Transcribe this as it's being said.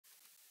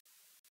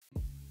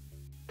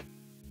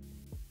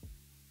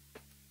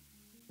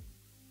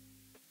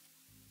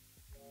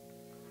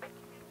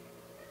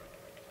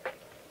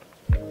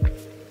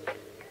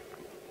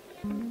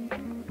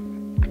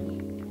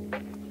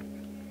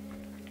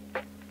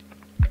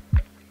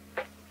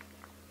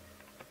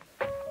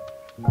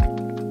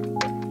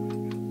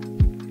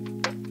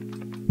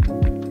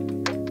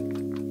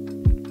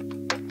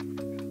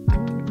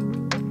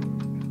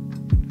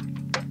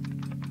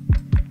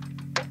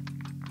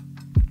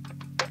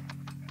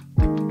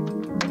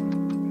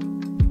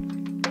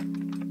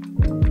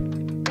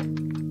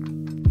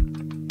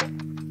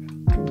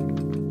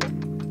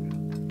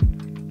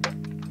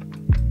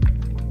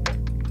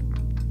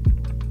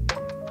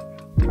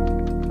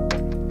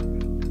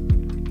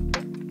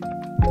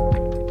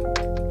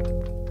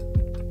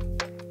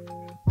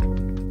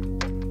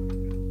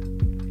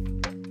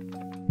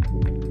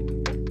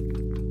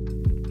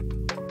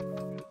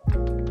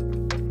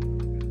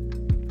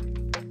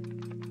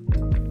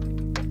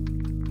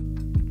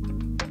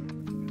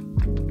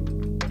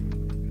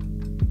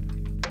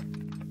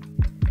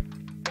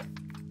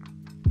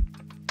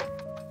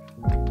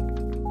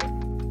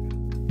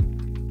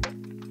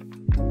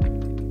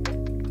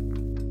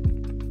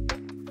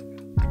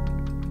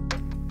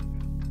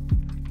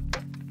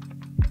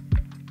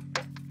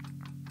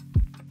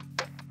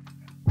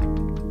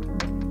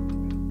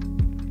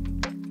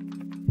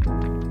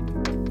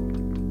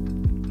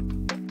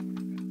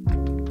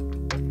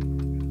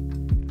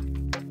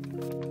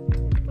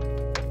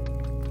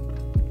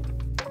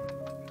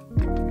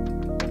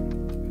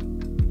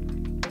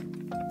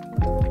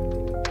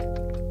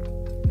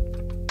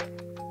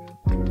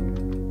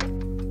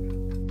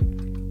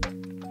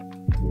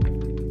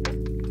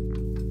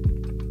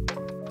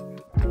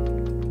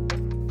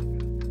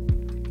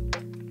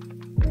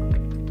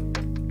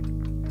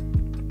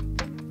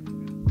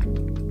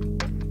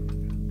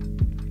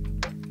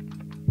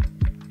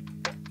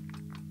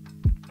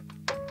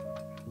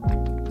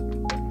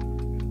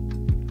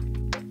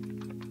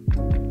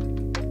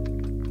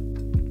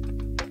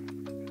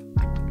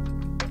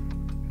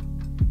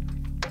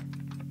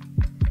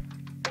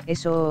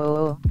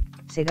Eso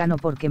se ganó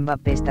porque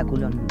Mbappé está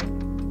culón.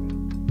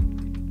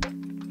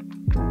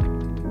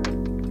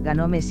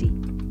 Ganó Messi.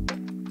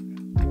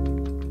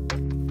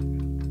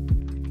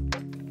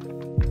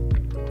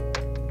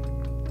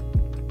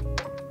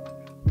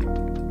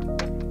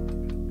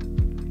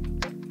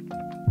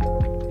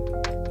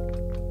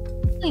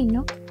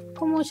 Bueno,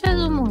 como ya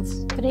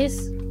somos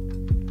 3.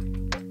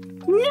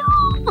 ¡No!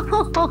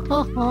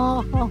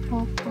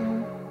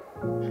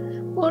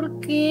 ¿Por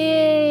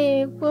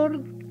qué?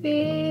 ¿Por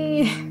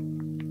qué?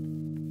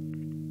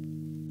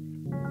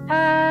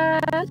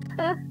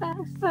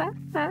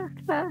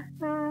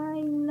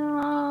 Ay,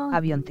 no.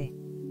 Avionte.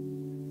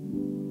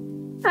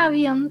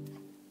 Avión.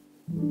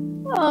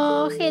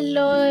 Oh,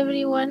 hello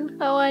everyone.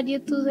 How are you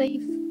today?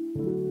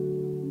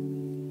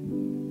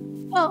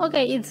 Oh,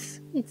 okay,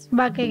 it's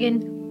back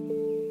again.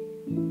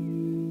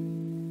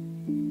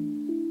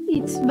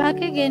 It's back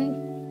again.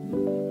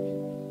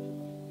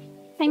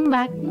 I'm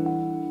back.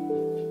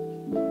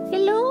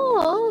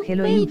 Hello.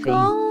 Hello,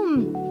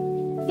 welcome.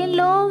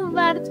 Hello,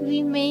 Bart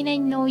Remain, I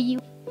know you.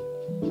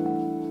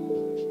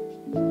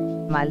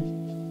 Mal.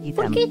 Y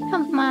 ¿Por qué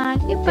estás mal?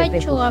 ¿Qué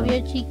pacho,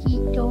 Gabio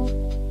chiquito?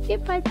 ¿Qué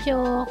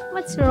pacho?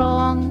 What's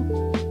wrong?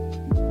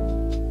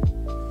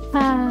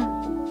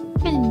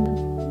 Qué lindo.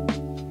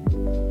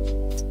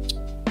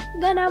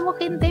 Ganamos,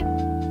 gente.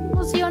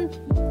 Emoción.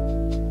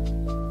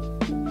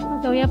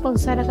 Te voy a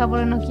pausar acá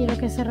porque no quiero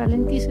que se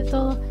ralentice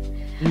todo.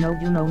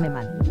 You know me,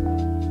 man.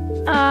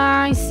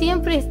 Ay,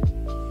 siempre.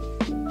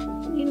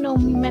 You know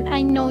me, man.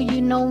 I know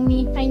you know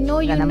me. I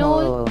know you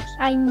know.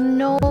 I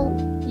know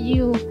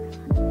you.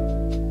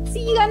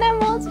 Sí,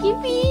 ganamos.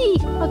 Yippee.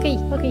 Ok.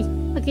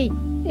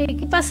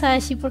 ¿Qué pasa,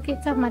 Ashi? ¿Por qué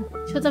estás mal?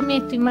 Yo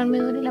también estoy mal. Me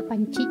duele la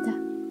panchita.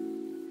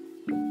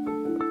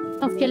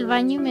 No fui al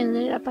baño y me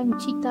duele la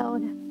panchita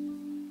ahora.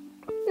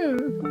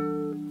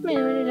 Me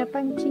duele la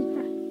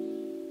panchita.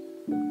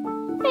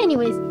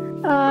 Anyways,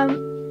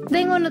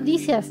 tengo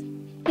noticias.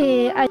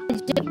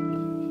 Ayer...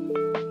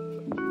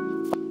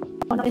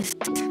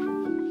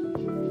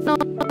 No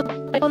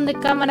responde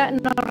cámara,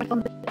 no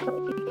responde.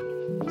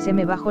 Se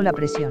me bajó la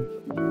presión.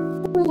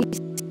 Uy,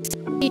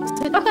 sí,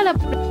 se baja la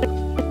presión.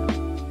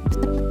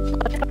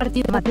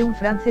 Maté un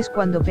francés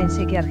cuando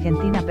pensé que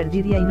Argentina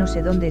perdería y no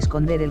sé dónde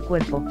esconder el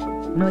cuerpo.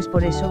 No es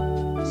por eso,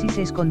 sí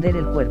sé esconder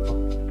el cuerpo.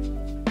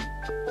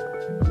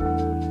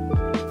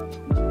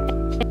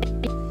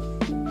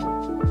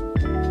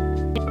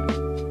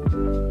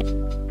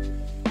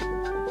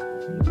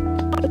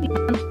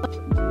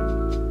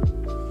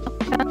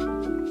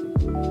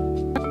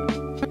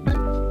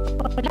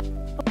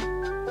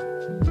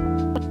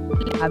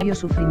 Había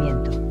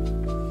sufrimiento.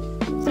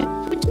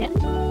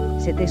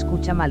 Se te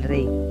escucha mal,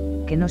 rey.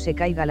 Que no se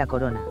caiga la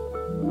corona.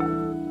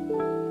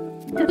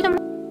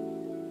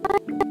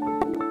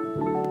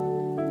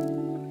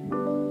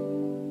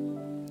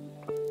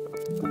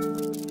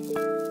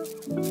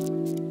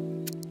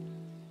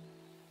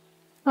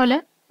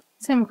 Hola,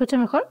 ¿se me escucha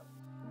mejor?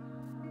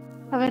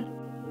 A ver.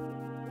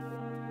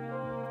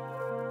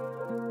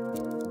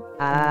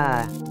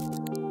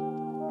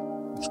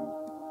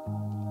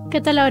 ¿Qué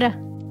tal ahora?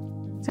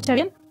 ¿Se escucha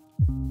bien?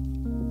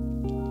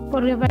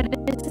 Porque parece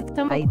que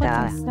estamos ahí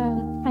está.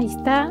 Ahí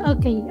está,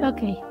 ok.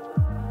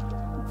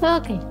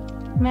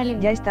 Me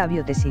alegro. Ya está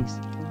biotesis.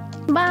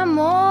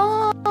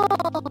 ¡Vamos!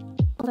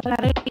 A la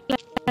regla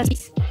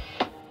 6.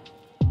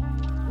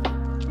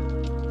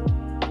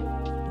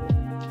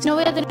 No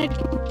voy a tener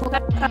que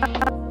invocar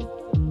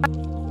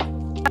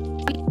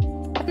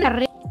la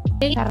regla.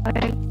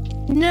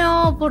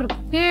 No, ¿por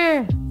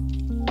qué?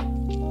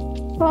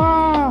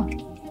 Oh.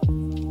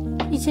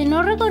 Dice,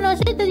 no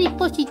reconoce este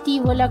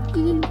dispositivo.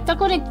 Está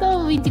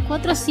conectado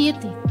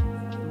 24/7.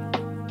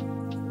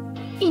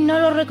 Y no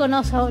lo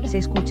reconoce ahora. Se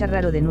escucha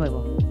raro de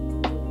nuevo.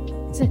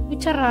 ¿Se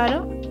escucha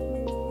raro?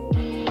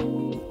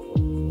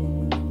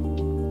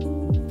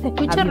 ¿Se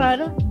escucha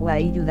raro?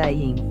 Why you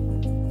dying?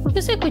 ¿Por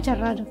qué se escucha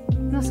raro?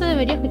 No se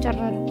debería escuchar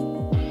raro.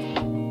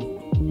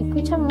 Se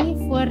escucha muy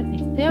fuerte.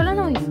 Estoy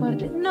hablando muy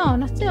fuerte. No,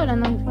 no estoy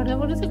hablando muy fuerte.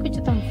 ¿Por qué se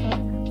escucha tan fuerte?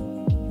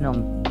 No,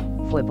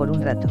 fue por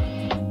un rato.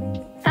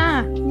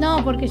 Ah,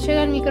 no, porque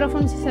llega el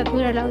micrófono y se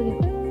satura el audio.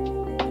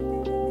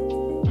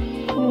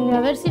 A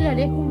ver si le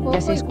alejo un poco.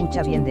 Ya se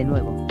escucha bien de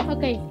nuevo.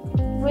 Ok,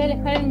 voy a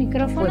alejar el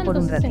micrófono. Fue por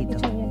un ratito.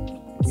 Se escucha bien.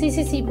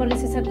 Sí, porque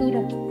se satura.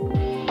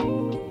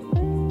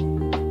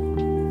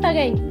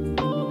 Ok.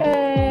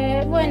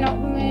 Bueno,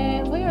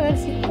 voy a ver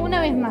si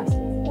una vez más,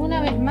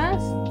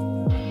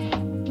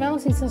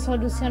 vemos si se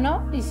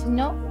solucionó y si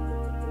no,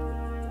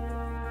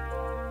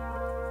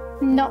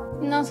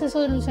 no se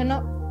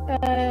solucionó.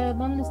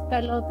 ¿Dónde está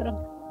el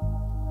otro?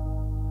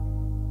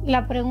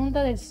 La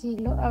pregunta del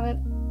siglo, a ver.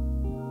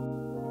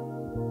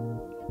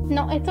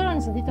 No, esto lo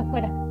necesito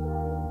fuera.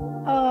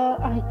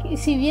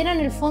 Si vieran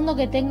el fondo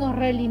que tengo es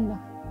re lindo,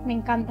 me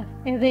encanta,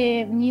 es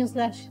de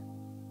Newsdash.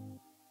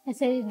 Es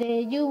el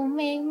de You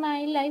Make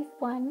My Life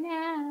One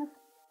Up.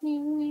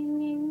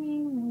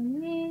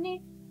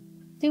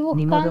 Estoy buscando.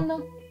 Ni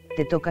modo,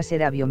 te toca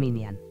ser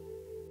aviominian.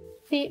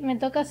 Sí, me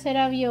toca ser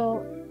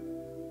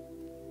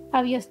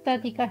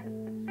aviostática.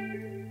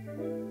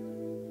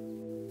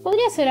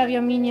 Podría ser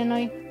aviominion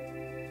hoy.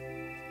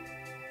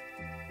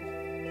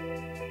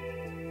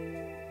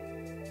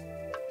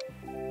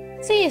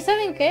 Sí,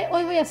 ¿saben qué?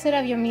 Hoy voy a ser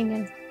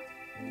aviominion.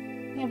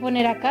 Voy a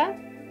poner acá.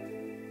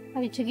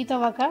 Avio chiquito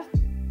va acá.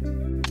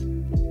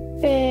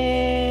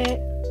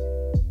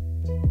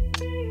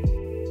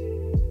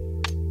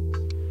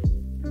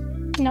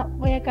 No,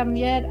 voy a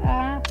cambiar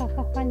a...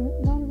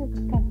 ¿Dónde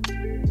está?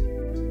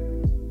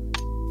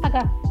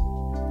 Acá.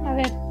 A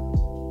ver.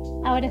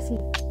 Ahora sí.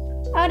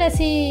 Ahora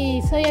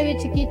sí, soy avio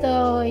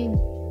chiquito hoy.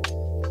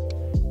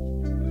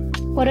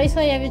 Por hoy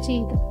soy avio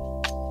chiquito.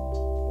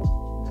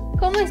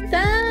 ¿Cómo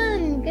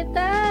están? ¿Qué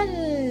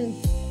tal?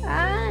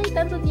 ¡Ay,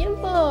 tanto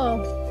tiempo!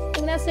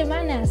 Una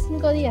semana,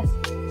 5 días.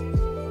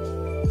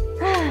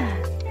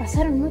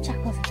 Pasaron muchas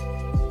cosas.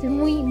 Estoy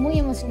muy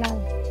emocionado.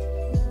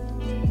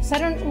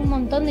 Pasaron un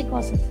montón de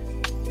cosas.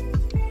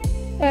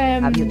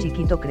 Avio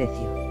chiquito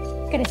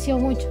creció. Creció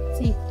mucho,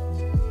 sí.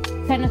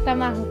 Ya no está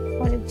más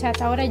por el chat.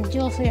 Ahora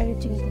yo soy avio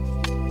chiquito.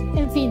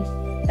 En fin,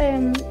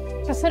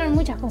 pasaron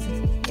muchas cosas.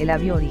 El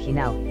avio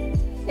original.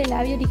 El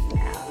avio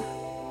original.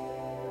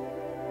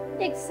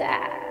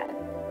 Exacto.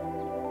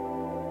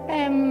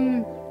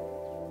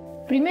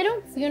 Primero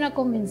fui a una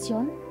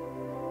convención.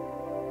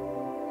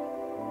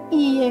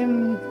 Y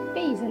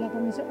 ¿qué hice en la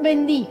convención?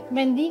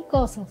 Vendí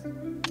cosas.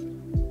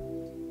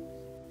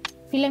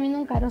 Fui lamiendo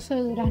un carozo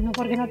de durazno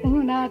porque no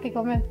tengo nada que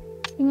comer.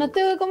 Y no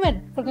tengo que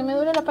comer porque me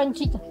duele la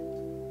panchita.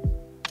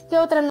 ¿Qué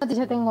otra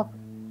noticia tengo?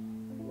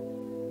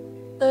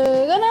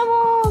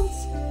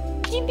 ¡Ganamos!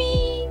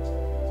 ¡Yipi!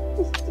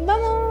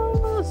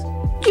 ¡Vamos!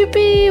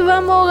 ¡Yipi!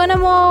 ¡Vamos!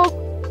 ¡Ganamos!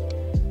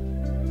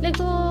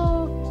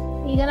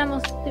 ¡Leco! Y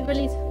ganamos, estoy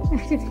feliz.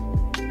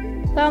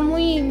 Estaba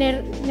muy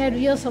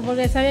nervioso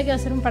porque sabía que iba a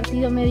ser un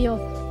partido medio...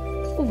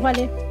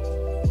 vale.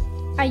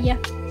 Ya.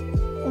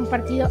 Un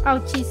partido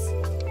ouchis.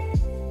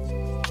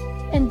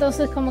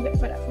 Entonces como que...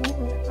 Espera.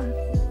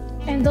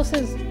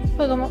 Entonces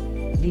fue como...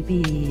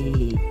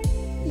 Yipi.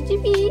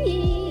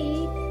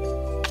 ¡Yipi!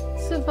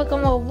 Fue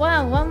como,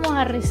 wow, vamos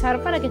a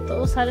rezar para que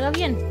todo salga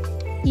bien.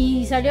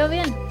 Y salió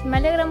bien, me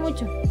alegra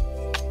mucho.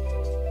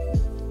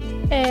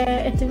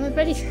 Estoy muy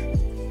feliz.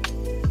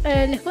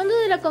 Les cuento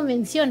de la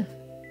convención.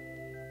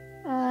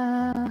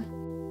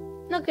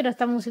 No quiero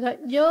esta música.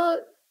 Yo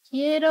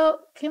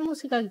quiero... ¿Qué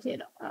música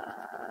quiero?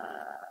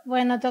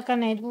 Bueno, toca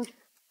Network.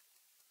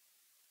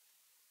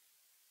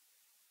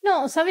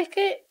 No, ¿sabes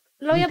qué?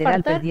 Lo voy a Literal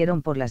apartar.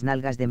 perdieron por las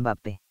nalgas de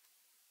Mbappé.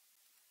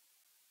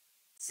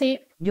 Sí.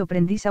 Yo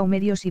prendí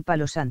saumerios y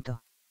palo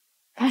santo.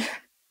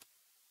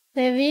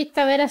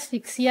 Debiste haber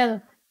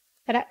asfixiado.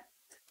 Espera.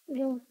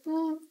 No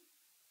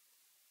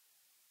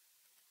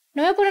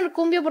voy a poner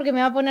cumbia porque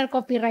me va a poner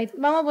copyright.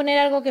 Vamos a poner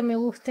algo que me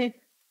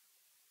guste.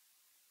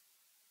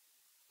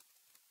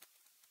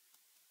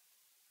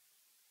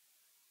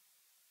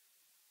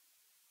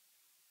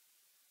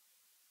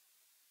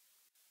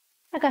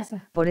 Acá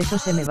está. Por eso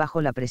se me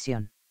bajó la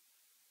presión.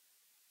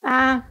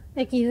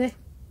 XD.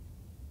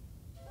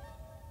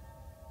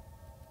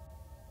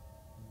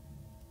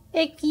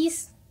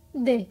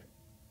 XD.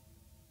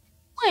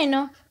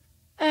 Bueno,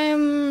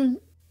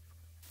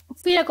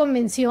 fui a la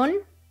convención.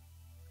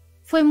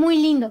 Fue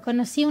muy lindo.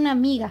 Conocí a una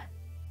amiga.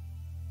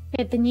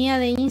 que tenía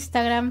de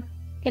Instagram,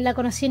 que la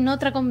conocí en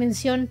otra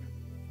convención.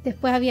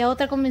 Después había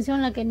otra convención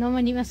en la que no me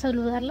animé a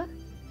saludarla.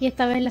 Y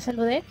esta vez la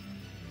saludé.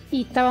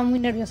 Y estaba muy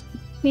nerviosa.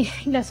 Y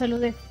la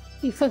saludé.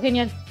 Y fue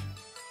genial.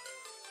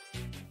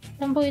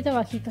 Está un poquito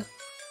bajito.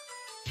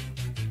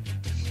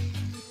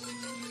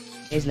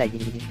 Es la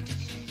Gigi.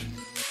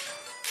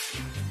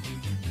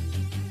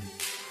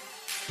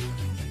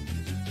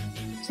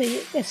 Sí,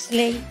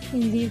 Slay,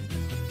 indeed.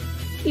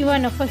 Y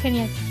bueno, fue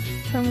genial.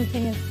 Fue muy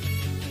genial.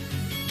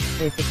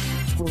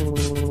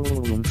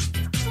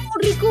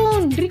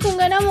 ¡Rikun! ¡Rikun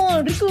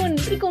ganamos!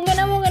 ¡Rikun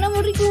ganamos!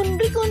 ¡Ganamos Rikun!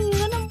 ¡Rikun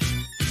ganamos!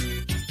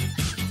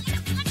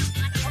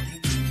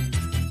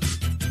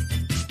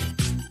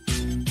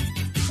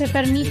 Te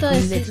permito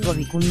decir. Let's go,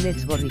 Rikun,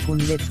 let's go,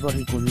 Rikun, let's go,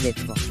 Rikun,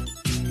 let's go.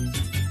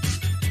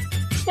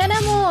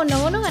 ¡Ganamos! No,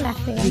 vos no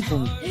ganaste.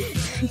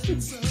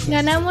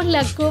 Ganamos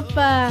la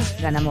copa.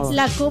 Ganamos.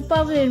 La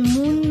copa del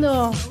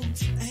mundo.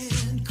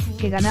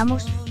 ¿Qué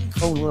ganamos?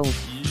 Oh.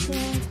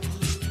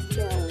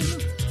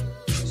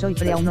 Soy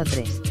Prea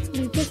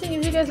 1-3. ¿Qué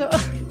significa eso?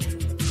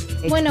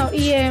 Bueno,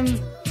 y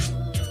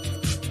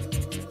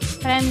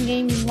Prime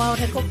Gaming, wow,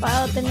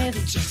 recopado tener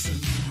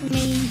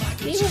main.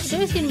 Debo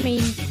decir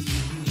main.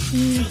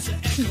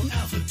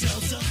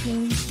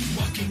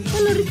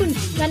 Bueno, Rikun,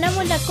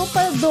 ganamos la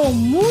copa del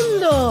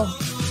mundo.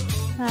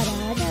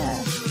 Arara.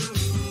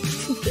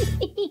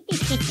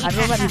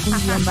 Arroba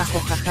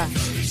Rikun_jaja.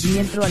 Y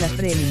entro a las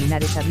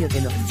preliminares,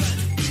 abiótelo.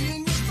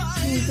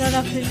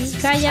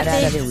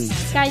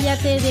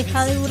 Cállate,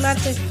 deja de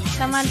burlarte,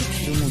 está mal.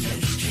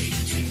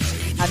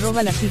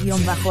 Arroba la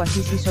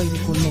 _así si soy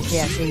Rikun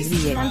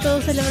SHY. Están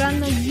todos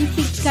celebrando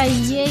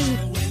Yippee.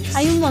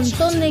 Hay un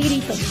montón de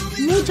gritos,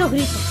 muchos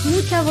gritos,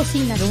 muchas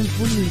bocinas.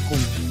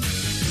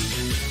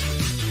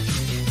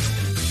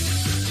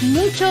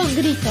 Muchos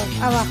gritos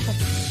abajo.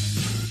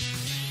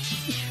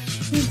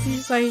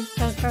 Sí, soy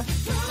acá.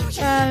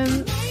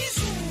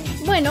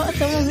 Bueno,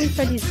 estamos muy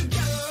felices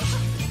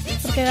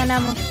porque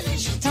ganamos.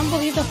 Está un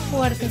poquito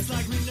fuerte.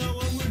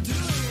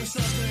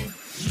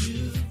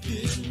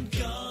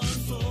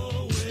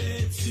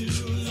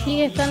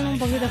 Sigue estando un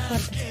poquito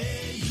fuerte.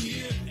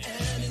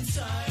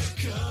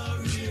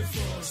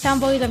 Está un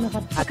poquito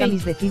mejor. Acá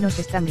mis vecinos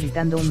están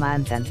gritando un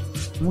maantan.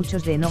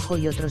 Muchos de enojo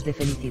y otros de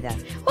felicidad.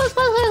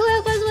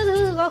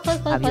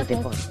 Aviote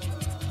por.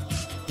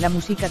 La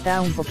música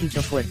está un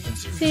poquito fuerte.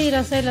 Sí,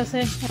 lo sé. Lo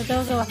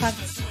tengo que bajar.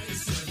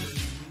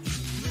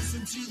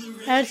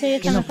 A ver si ahí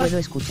está que no mejor. puedo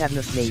escuchar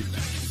los play.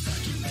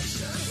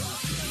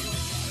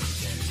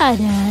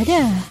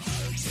 Arara.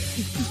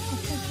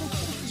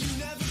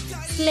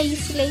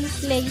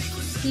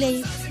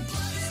 Slay.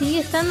 Sigue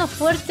estando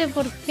fuerte,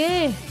 ¿por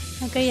qué?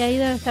 Ok, ahí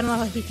debe estar más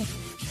bajito.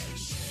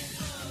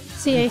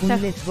 Sí, ahí está.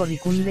 Let's go,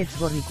 Rikun, let's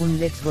go,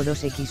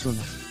 2x1.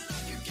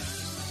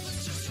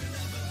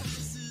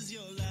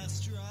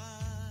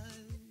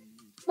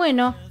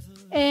 Bueno,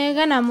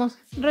 ganamos.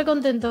 Re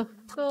contento.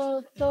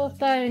 Todo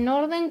está en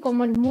orden,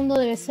 como el mundo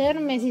debe ser.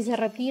 Messi se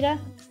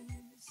retira.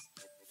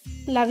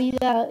 La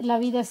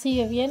vida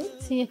sigue bien.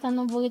 Sigue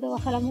estando un poquito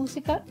baja la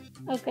música.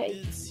 Ok.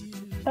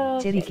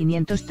 Cherry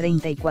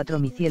 534,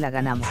 mi ciela,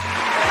 ganamos.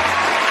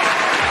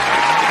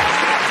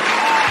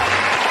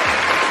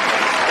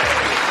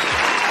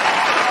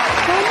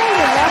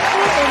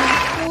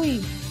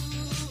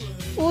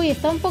 Uy,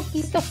 está un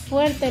poquito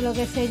fuerte lo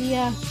que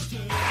sería.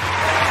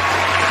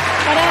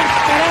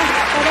 Pará.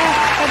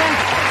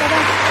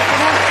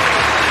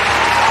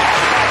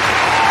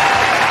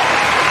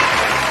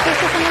 ¿Qué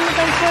está sonando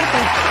tan fuerte?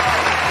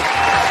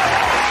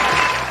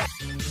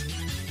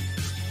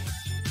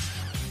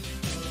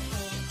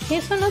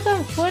 ¿Qué sonó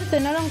tan fuerte?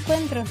 No lo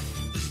encuentro.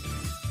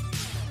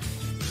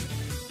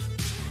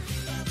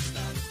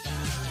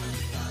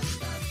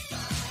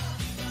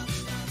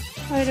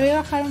 A ver, voy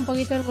a bajar un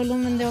poquito el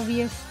volumen de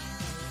OBS.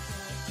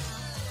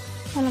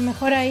 A lo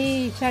mejor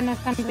ahí ya no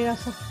es tan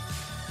ruidoso.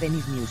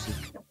 Venice Music.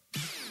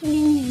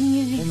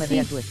 Sí.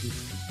 Tu equipo.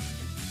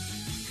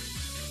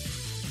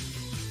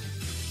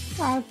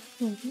 Ah,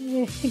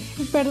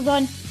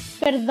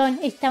 perdón,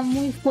 está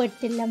muy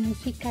fuerte la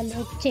música,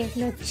 lo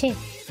che.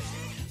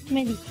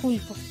 Me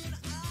disculpo.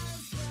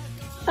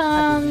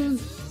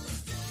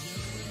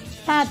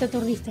 Te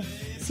aturdiste.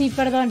 Sí,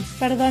 perdón.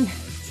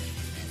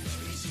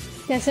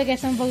 Ya sé que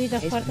está un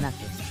poquito fuerte.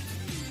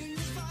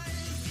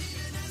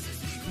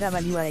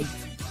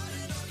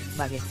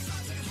 Baguette.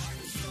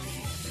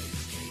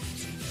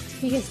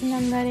 Sigue sin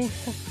andar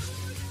esto.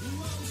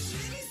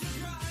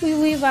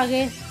 Uy,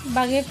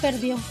 Baguette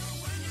perdió.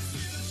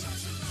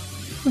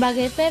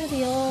 Baguette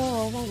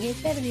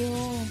perdió.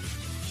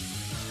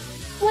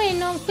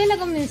 Bueno, fue la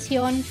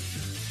convención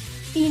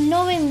y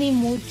no vendí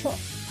mucho.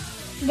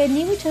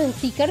 Vendí muchos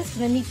stickers,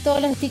 vendí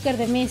todos los stickers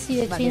de Messi,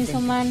 de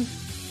Chainsaw Man,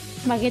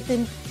 Baguette.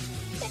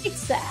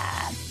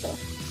 Exacto.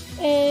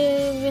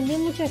 Vendí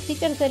muchos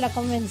stickers de la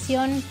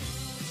convención.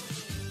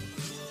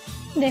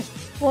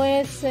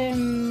 Después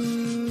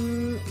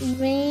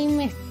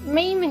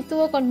May me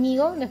estuvo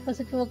conmigo. Después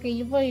se tuvo que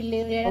ir por y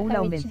le dio la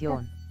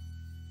convención.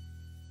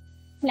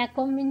 La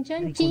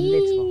convención, Rikun,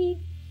 sí.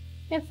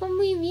 Me fue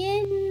muy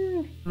bien.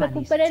 Manis.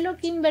 Recuperé lo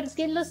que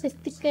invertí en los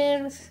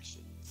stickers.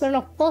 Pero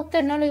los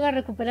pósters no lo iba a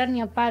recuperar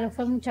ni a palo,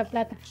 fue mucha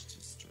plata.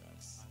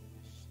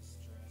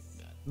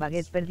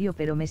 Baguette perdió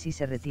pero Messi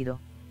se retiró.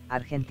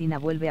 Argentina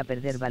vuelve a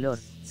perder valor.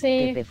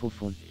 Sí, Pepe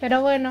Fufun.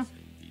 pero bueno.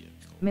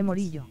 Me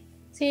morí yo.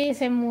 Sí,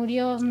 se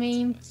murió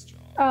mi...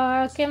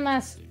 ¿Qué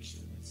más?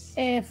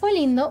 Fue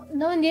lindo.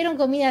 No vendieron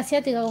comida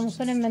asiática como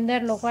suelen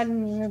vender, lo cual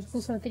me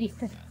puso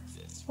triste.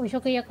 Porque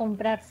yo quería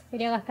comprar,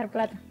 quería gastar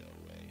plata.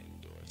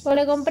 Pues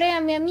le compré a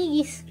mi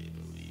amiguis.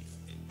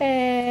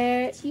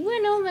 Y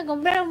bueno, me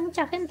compraron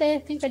mucha gente,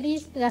 estoy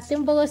feliz. Gasté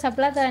un poco de esa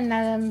plata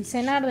en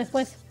cenar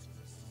después.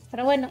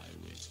 Pero bueno,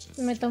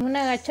 me tomé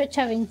una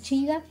gachocha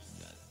venchida.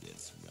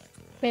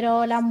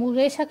 Pero la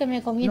hamburguesa que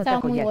me comí No estaba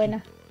muy takoyaki.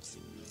 buena.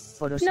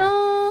 Porosa.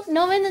 No,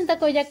 no venden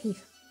takoyakis.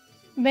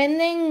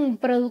 Venden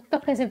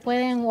productos que se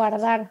pueden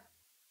guardar.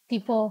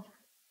 Tipo...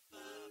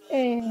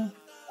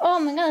 Oh,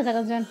 me encanta esta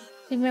canción.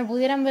 Si me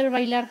pudieran ver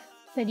bailar,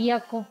 sería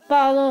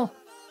copado.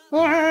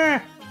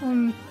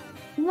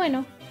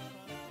 Bueno.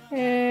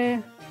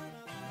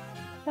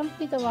 Está un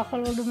poquito bajo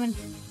el volumen.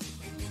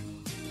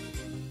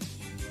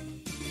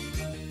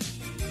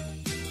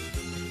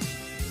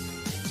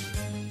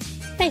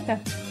 Ahí está.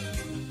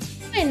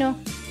 Bueno.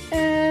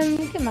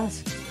 ¿Qué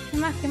más? ¿Qué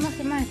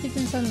más? Estoy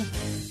pensando.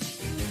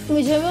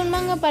 Me llevé un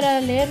manga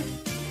para leer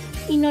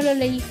y no lo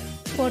leí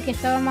porque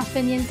estaba más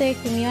pendiente de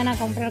que me iban a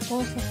comprar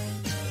cosas.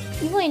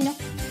 Y bueno,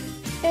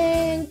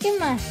 ¿qué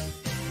más?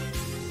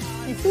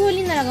 Estuvo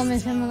linda la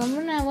convención, me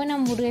compré una buena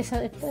hamburguesa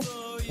después.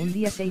 Un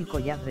día se hizo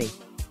ya rey.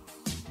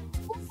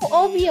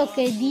 Obvio,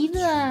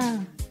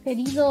 querida,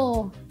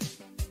 querido,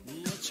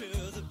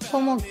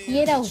 como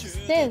quiera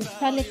usted,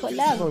 sale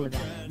colado. Gorda.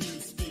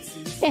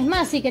 Es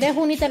más, si querés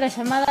unirte a la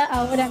llamada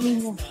ahora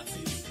mismo,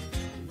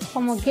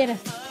 como quieras.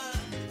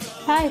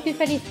 Estoy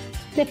feliz.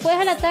 Después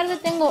a la tarde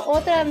tengo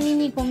otra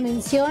mini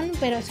convención,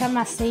 pero ya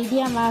más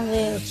seria, más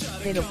de...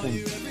 0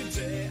 puntos.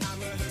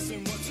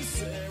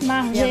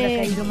 Más Te habrá de...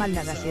 caído mal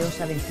la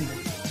gaseosa vencida.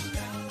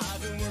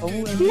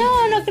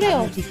 No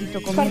creo. Chiquito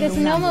Porque comiendo si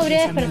una no me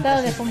habría hamburguesa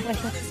despertado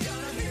mientras- descompuesta.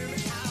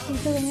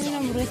 Estoy comiendo una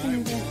hamburguesa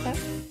mientras está.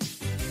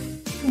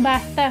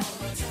 Basta.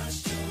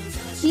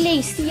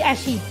 Lazy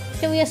allí.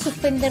 Te voy a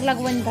suspender la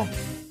cuenta.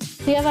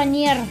 Te voy a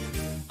bañar.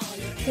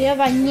 Te voy a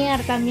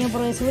bañar también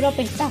porque seguro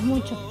apestás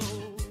mucho.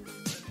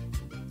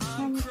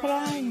 I'm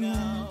crying.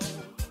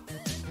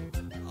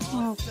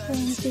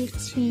 Authentic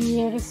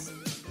tears.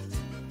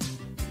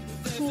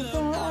 Think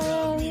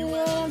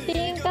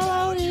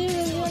about you,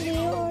 you're the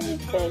only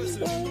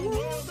person.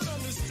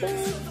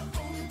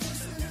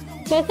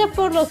 Gracias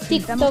por los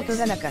Pintamos TikToks.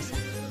 toda la casa.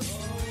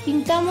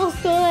 Pintamos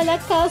toda la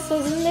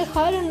casa sin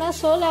dejar una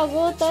sola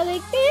gota de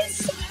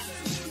queso.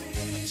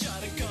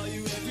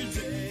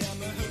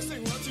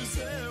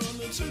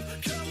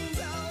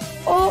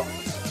 Oh,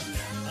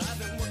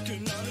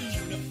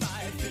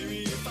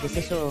 ¿Qué es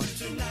eso?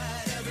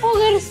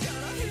 Ogers,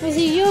 me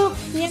siguió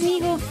mi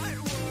amigo.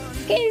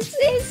 ¿Qué es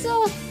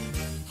eso?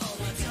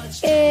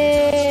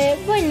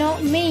 Bueno,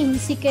 Main,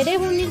 si querés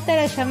unirte a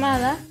la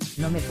llamada,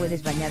 No me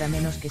puedes bañar a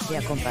menos que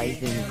sea con país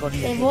de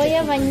unicornio. te voy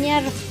a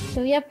bañar, te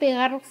voy a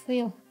pegar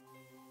feo.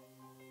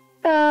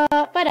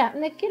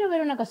 Me quiero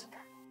ver una cosita.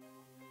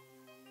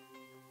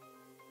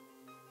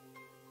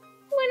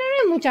 Bueno,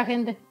 no hay mucha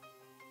gente.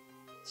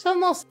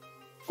 Somos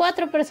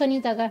 4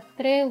 personitas acá.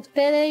 3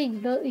 ustedes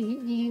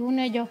y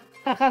uno yo.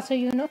 Ajá,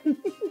 soy uno.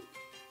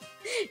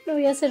 Lo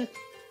voy a hacer.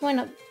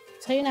 Bueno,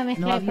 soy una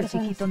mezcla No, de había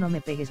personas. chiquito, no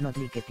me pegues, no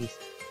cliquetis.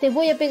 Te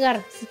voy a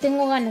pegar si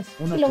tengo ganas.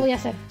 Uno Y lo tú. voy a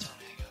hacer.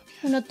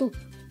 Uno tú.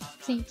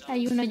 Sí,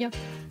 hay uno yo.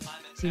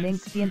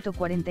 Silenc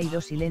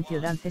 142 silencio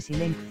dance,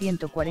 Silenc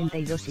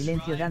 142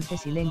 silencio dance,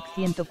 Silenc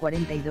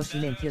 142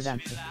 silencio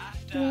dance.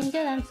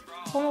 Silencio dance.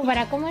 ¿Cómo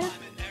era?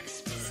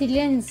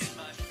 Silencio.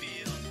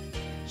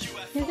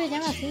 ¿Qué se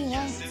llama así?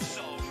 Wow.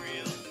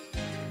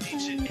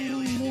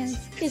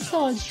 It's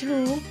all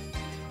true.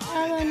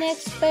 I'm an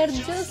expert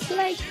just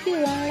like you,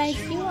 and like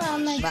you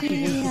I'm a Baje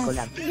del genius.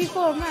 chocolate.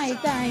 Before my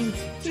time,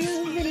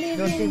 you believe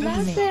Don't in bully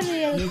me.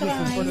 material Llegue con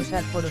crime.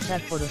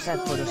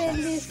 porosar. So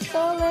then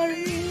discover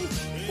me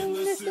in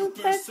the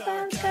super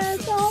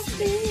tankers of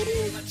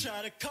this.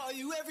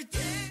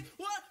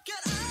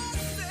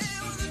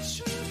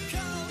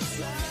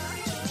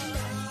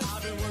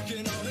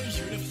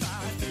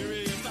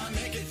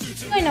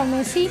 Bueno,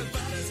 Messi,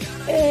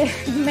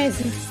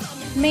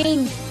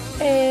 Main,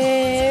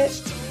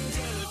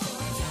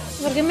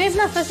 porque me es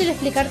más fácil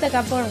explicarte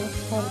acá por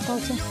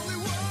cosas.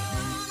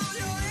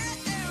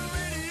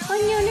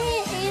 Coño,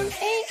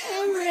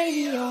 en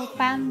radio,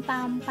 pam,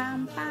 pam,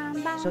 pam,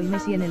 pam, pam. Soy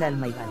Messi en el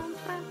alma, Iván.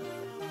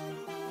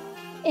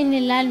 En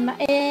el alma,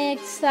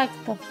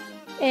 exacto.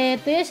 Te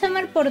voy a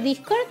llamar por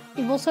Discord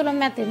y vos solo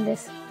me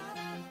atendés.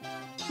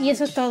 Y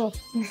eso es todo.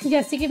 Y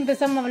así que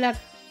empezamos a hablar.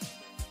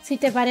 Si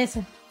te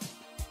parece.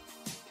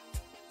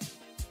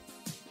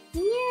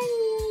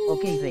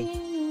 Ok, Rey.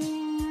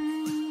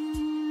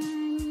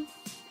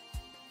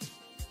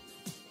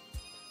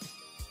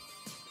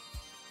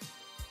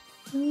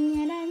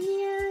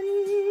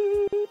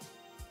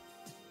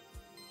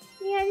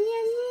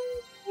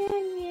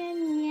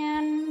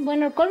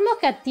 Bueno, el colmo es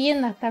que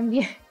atiendas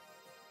también.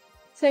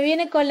 Se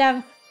viene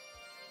collab.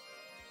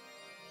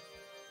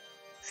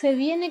 Se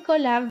viene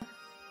collab.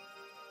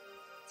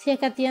 Si es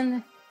que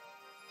atiende.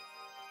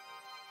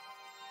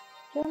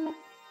 ¿Qué onda?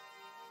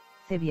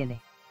 Se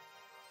viene.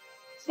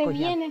 Se Collab.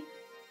 viene.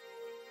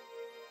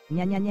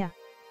 Ña ña ña.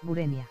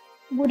 Burenia.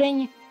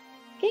 Bureña.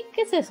 ¿Qué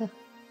es eso?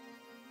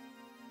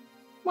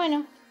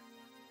 Bueno.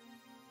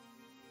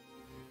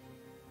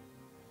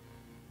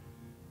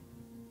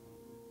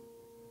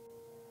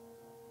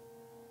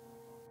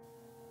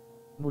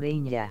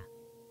 Bureña.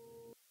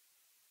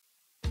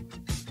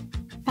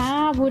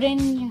 Ah,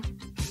 bureña.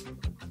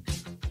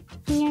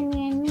 Ña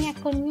ña ña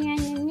con ña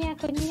ña ña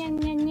con ña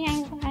ña ña.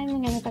 Ay, me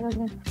encanta esta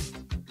canción.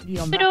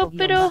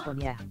 Pero-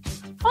 Ña.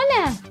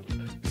 Hola.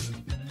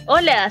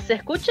 Hola, ¿se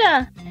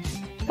escucha?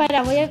 Para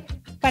hablar.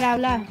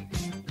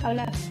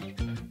 Hablar.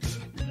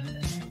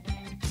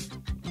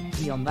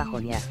 Guión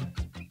bajo ña.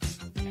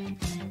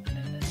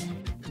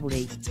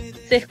 Burey.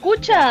 ¿Se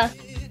escucha?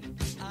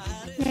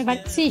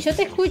 Sí, yo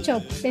te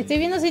escucho. Te estoy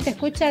viendo si te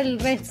escucha el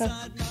resto.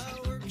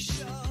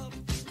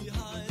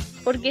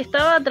 Porque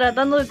estaba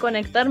tratando de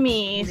conectar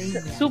mis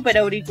super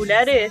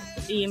auriculares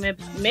y me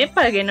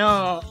para que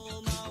no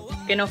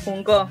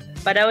funcó.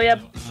 Para voy a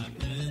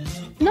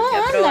No,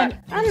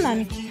 probar.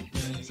 andan.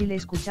 Si le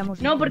escuchamos.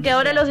 No, porque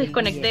ahora los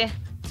desconecté.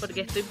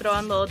 Porque estoy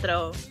probando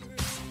otra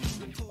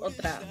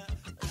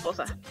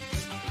cosa.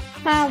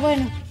 Ah,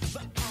 bueno.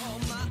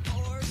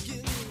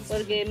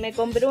 Porque me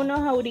compré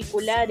unos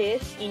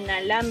auriculares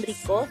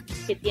inalámbricos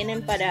que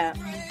tienen para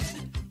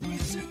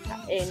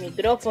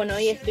micrófono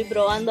y estoy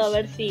probando a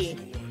ver si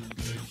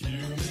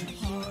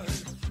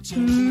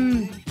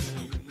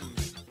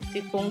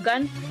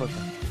funcan.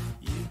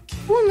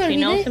 Me Si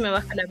no, olvidé. se me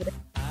baja la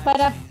presión.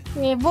 Para,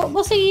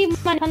 vos seguís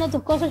manejando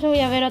tus cosas, yo voy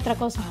a ver otra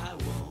cosa.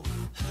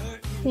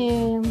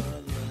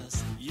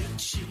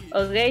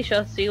 Ok,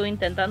 yo sigo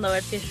intentando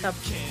ver si esa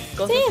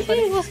cosa Sí, se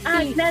parece. vos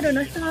Ah, sí. claro, no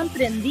estaban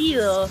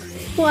prendidos.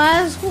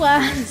 Juás.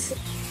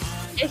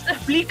 Eso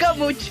explica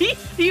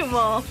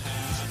muchísimo.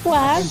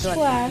 No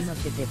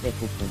se te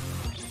preocupe.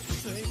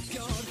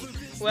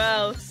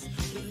 Wow.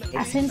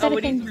 Acento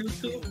argentino.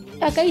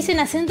 Acá dicen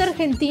acento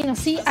argentino,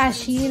 sí,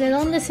 allí. ¿De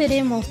dónde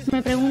seremos?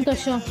 Me pregunto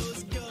yo.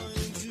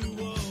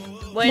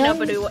 Bueno, No.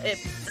 pero igual,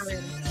 a ver,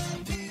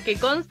 que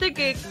conste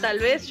que tal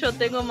vez yo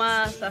tengo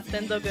más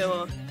acento que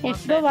vos. No Es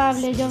sé.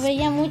 probable, yo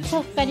veía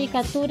muchas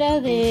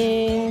caricaturas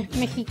de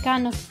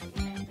mexicanos.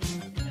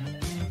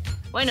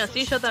 Bueno,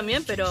 sí, yo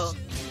también, pero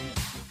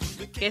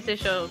qué sé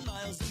yo.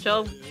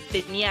 Yo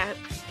tenía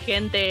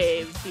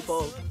gente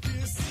tipo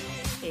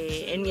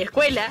en mi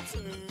escuela.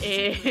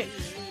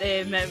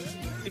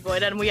 Tipo,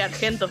 eran muy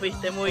argentos,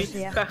 viste, muy O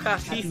sea, jaja, a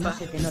ti FIFA. no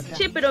se te nota.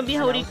 Che, pero mis A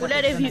la otra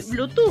auriculares persona.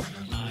 Bluetooth.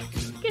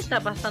 ¿Qué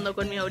está pasando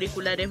con mis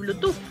auriculares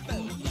Bluetooth?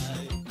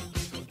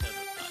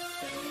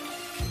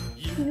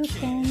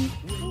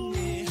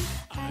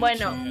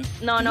 Bueno,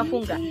 no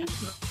funca.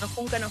 No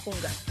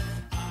funca.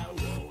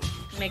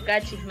 Me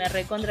cachis, me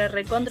recontra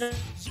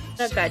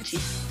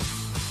cachis.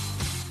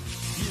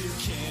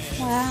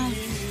 Wow.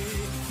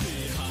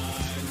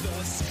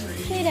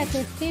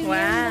 Espérate, estoy viendo.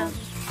 Wow.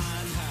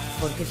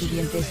 Porque tu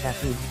diente está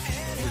azul.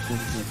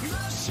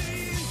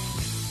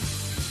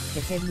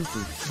 Jeje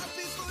Bluetooth.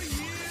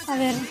 A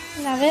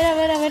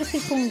ver si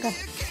funca.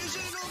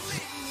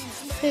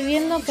 Estoy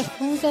viendo que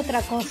funca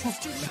otra cosa.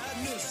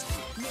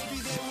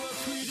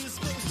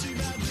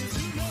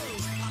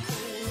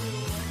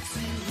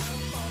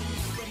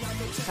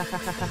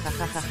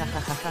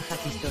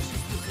 Jajajajajajajajajajaja chistoso.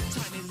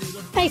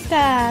 Ahí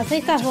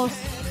estás vos.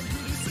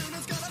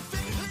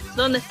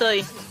 ¿Dónde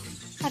estoy?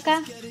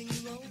 Acá.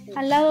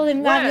 Al lado de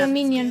Mario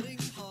Minion.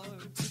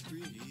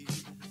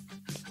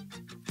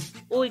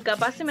 Uy,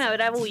 capaz se me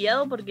habrá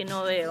bugueado porque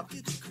no veo.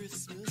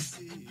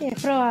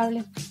 Es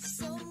probable.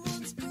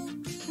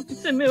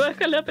 Se me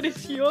baja la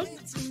presión.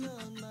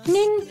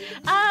 Nin.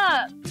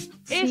 Ah,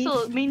 Sí.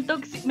 eso,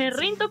 me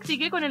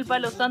reintoxiqué con el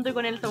palo santo y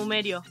con el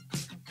saumerio.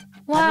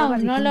 Wow,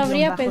 no lo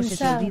habría Se te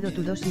pensado. olvidó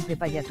tu dosis de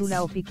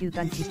payatula o piquiu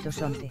tan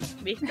chistosonte.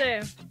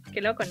 ¿Viste?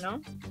 Qué loco,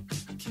 ¿no?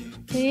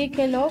 Sí,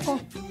 qué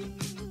loco.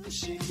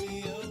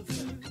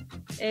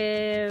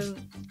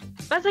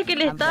 Pasa que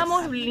le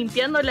estábamos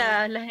limpiando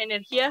las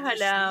energías a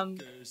la...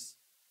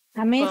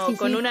 A Messi,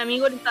 con sí. un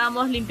amigo le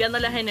estábamos limpiando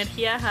las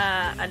energías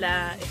a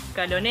la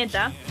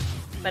escaloneta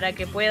para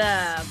que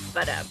pueda...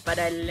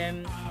 Para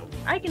el...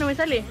 ¡Ay, que no me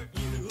sale!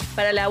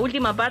 Para la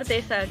última parte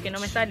esa que no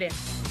me sale.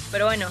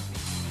 Pero bueno.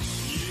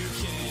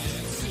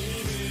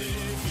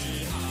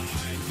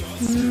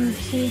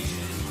 Sí.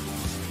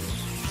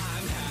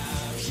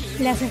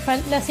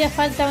 Le hacía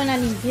falta una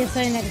limpieza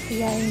de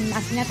energía.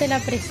 Imagínate la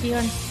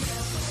presión.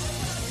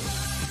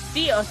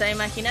 Sí, o sea,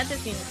 imagínate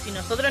si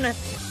nosotros nos...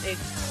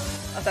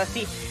 o sea,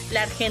 si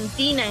la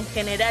Argentina en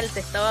general se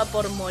estaba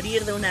por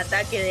morir de un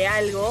ataque de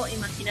algo,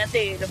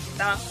 imagínate los que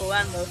estaban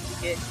jugando.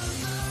 Así que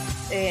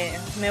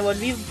me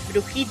volví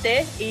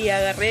brujite y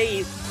agarré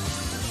y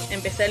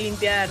empecé a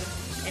limpiar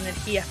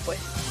energías, pues.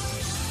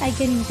 Hay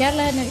que limpiar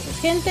las energías.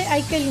 Gente,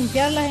 hay que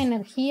limpiar las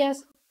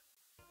energías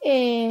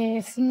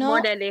Si no,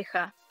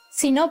 Moraleja.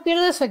 si no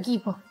pierde su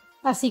equipo.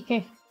 Así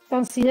que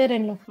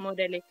considérenlo.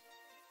 Moraleja.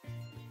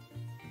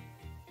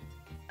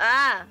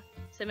 ¡Ah!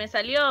 Se me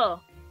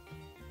salió.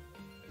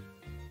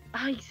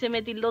 Ay, se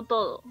me tildó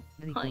todo.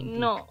 Ay,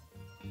 no.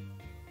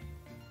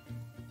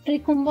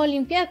 Ricumbo,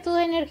 limpias tus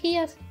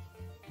energías.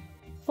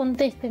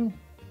 Contésteme.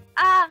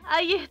 ¡Ah!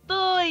 ¡Ahí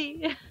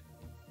estoy!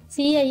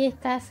 Sí, ahí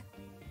estás.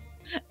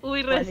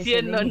 Uy,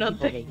 recién lo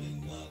noté.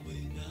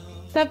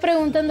 Está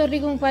preguntando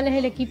Ricum cuál es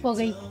el equipo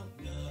gay.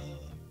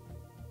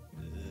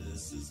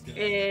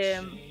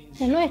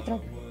 El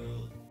nuestro.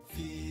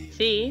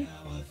 Sí.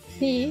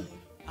 Sí,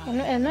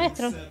 el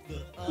nuestro.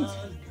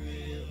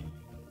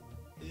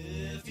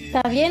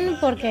 Está bien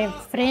porque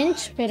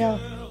French, pero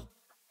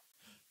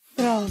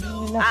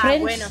los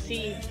French... bueno,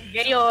 sí.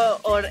 Gay o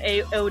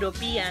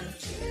European.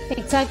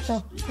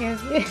 Exacto.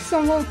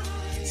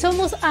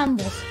 Somos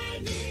ambos.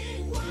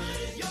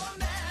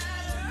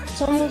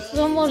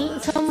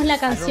 Somos la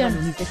canción.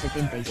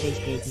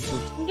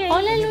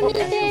 Hola,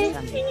 Lunite.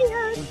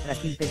 Ultra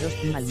Kill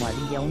P2 Team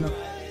almohadilla 1.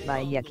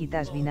 Bahía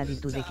quitas binary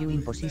to the queue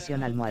in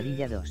position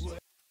almohadilla 2.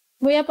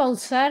 Voy a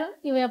pausar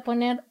y voy a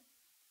poner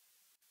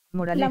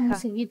Moraleja, la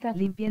musiquita.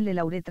 limpienle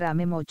la uretra a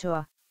Memo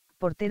Ochoa,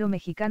 portero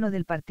mexicano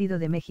del partido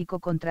de México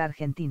contra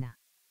Argentina.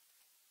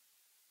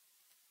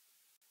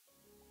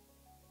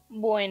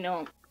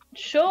 Bueno,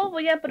 yo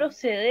voy a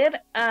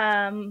proceder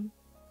a...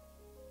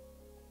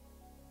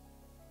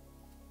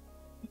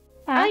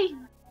 ¡Ay!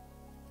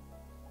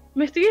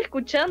 Me estoy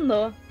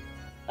escuchando.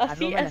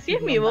 Así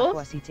es mi voz.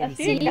 Así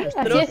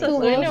es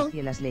tu voz.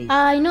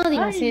 Ay, no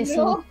digas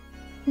eso.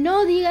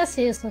 No digas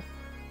eso.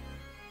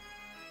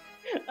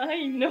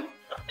 Ay, no.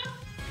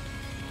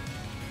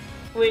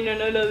 Bueno,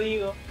 no lo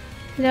digo.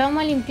 Le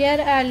vamos a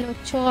limpiar al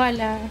Ochoa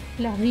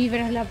las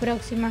vibras la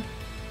próxima.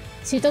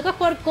 Si toca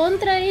jugar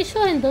contra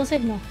ellos,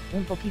 entonces no.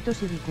 Un poquito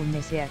si Ricun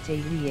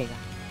SHY.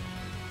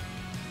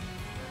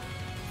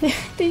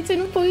 Te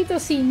dicen un poquito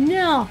sí.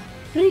 No,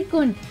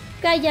 Ricun,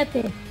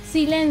 cállate.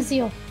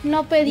 Silencio.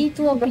 No pedí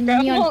tu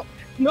opinión.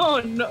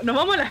 No, nos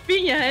vamos a las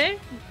piñas, ¿eh?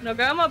 Nos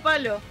cagamos a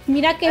palo.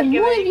 Mira que es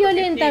muy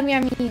violenta sí. mi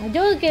amiga.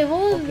 Yo que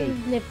vos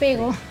le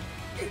pego.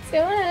 Se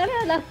van a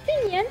agarrar las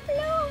piñas.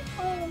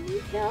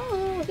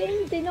 No,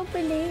 gente, no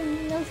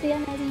peleen. No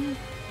sean allí.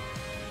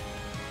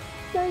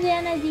 No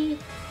sean allí.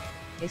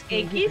 Es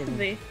que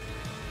XD.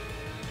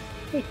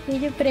 Es que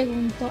yo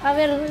pregunto. A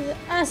ver,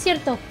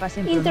 cierto.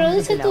 Pasen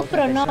Introduce tus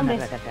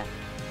pronombres.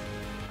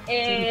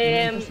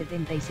 pronombres.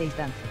 76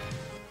 danza.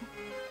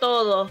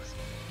 Todos.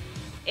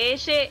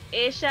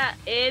 Ella,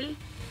 él,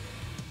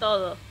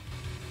 todo.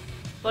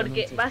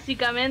 Porque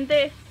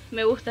básicamente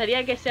me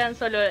gustaría que sean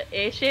solo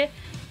ella,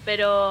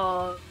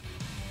 pero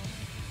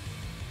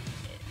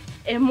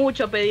es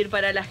mucho pedir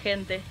para la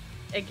gente.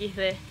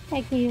 XD.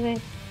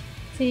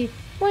 Sí.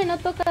 Bueno,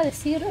 toca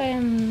decir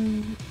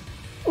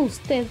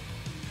usted.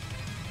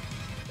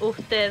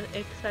 Usted,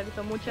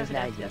 exacto. Muchas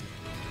gracias.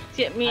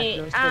 Sí,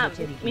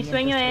 mi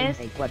sueño es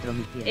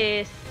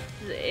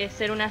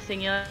ser una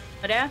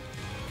señora.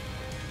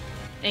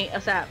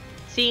 O sea,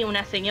 sí,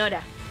 una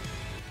señora.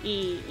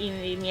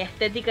 Y mi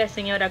estética es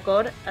señora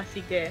core,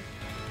 así que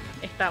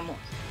estamos.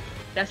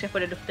 Gracias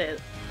por el usted.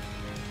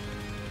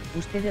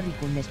 Usted de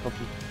Ricun es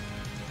poquito.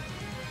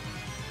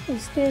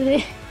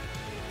 Ustedes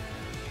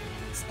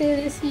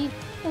sí,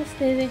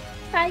 ustedes.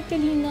 Ay, qué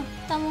lindo.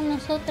 Estamos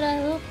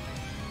nosotras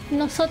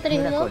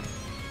dos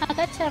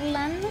acá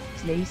charlando.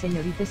 Leí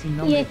señorita sin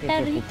nombre. Y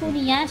está Ricun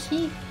y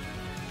Ashi.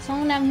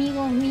 Son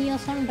amigos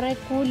míos, son re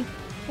cool.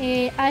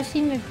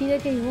 Ashi me pide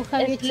que dibuje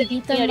a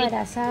chiquito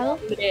embarazado.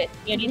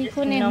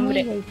 Ricun es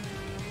muy gay.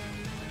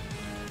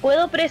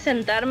 ¿Puedo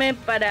presentarme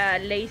para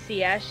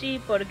Lazy Ashi?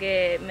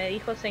 Porque me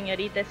dijo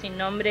señorita sin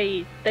nombre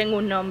y tengo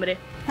un nombre.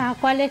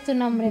 ¿Cuál es tu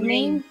nombre?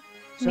 Main.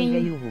 Soy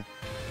Gayubu.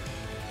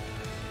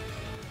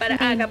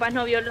 Capaz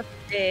no vio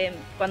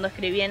cuando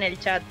escribí en el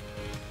chat.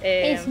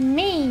 Es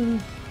Main.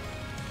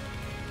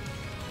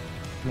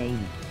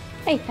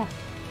 Ahí está.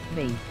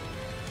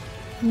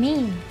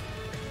 Main.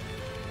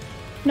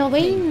 No,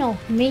 Main no.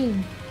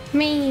 Main.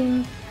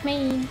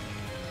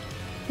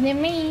 De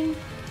Main.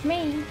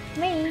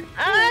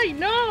 ¡Ay,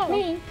 no!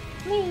 Main.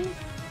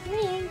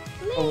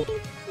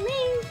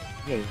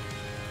 Gay.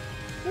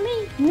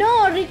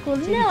 No, Rico,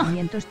 no.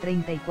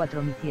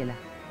 534 mi ciela.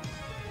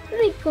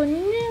 Rico,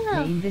 no.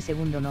 Main de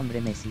segundo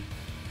nombre Messi.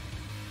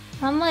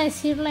 Vamos a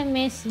decirle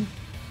Messi.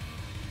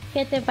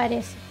 ¿Qué te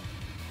parece?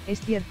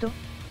 Es cierto.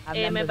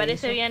 Me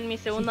parece bien mi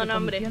segundo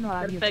nombre.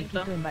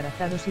 Perfecto.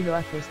 Embarazado si lo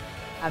haces.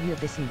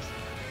 Abiotesis.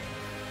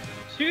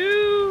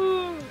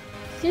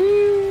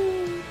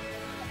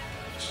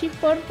 Sí,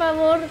 por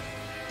favor.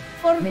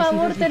 Por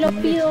favor, te lo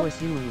pido.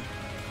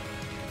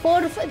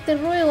 Porfa, te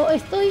ruego.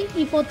 Estoy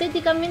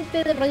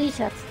hipotéticamente de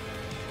rodillas.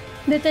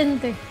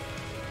 Detente.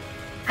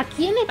 ¿A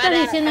quién estás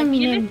diciendo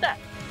Eminem?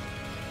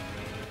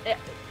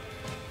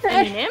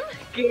 ¿Eminem?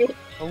 ¿Qué?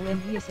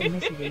 OMG es el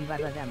Messi de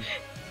Ibarradam.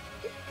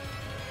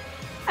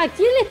 ¿A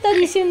quién le estás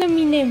diciendo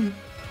Eminem?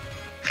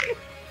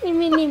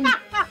 Eminem.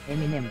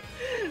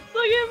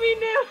 Soy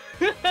Eminem.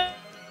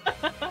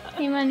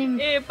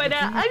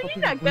 Para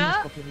alguien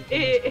acá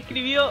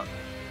escribió: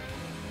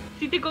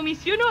 si te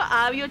comisiono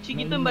a Avio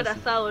chiquito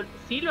embarazado,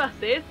 ¿sí lo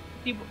haces?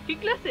 Tipo, ¿qué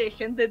clase de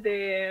gente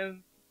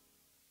te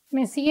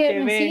me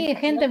sigue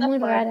gente muy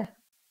rara?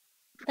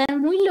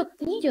 Están muy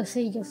loquillos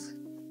ellos.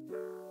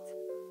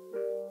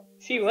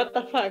 Sí, what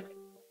the fuck.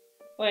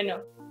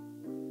 Bueno.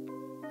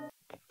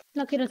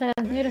 No quiero estar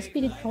en el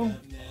Spirit Phone.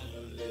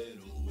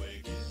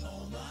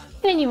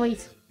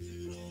 Anyways.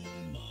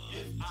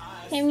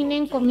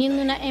 Eminem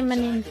comiendo una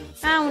M&M.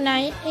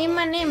 Una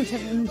M&M se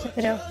pronuncia,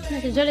 creo.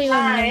 No sé, yo le digo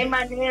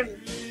M&M.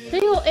 Yo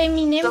digo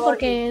Eminem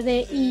porque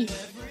de I.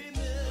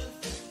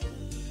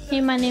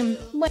 M&M.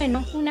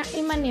 Bueno, una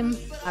M&M.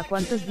 ¿A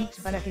cuántos bits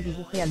para que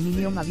dibuje al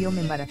Minion avión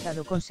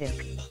embarazado con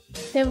Serk?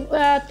 Te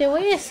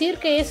voy a decir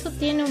que eso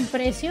tiene un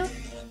precio.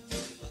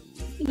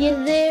 Y es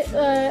de...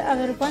 a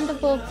ver, ¿cuánto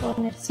puedo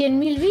poner?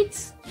 ¿100.000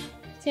 bits?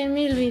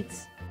 100.000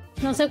 bits.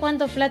 No sé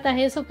cuánto plata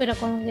es eso, pero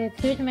con que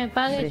Twitch me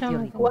pague, yo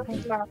me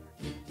conformo.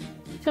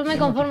 Yo me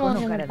conformo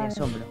con cara de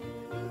asombro.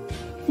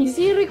 Y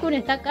sí, Rikun,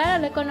 está cara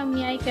la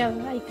economía, hay que...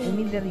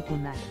 Humilde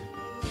Rikunar.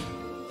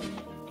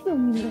 Qué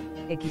humilde.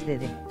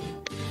 XDD.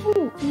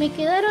 Me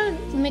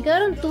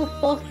quedaron tus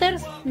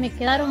pósters, me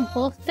quedaron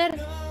póster.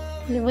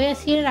 Le voy a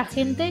decir a la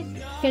gente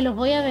que los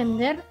voy a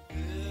vender.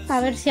 A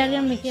ver si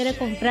alguien me quiere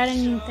comprar en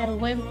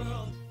interweb.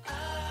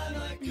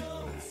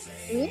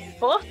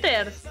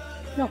 ¿Pósters?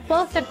 Los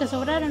pósters que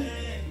sobraron.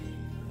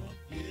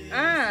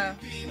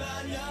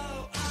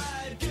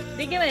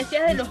 Sí que me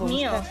decías de los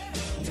míos.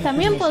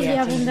 También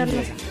podría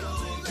venderlos.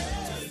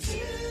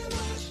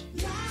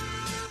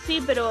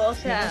 Sí, pero, o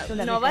sea,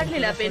 no vale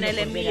la pena el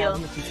envío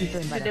si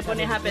te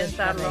pones a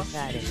pensarlo.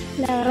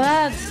 La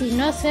verdad, si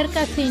no es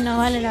cerca, sí, no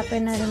vale la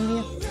pena el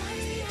envío.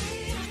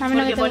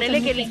 Porque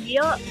ponele que el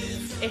envío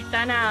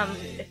están a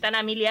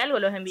 1.000 y algo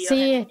los envíos.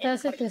 Sí, está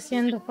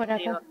 700 por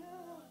acá.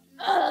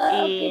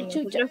 Y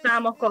nosotros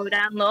estábamos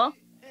cobrando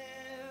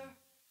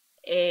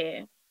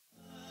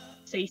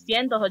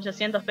 600,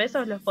 800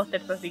 pesos los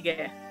pósters, así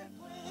que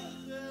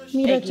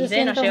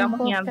 1800 no llegamos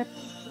ni a...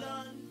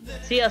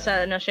 Sí, o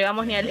sea, no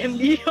llegamos ni al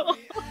envío.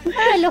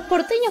 Los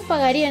porteños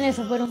pagarían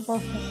eso por un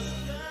póster.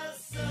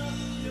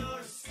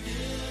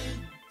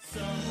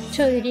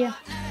 Yo diría.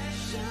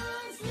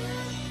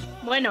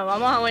 Bueno,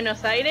 vamos a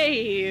Buenos Aires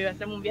y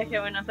hacemos un viaje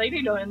a Buenos Aires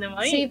y lo vendemos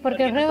ahí. Sí,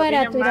 porque es re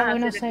barato ir a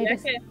Buenos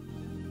Aires.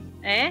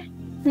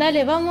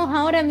 Dale, vamos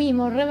ahora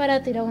mismo, re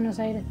barato ir a Buenos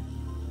Aires.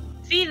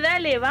 Sí,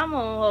 dale,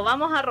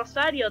 vamos a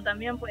Rosario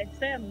también puede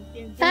ser.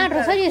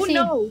 Rosario sí.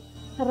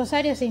 A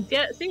Rosario sí.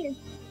 Sí,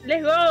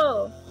 let's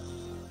go.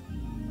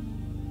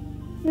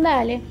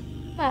 Dale,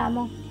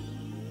 vamos.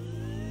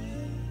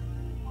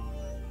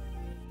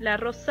 La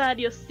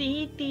Rosario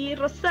City,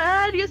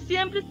 Rosario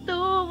siempre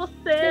estuvo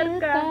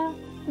cerca.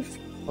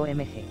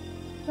 OMG.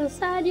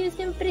 Rosario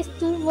siempre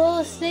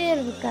estuvo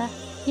cerca.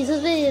 Y eso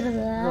es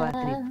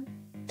verdad.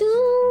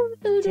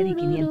 Cherry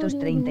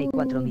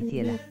 534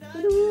 Miciela.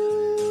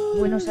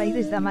 Buenos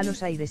Aires da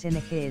malos aires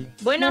NGL.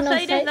 Buenos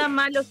Aires da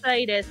malos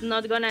aires,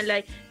 not gonna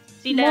lie.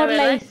 Sí, la more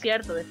verdad like, es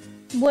cierto.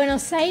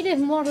 Buenos Aires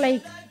more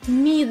like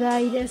Mid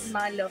Aires.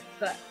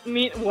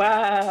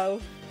 Wow.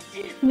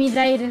 Mid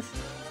Aires.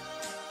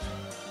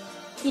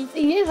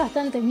 Y es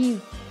bastante mid.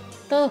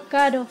 Todo es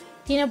caro.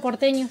 Tiene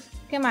porteños.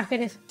 ¿Qué más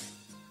querés?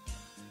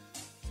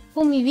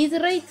 Mi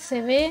bitrate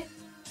se ve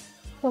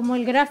como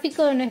el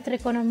gráfico de nuestra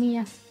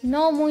economía.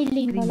 No muy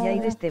lindo. Cringe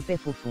Aires TP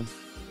Fufu.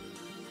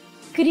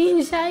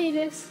 Cringe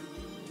Aires.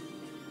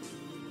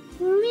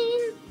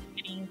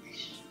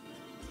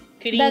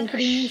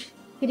 Cringe.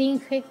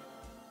 Cringe.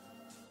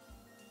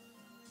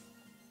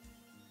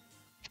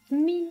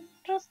 Mi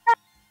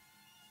Rosario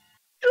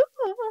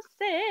estuvo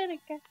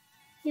cerca.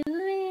 Es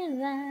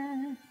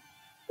verdad.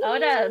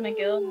 Ahora me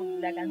quedó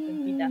la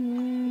cancioncita.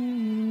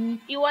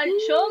 Igual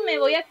yo me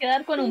voy a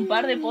quedar con un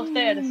par de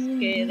pósters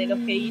de los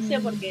que hice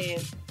porque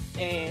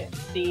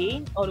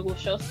sí,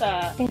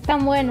 orgullosa.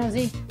 Están buenos,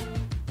 sí.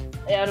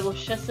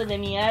 Orgullosa de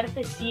mi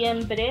arte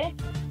siempre.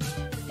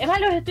 Es más,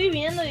 los estoy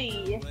viendo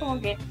y es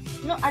como que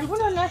no,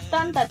 algunos no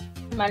están tan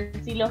mal.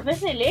 Si los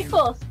ves de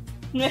lejos,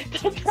 no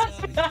están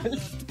tan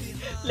mal.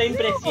 La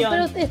impresión. No,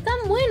 pero están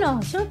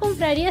buenos. Yo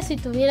compraría si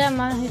tuviera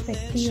más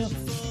efectivo.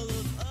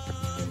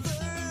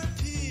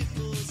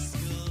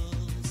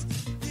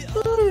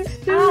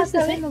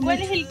 ¿Sabes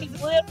cuál es el que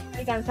pude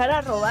alcanzar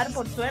a robar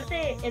por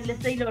suerte? El de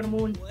Sailor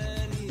Moon.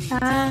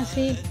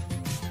 Sí.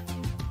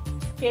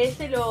 Que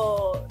ese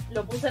lo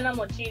puse en la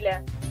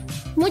mochila.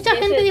 Mucha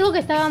gente dijo que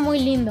estaba muy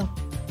lindo.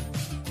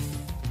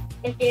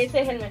 Es que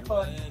ese es el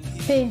mejor.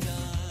 Sí.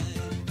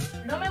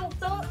 No me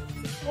gustó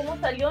cómo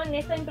salió en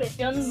esa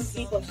impresión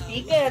tipo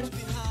sticker,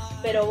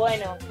 pero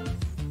bueno.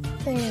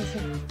 Sí.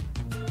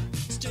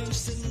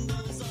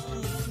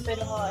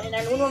 Pero en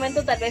algún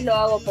momento tal vez lo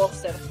hago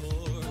póster.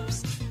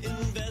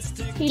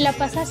 ¿Y la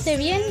pasaste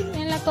bien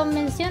en la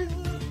convención?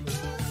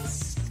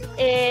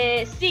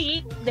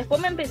 Sí, después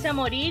me empecé a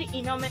morir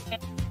y no me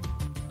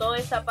toda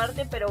esa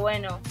parte, pero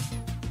bueno.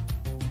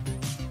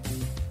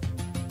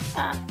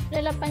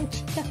 De la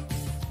panchita.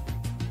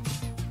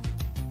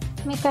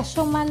 Me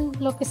cayó mal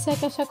lo que sea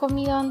que haya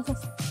comido antes.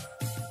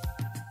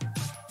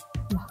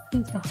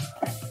 Mosquito.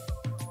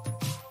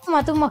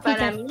 Toma tu mosquito.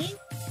 Para mí,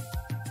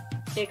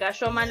 te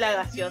cayó mal la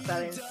gaseosa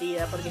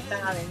vencida, porque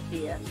estaba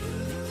vencida.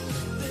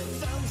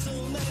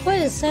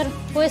 Puede ser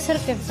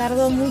que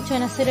tardó mucho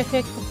en hacer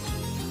efecto.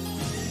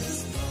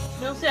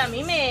 No sé, a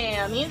mí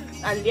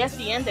al día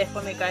siguiente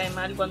después me cae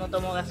mal cuando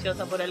tomo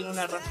gaseosa por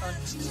alguna razón.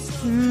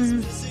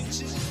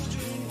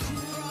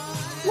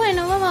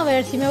 Bueno, vamos a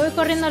ver, si me voy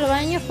corriendo al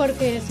baño es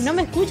porque... Si no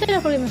me escuchan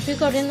es porque me estoy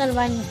corriendo al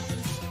baño.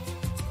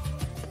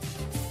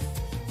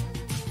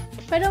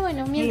 Pero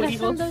bueno, mientras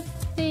tanto...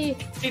 Sí.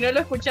 Si no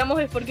lo escuchamos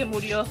es porque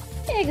murió.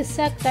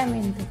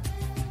 Exactamente.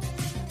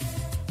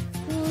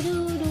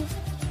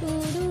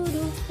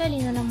 Qué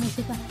linda la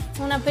música.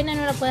 Una pena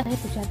no la puedas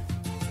escuchar.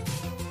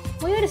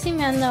 Voy a ver si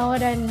me anda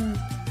ahora el...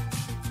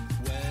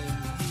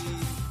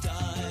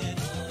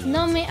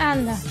 No me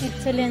anda.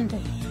 Excelente.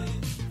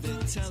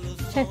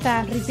 Ya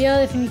está, ripió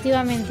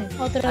definitivamente.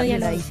 Otro día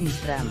lo Había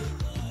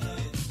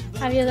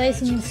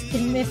Dicing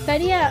Stream.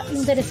 Estaría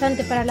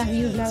interesante para las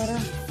views, la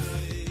verdad.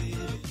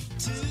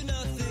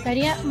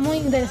 Estaría muy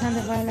interesante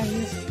para las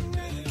views.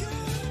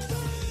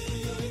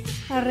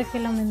 Arre que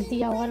lo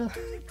mentía o algo.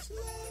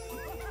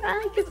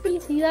 Ay, qué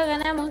felicidad,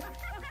 ganamos.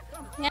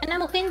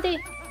 Ganamos, gente.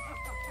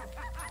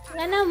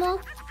 Ganamos.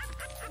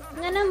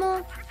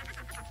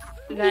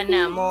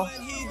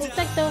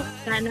 Exacto.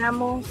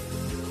 Ganamos.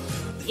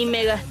 Y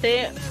me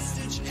gasté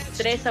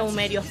 3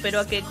 aumerios, pero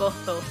 ¿a qué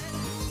costo?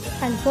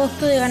 Al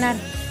costo de ganar.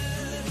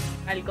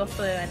 Al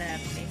costo de ganar,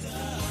 sí.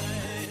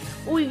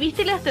 Uy,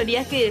 ¿viste las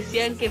teorías que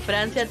decían que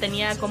Francia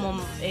tenía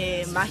como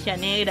magia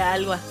negra,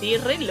 algo así?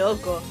 Re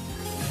loco.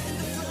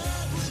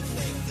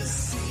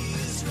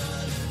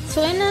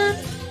 Suena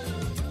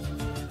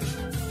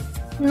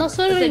no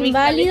solo Pues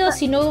inválido, cabeza...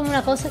 sino como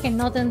una cosa que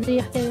no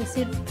tendrías que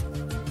decir.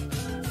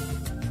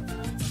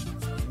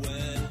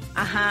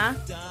 Ajá.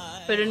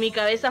 Pero en mi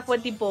cabeza fue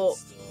tipo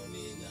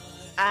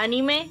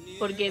anime,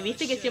 porque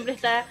viste que siempre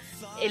está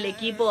el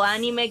equipo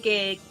anime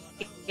que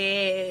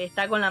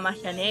está con la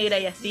magia negra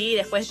y así,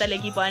 después está el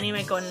equipo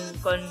anime con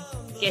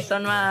que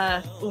son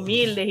más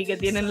humildes y que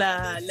tienen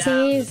la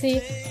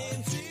sí.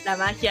 La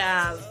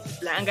magia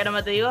blanca, ¿no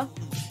me te digo?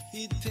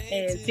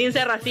 Sin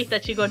ser racista,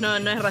 chicos, no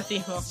es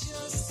racismo.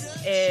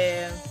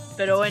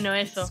 Pero bueno,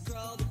 eso.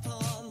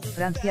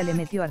 Francia le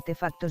metió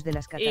artefactos de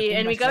las catacumbas. Y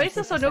en mi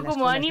cabeza sonó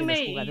como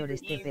anime,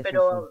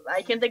 pero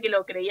hay gente que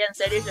lo creía en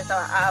serio y yo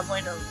estaba,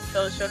 bueno,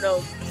 yo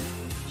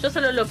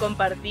solo lo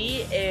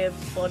compartí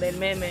por el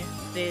meme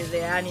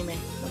de anime,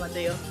 como te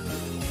digo.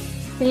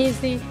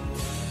 Sí.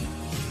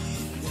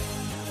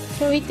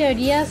 Yo vi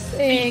teorías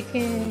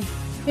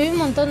yo vi un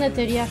montón de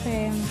teorías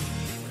que...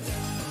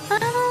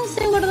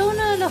 se guardó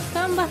uno de los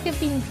canvas que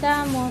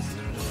pintamos.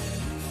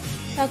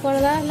 ¿Te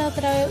acordás la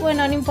otra vez?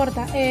 Bueno, no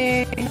importa, no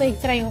te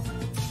distraigo.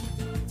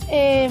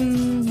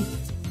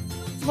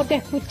 Porque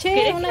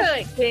escuché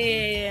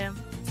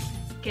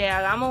que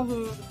hagamos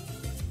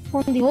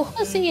un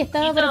dibujo, sí,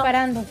 estaba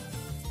preparando.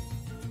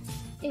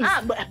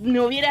 Me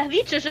hubieras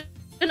dicho, yo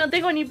no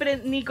tengo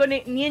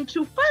ni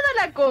enchufada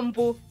la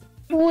compu.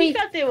 Uy.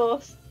 Fíjate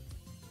vos.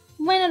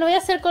 Bueno, lo voy a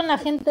hacer con la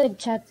gente del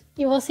chat.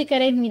 Y vos si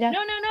queréis mirar. No,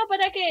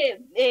 para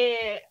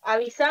que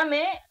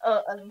avísame.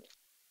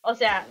 O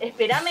sea,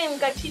 esperame un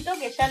cachito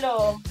que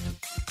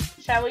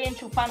ya voy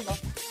enchufando.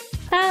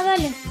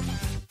 Dale.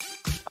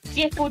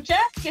 Si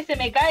escuchás que se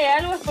me cae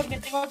algo es porque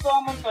tengo todo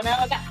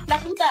amontonado acá. ¡La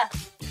puta!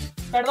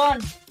 Perdón.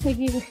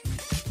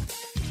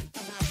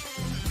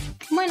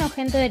 Bueno,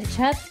 gente del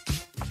chat,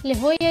 les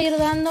voy a ir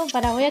dando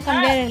voy a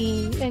cambiar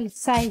el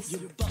size.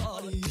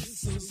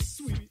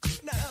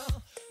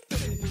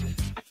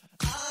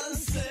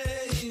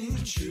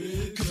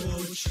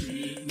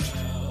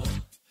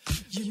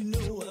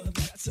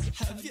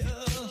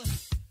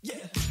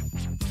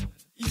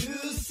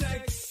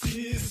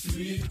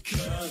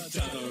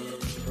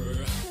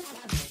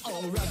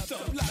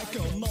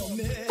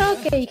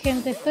 Ok,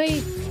 gente,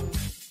 estoy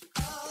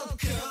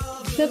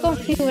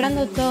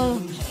configurando todo.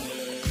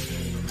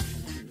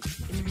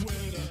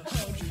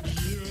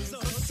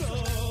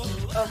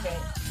 Ok.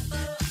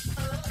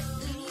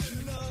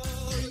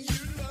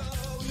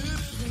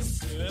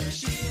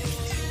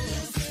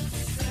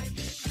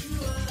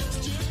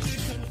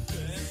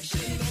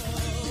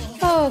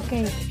 Ok.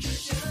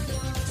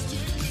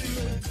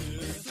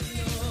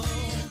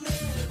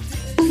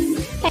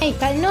 Hey,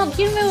 no,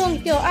 ¿quién me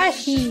bonqueó?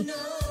 Ashi.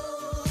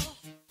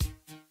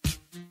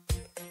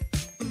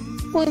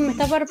 Uy, me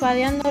está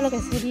parpadeando lo que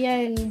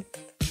sería el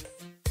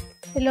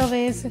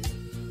OBS.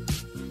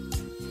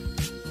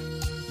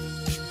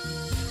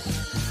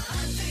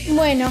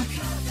 Bueno.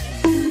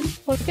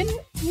 ¿Por qué no?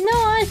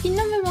 No, Ashi,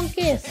 no me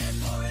bonquees.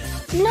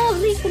 No,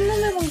 Rico, no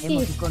me bonquees.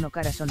 Emoticono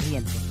cara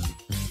sonriente.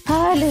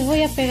 Les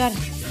voy a pegar.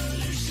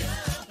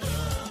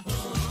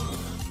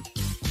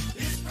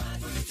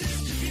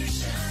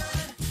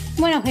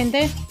 Bueno,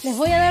 gente, les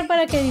voy a dar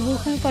para que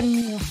dibujen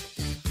conmigo.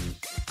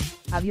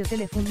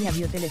 Aviotelefuni.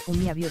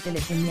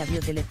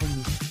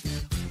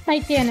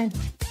 Ahí tienen.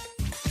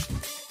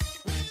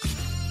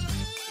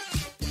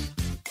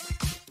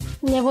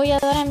 Le voy a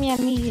dar a mi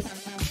amiga.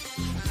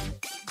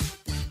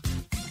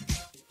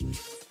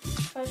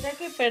 O sea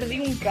que perdí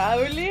un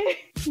cable.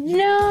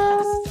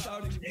 No.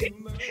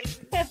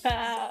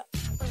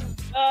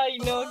 Ay,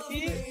 no,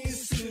 ¿qué?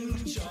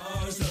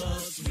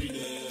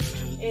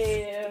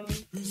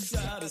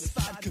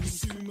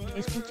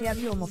 Escuché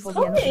había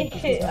homofobia. ¿Dónde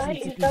dejé?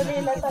 Ay, el cable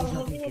de la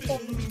camioneta.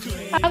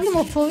 ¿Había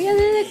homofobia?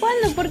 ¿Desde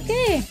cuándo? ¿Por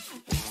qué?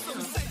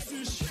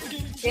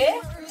 ¿Qué?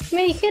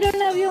 Me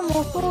dijeron había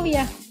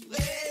homofobia.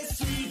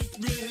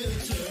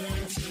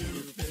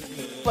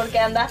 Porque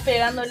andás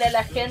pegándole a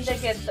la gente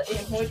que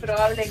es muy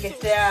probable que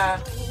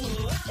sea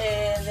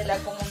de la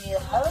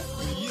comunidad.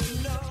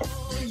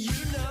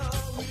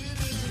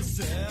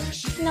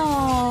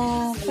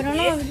 No, pero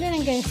no me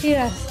tienen que decir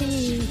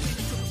así.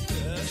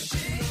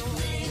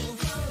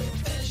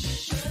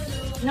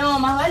 No,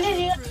 más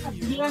vale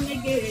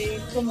díganme que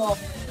es como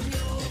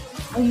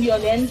un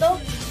violento.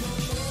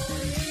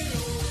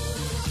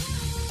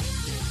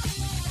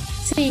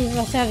 Sí,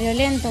 o sea,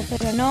 violento,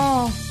 pero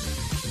no.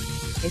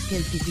 Es que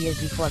el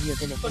TPS dijo había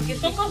teléfono. Porque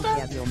son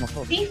cosas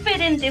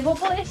diferentes. Vos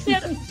podés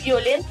ser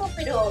violento,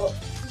 pero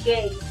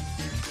gay.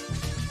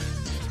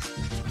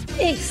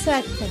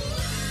 Exacto.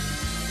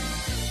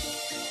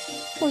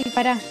 Uy,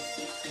 pará.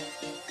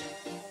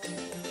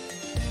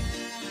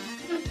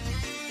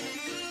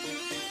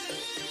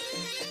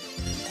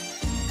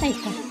 Ahí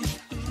está.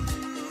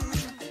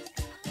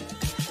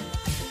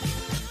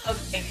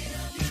 Ok.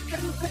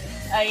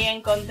 Ahí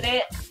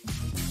encontré.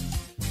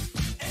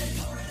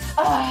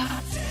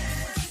 Ah.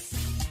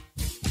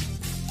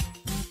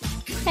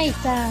 Ahí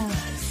está.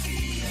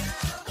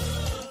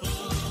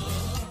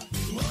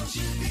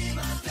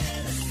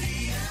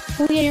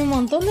 Uy, hay un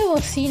montón de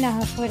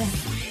bocinas afuera.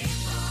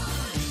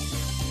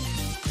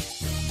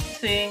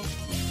 Sí.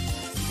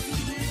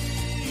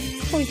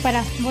 Uy,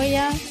 pará, voy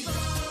a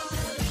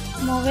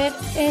mover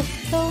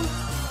esto.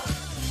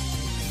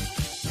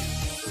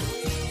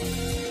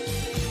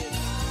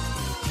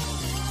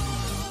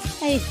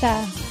 Ahí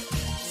está.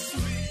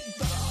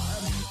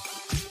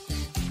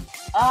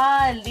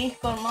 Ah, el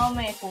disco no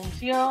me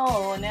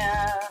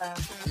funciona.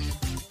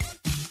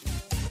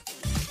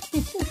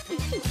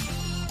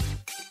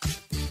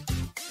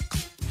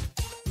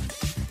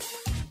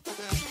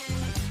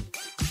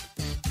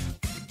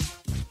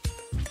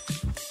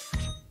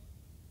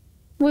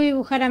 Voy a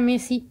dibujar a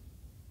Messi.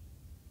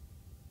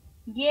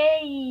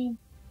 Yay.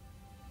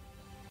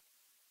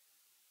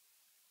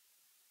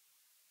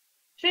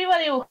 Yo iba a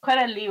dibujar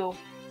al Dibu.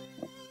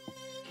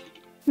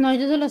 No,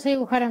 yo solo sé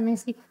dibujar a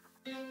Messi.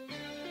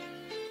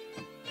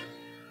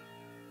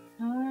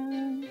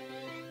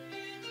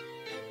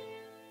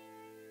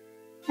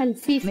 Al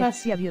FIFA.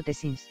 Messi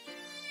abiotesins.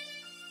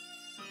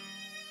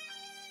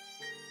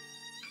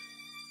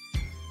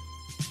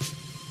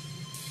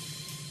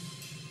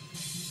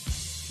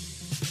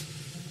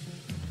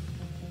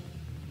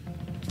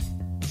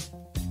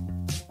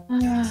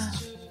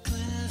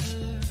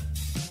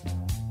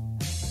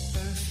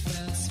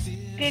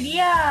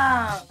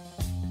 Quería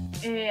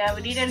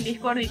abrir el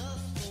Discord y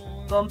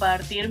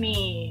compartir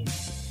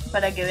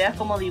para que veas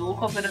cómo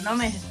dibujo, pero no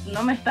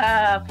me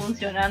está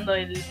funcionando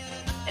el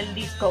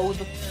Discord.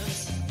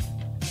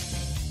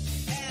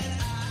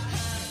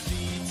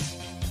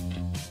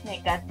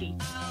 Me casi.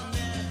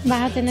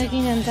 Vas a tener que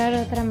intentar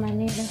de otra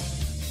manera.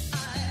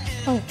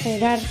 O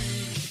esperar.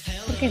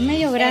 Porque es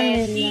medio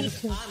grande sí. el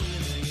archivo.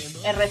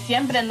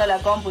 Recién prendo la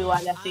compu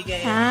igual, así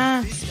que...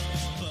 Ah.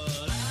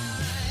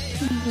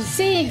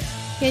 Sí,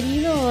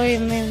 querido,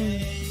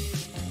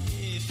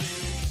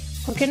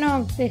 ¿por qué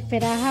no te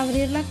esperas a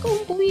abrir la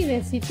compu y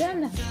ves si te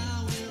anda?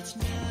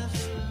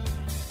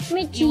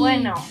 Y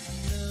bueno,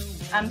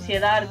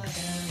 ansiedad.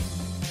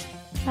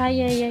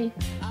 Ay, ay, ay.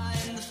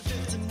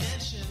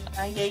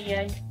 Ay, ay,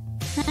 ay.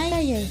 Ay,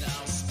 ay, ay.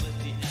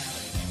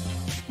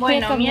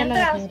 Bueno,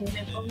 mientras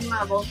me pongo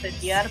a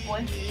bocetear,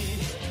 pues...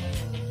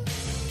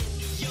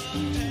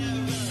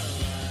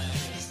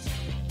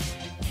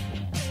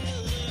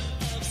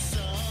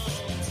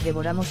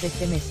 Devoramos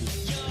este Messi.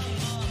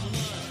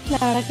 La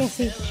verdad que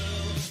sí.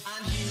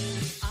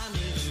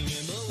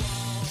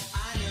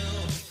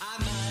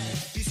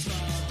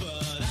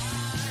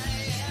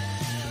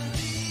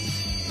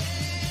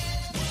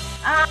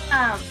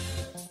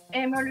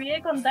 Me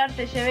olvidé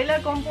contarte, llevé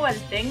la compu al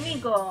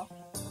técnico.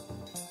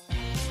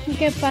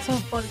 ¿Qué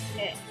pasó?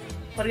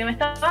 Porque me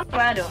estaba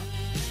raro.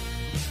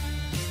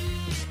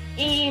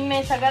 Y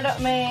me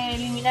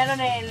eliminaron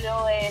el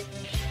OS.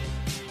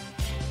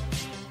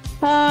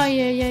 Ay,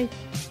 ay, ay.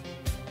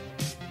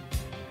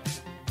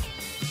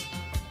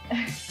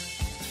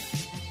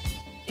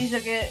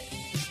 Dice que...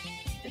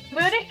 Lo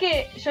peor es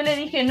que yo le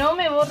dije, no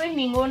me borres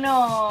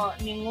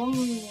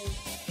ningún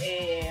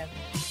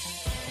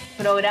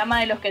programa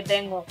de los que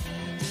tengo.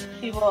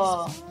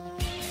 Tipo...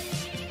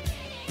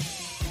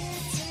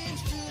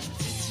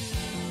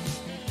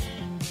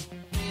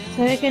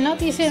 Se ve que no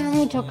te hicieron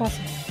mucho caso.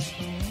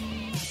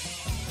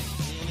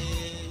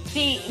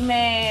 Sí,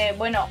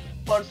 bueno,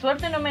 por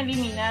suerte no me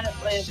eliminaron,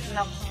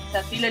 no, o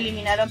sea, sí lo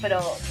eliminaron,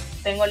 pero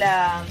tengo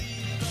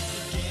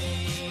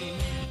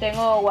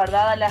tengo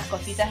guardadas las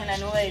cositas en la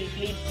nube del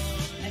Clip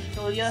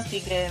Studio, así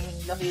que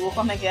los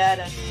dibujos me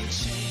quedaron.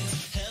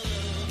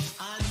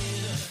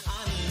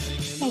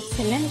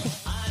 Excelente.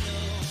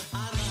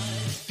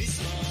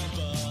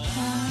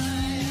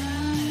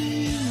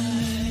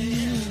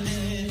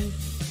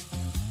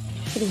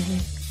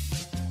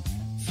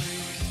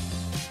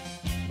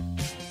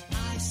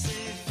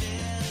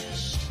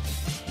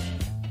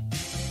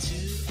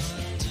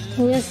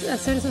 Voy a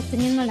hacer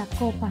sosteniendo la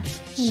copa,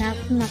 una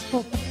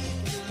copa.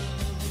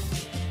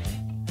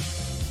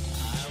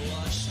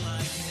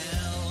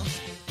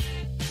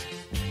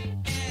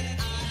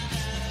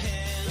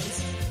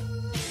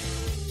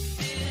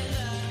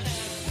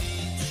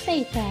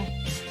 Ahí está.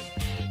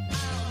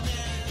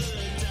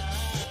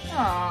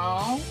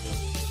 Oh.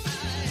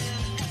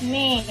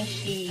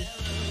 Meshi.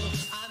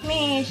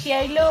 Meshi,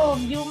 I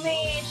love you,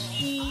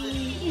 Meshi.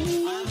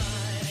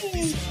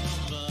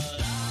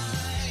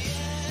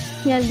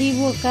 Y al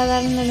Dibu acá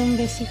dándole un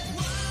besito.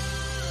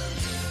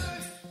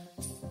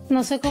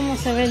 No sé cómo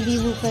se ve el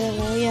Dibu, pero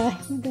lo voy a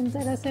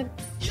intentar hacer.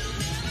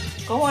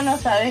 ¿Cómo no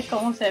sabes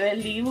cómo se ve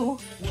el Dibu?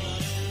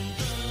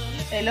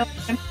 El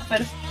hombre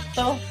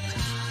perfecto.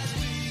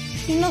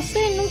 No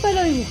sé, nunca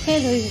lo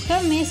dibujé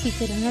a Messi,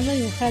 pero no lo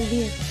dibujé al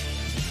Dibu.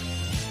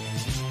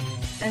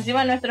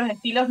 Encima nuestros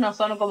estilos no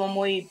son como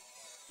muy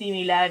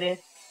similares.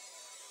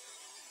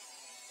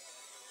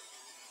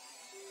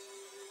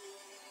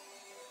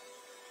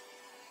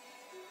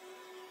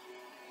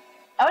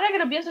 Ahora que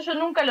lo pienso, yo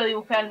nunca lo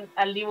dibujé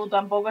al Dibu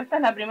tampoco. Esta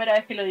es la primera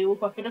vez que lo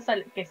dibujo. Espero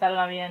que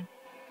salga bien.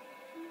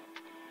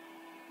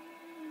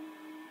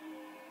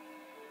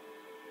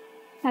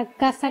 A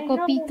casa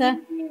copita.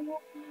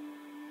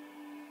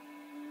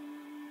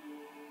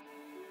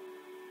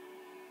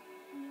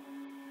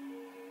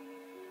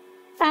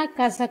 A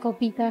casa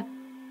copita.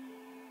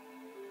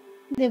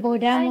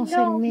 Devoramos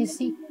el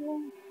Messi.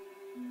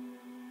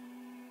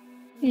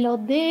 Lo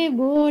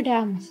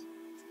devoramos.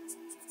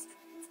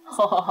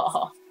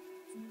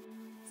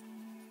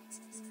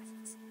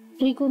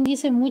 Rikun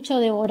dice mucho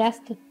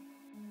devoraste.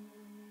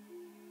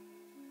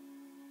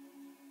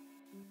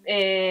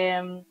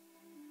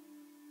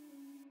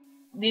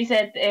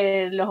 Dice,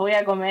 los voy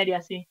a comer y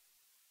así.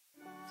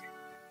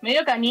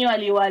 Medio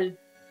caníbal igual.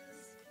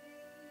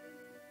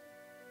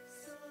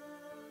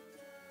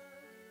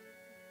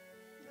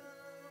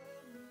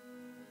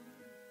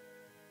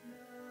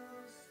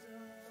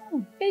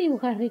 ¿Qué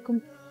dibujas,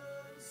 Rikun?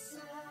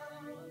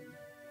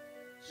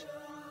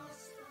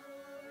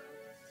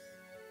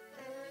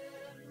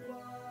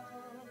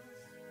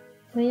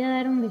 Voy a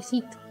dar un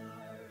besito.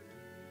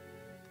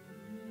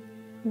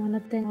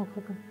 No tengo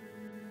foco.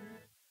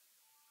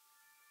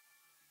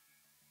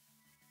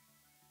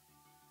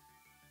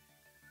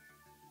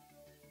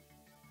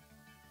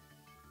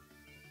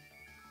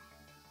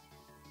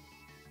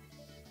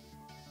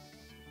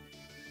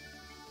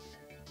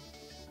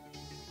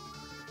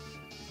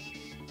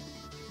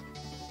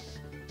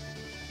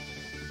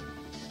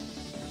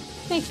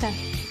 Ahí está.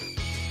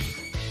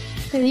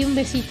 Te di un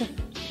besito.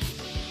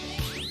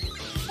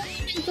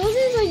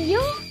 ¿Entonces soy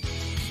yo?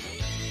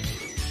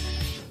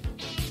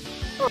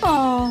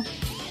 Oh.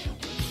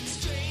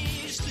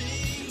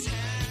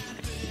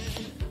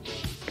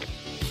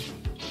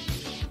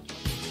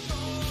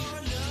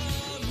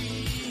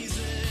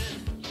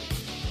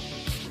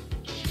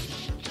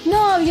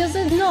 No,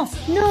 Abioses no.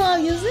 No,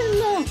 Abioses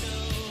no.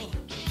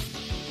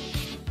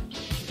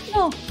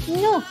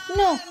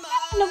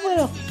 No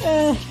puedo.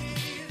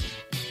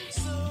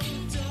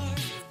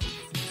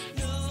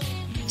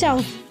 Chao.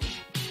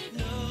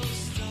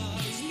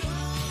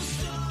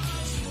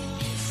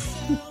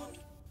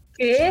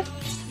 ¿Qué?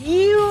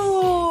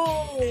 ¡Iu!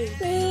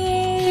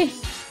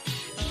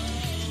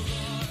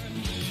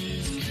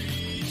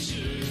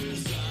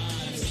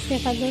 Te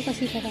faltó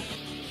cosita acá.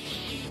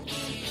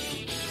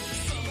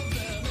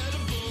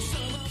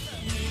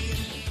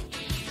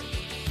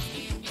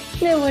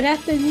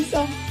 Devoraste mi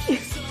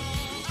zombie.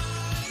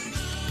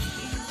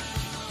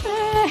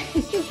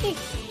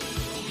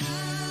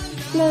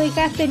 Lo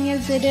dejaste ni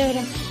el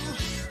cerebro.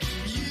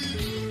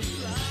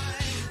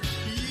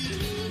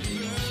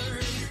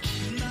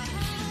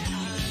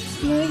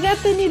 No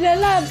dejaste ni la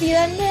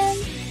lápida, ¿no?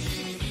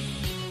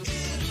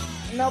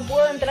 No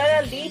puedo entrar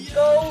al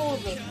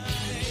Discord.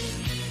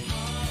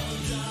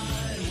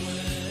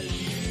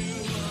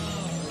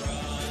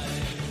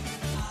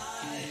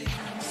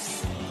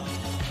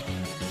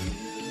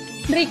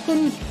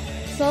 Rikun,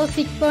 sos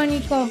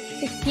icónico.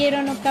 Te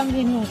quiero, no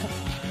cambies nunca.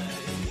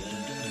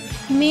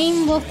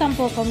 Min, vos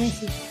tampoco,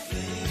 Messi.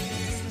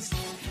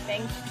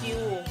 Thank you.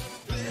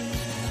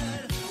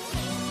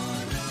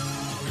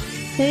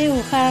 Voy a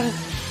dibujar.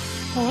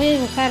 Los voy a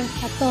dibujar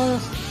a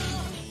todos.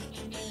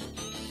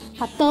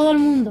 A todo el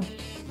mundo.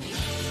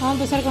 Vamos a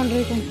empezar con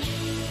Rikun.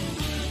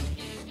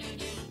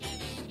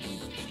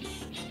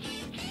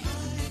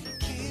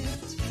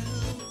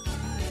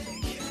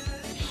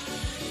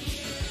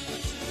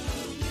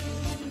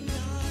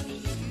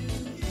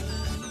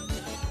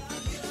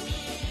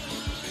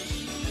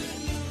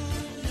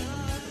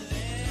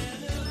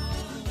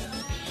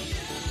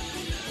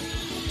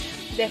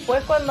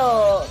 Después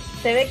cuando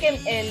se ve que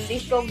el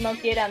Discord no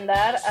quiere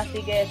andar,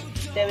 así que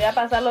te voy a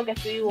pasar lo que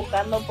estoy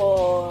dibujando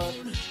por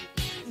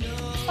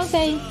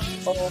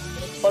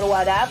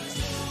WhatsApp.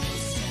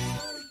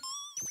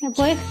 Me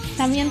puedes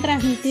también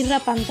transmitir la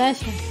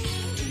pantalla.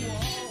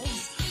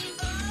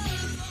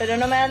 Pero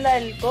no me anda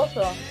el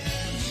coso.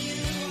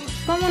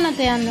 ¿Cómo no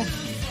te anda?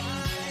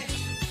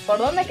 ¿Por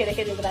dónde querés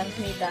que te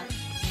transmita?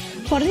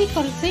 Por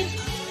Discord, sí.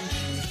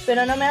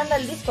 Pero no me anda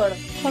el Discord.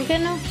 ¿Por qué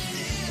no?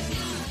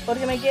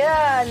 Porque me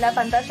queda la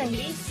pantalla en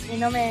gris y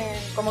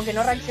como que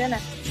no reacciona.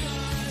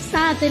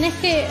 Ah, tenés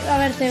que... A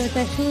ver, te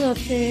ayudo.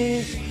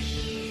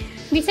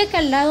 ¿Viste que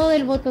al lado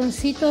del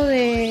botoncito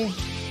del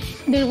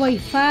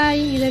Wi-Fi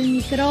y del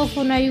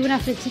micrófono hay una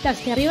flechita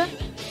hacia arriba?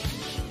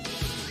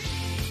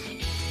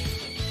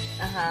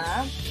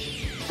 Ajá.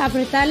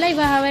 Apretala y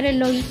vas a ver el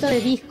loguito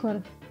de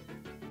Discord.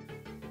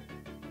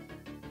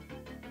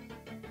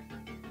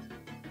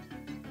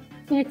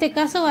 En este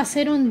caso va a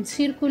ser un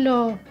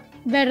círculo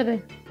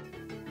verde.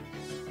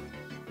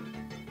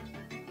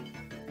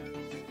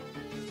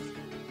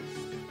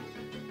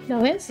 ¿Lo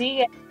ves?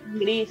 Sigue en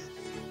gris.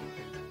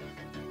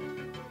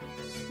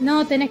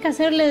 No, tenés que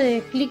hacerle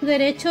de clic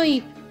derecho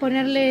y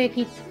ponerle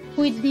quit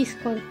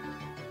Discord.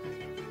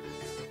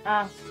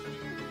 Ah.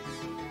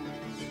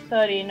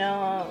 Sorry,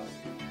 no.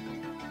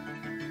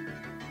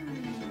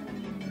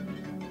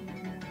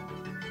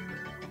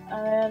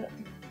 A ver.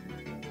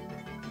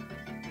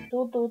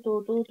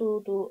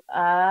 Tú.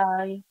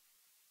 Ay.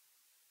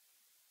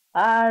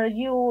 Are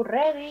you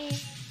ready?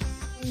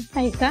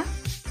 Ahí está.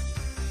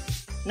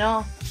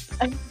 No.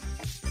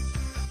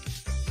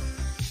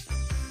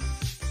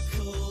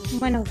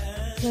 Bueno,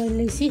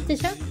 ¿lo hiciste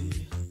ya?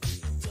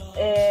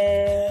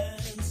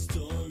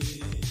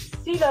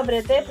 Sí, lo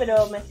apreté,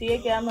 pero me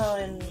sigue quedando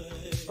en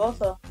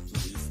coso.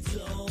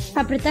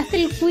 ¿Apretaste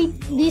el quit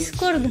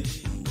Discord?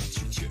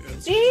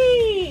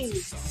 ¡Sí!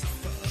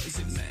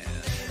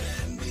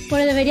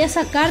 Pues deberías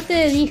sacarte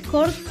de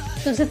Discord,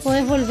 entonces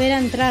podés volver a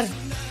entrar.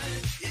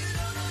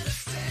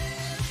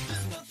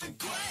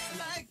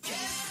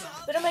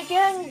 Pero me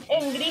quedan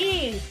en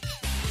gris.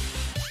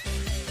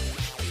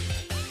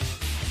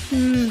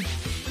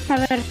 A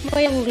ver,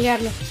 voy a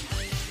googlearlo.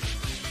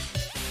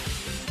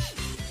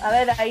 A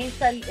ver, ahí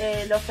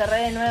lo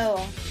cerré de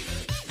nuevo.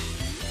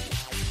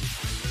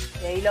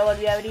 Y ahí lo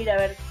volví a abrir, a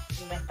ver,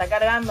 me está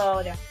cargando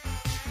ahora.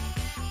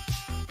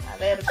 A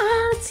ver.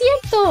 ¡Ah,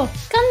 cierto!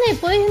 Cande,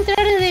 podés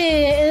entrar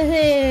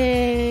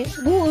desde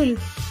Google.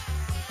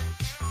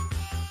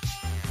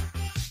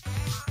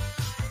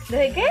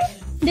 ¿Desde qué?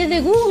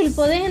 Desde Google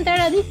podés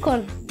entrar a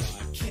Discord.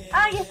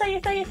 Ah, ahí está.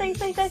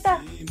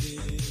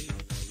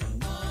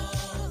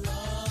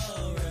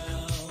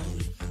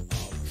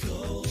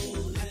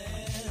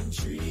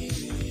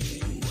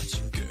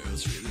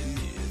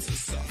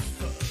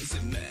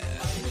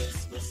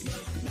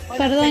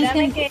 Bueno, Perdón,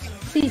 espérame gente.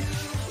 que Sí.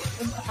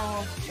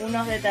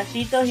 unos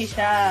detallitos y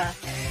ya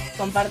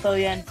comparto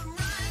bien.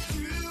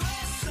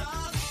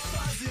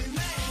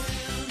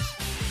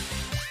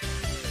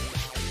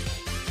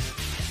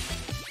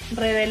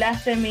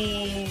 Revelaste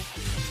mi...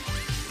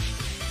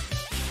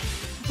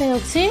 ¿Te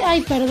doxé?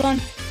 Ay,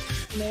 perdón.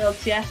 Me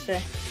doxiaste.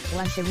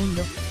 Un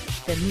segundo.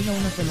 Termino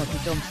unos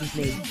emoticons y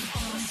play.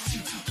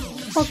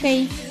 Ok.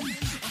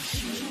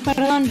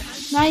 Perdón.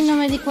 Ay, no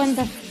me di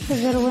cuenta. Qué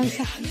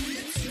vergüenza.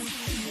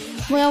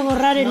 Voy a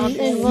borrar el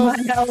bot.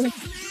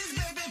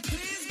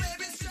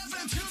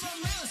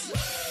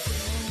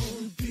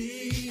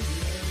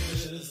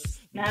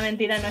 Nada,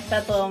 mentira, no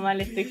está todo mal,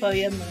 estoy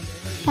jodiendo.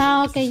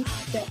 Ah, ok.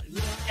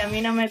 A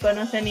mí no me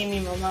conoce ni mi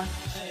mamá.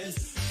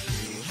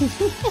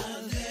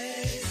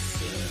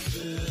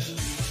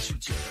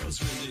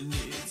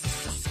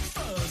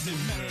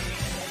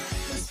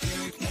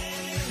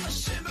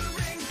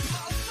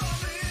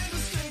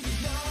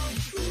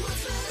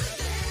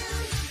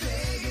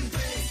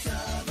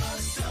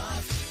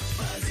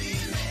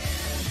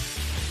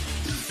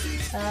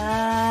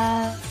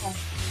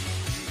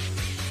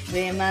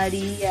 Ave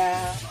María,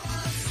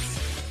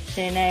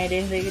 llena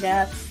eres de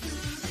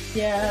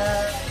gracia.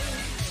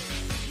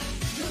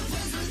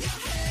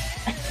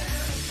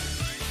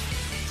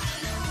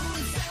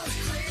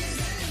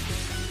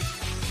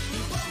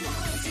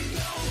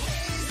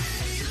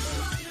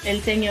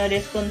 El Señor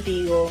es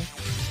contigo.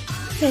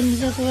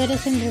 Bendito tú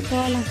eres entre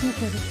todas las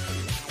mujeres.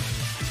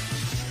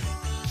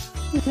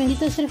 Y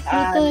bendito es el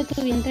fruto de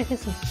tu vientre,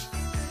 Jesús.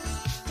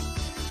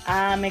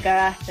 Ah, me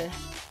cagaste.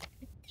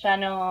 Ya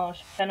no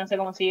sé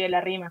cómo sigue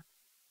la rima.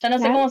 Ya no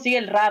sé cómo sigue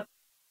el rap.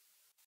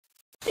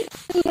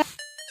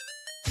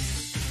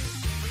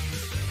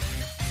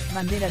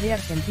 Bandera de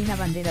Argentina,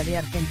 bandera de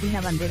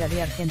Argentina, bandera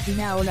de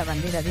Argentina, hola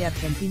bandera de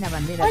Argentina,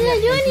 bandera Hola,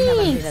 de Argentina,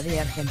 Johnny. bandera de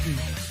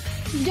Argentina.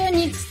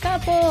 Jonix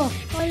Capo,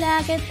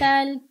 hola, ¿qué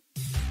tal?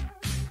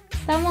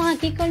 Estamos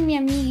aquí con mi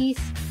amiguis,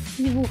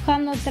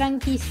 dibujando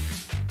tranquis.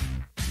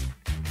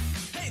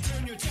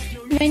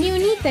 Vení,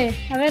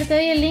 unite. A ver, te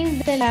doy el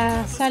link de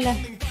la sala.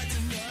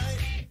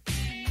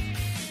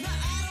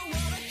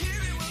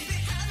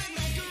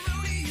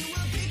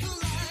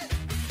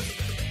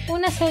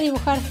 Únase a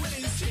dibujar.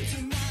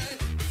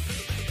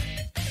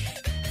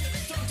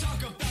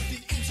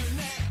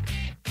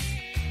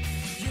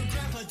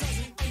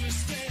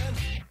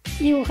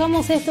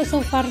 Dibujamos esto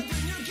so far.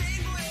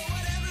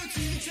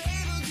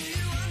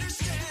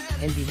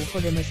 El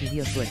dibujo de Messi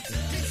dio suerte.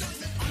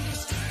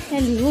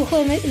 El dibujo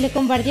de Messi, le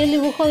compartí el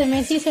dibujo de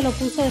Messi y se lo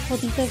puso de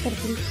fotito de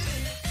perfil.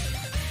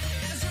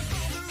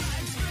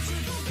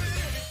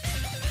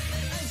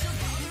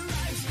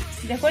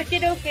 Después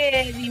quiero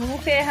que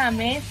dibujes a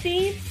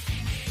Messi.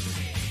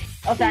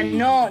 O sea,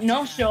 no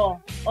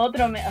yo.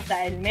 Otro, o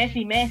sea, el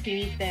Messi,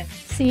 ¿viste?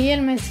 Sí,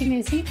 el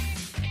Messi.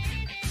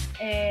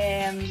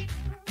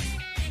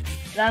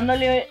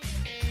 Dándole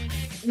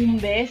un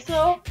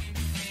beso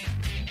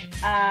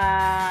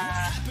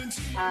a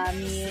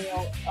mi,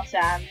 o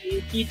sea, a mi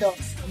dibujito,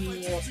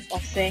 mi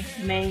José,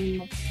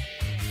 main.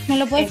 ¿Me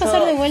lo puedes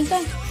pasar de vuelta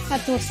a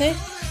tu C?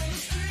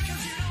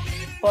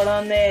 ¿Por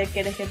dónde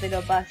querés que te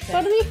lo pase?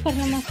 Por Discord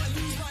nomás.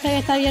 Ya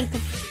está abierto.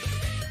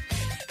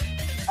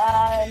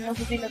 No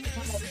sé si lo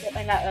tengo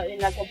en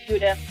la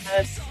computadora. A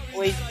ver,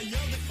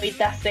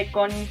 wait a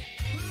second.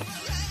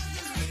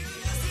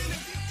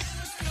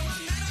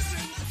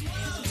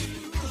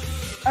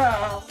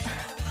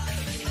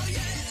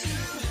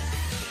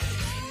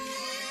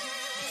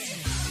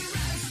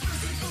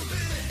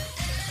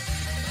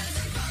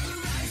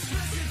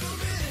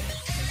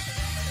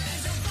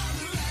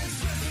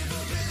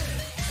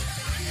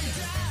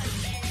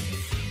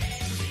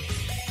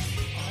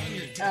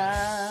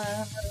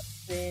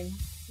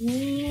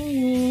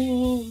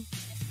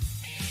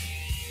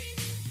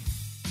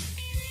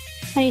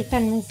 Ahí está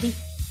el Messi.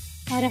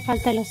 Ahora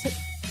falta los C.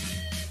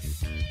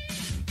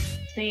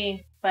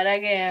 Sí, para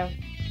que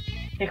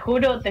te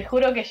juro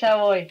que ya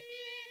voy.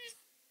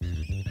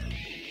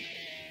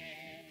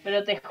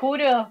 Pero te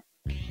juro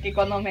que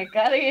cuando me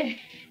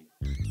cargue,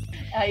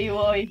 ahí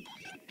voy.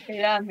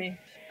 Espérame.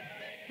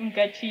 Un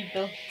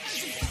cachito.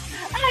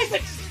 ¡Ay!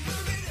 Pero...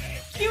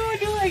 ¡Qué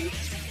boludo!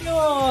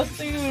 No,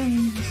 soy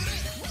un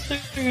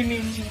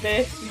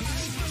imbécil.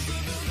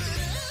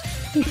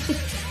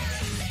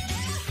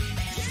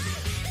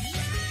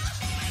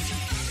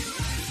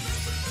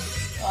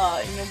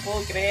 Ay, no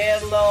puedo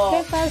creerlo.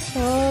 ¿Qué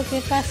pasó?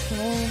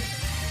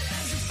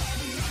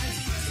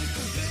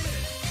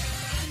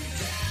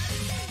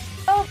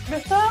 Lo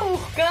estaba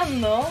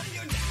buscando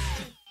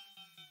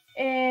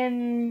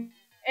en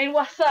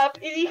WhatsApp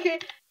y dije,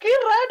 qué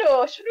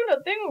raro, yo no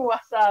lo tengo en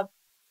WhatsApp.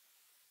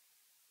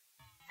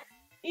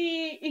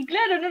 Y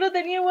claro, no lo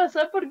tenía en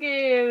WhatsApp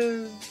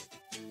porque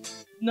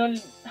no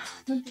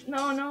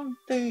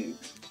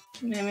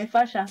me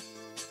falla.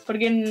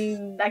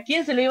 Porque ¿a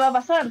quién se lo iba a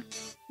pasar?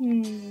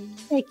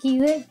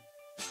 XD.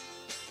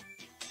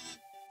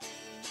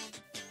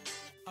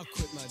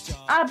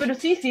 Pero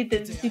sí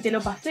te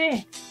lo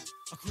pasé.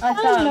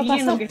 Estaba lo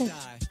viendo pasaste. que...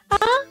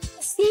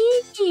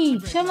 Sí,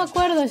 ya me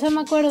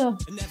acuerdo.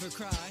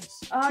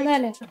 Ay,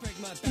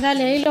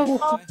 Dale, ahí lo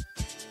busco.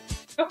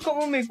 Dios,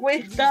 cómo me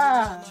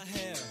cuesta.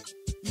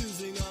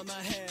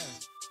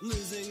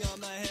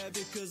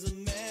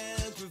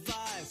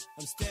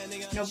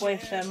 No puede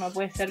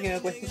ser que me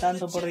cueste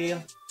tanto, por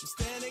Dios.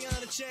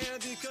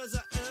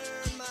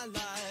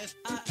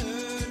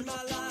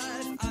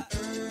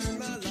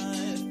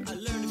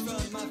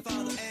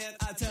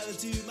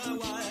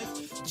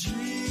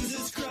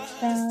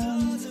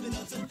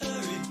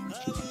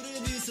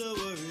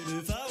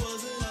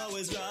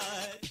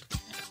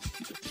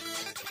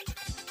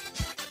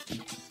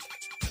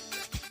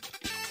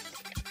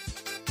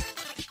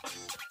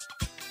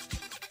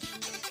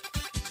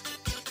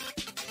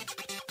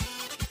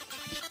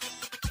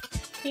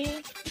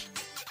 ¿Qué?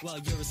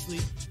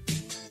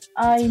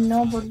 Ay,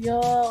 no, por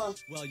Dios.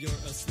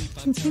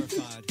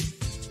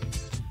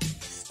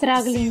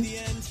 Struggling.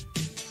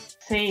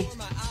 Sí,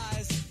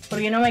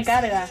 porque no me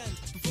carga.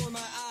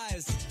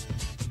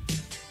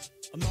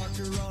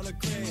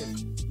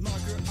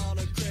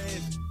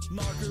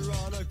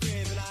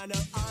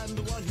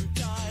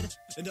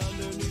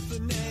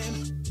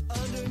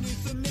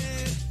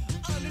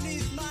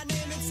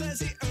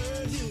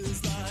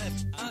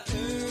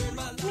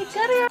 Me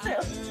carga,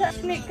 o sea,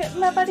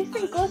 me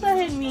aparecen cosas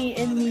en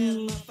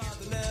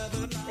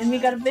mi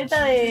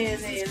carpeta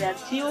de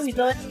archivos y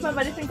todo eso, me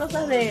aparecen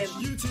cosas de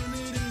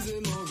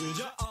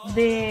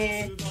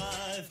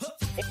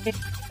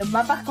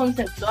mapas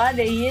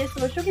conceptuales y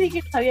eso. Yo creí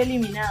que se había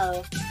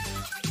eliminado.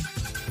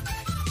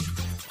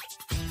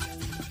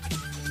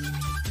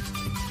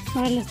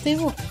 Ahora lo estoy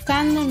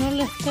buscando, no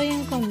lo estoy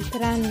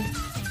encontrando.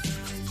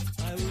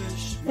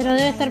 Pero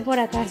debe estar por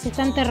acá, si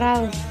está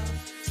enterrado.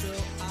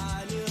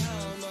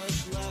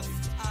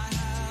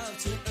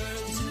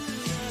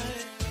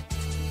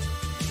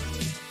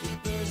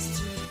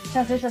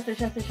 Ya sé.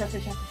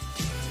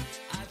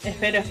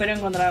 Espero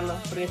encontrarlo,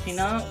 porque si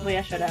no voy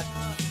a llorar.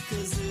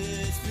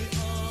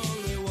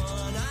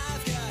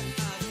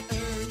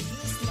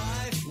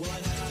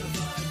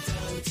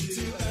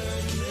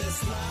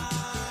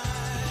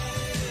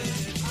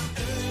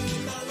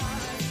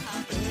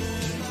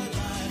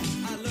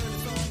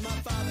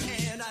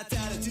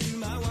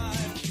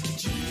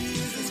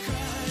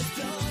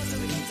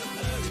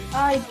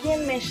 Ay,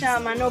 ¿quién me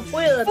llama? No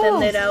puedo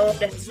atender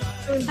ahora. Es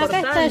muy Acá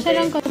está, ya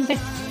lo importante.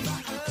 encontré.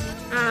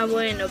 Ah,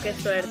 bueno, qué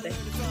suerte.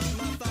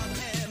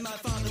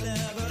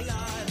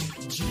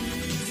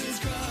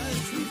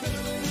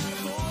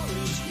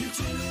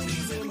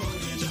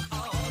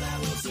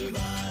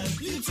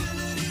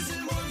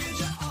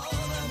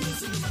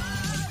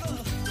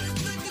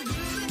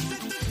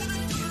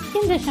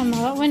 ¿Quién te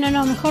llamaba? Bueno,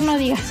 no, mejor no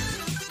digas.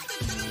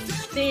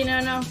 Sí,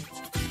 no.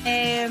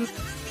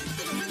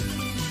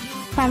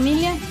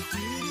 ¿Familia?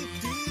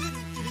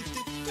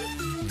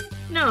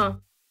 No.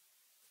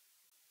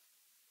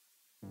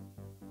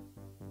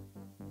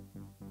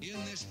 In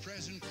this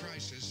present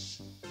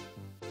crisis,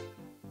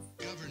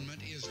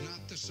 government is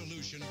not the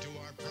solution to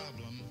our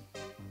problem.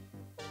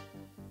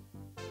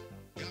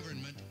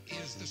 Government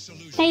is the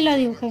solution Ahí lo to our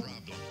dibujé.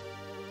 problem.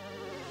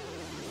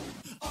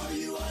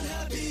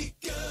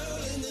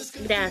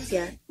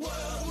 Gracias.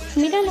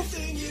 Míralo.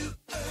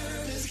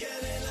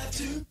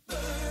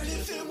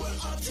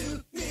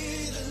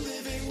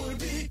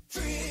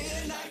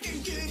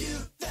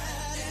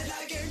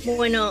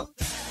 Bueno,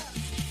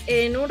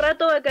 en un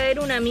rato va a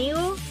caer un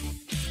amigo,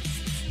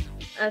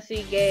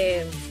 así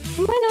que,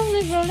 Bueno, no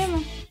hay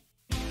problema.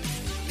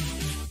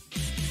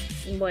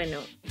 bueno,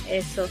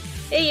 eso.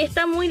 Ey,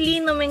 está muy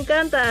lindo, me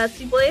encanta.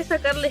 Si podés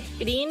sacarle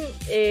screen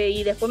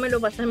y después me lo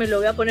pasás, me lo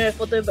voy a poner de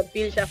foto de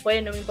perfil, ya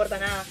fue, no me importa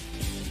nada.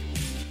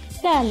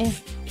 Dale.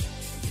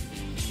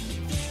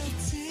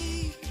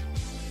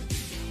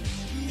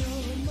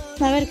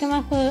 A ver qué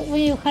más puedo.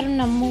 Voy a dibujar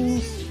una Among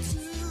Us.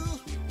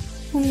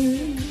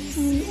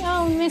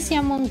 Un Messi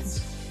Among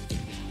Us.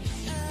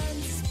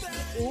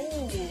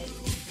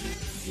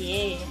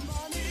 Yeah.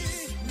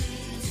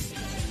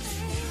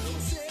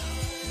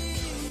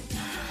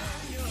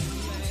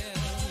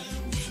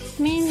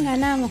 Men,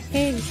 ganamos,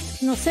 Heavy.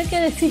 No sé qué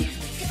decir.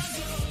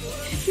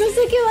 No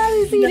sé qué va a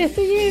decir,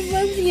 estoy bien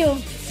vacío.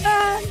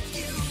 Ah,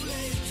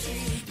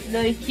 Lo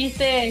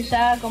dijiste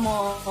ya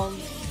como...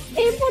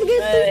 es porque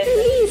estoy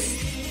feliz.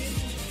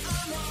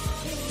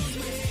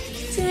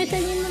 Se me está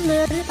yendo un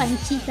dolor de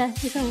panchita,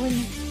 eso es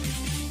bueno.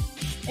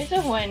 Eso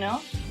es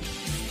bueno.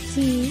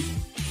 Sí.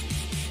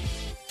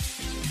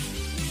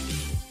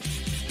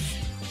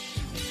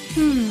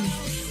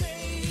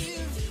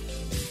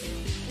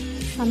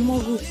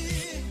 Among Us.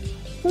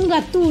 Un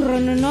gaturro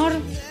en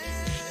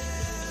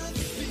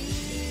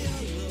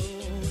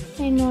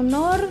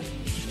honor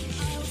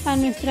a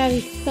nuestra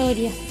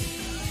victoria.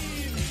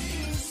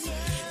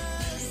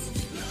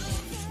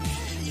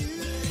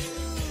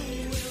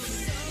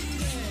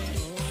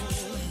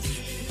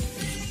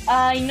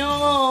 Ay,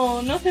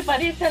 no se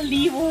parece al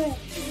Dibu.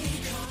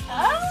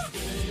 ¿Ah?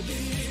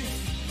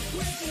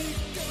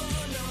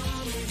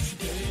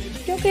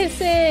 Yo qué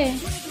sé.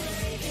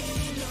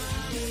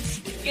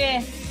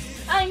 ¿Qué?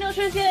 Ay, no,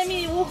 yo decía de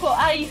mi dibujo.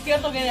 Ay, es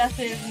cierto que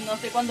hace no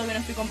sé cuánto que no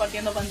estoy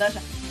compartiendo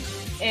pantalla.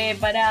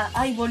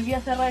 Ay, volví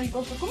a cerrar el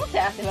coso. ¿Cómo se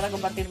hace para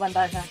compartir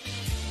pantalla?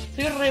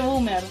 Soy re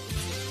boomer.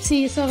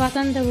 Sí, sos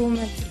bastante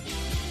boomer.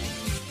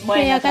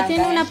 Bueno, acá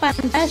tiene una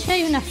pantalla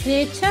y una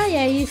flecha y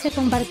ahí dice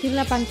compartir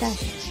la pantalla.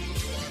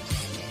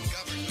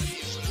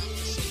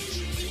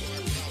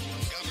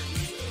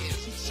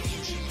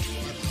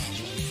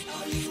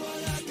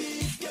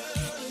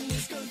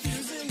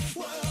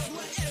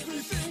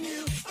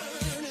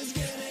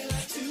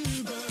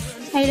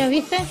 ¿Ahí lo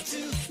viste?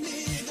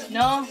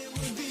 No.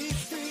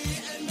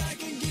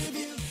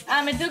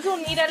 Ah, me tengo que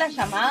unir a la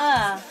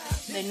llamada.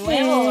 De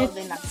nuevo,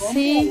 de la compu.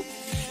 Sí.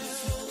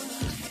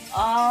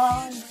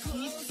 Ay,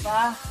 qué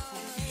paja.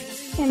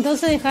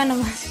 Entonces deja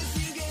nomás.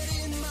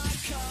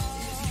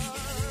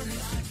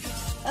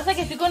 Pasa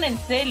que estoy con el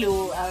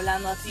celu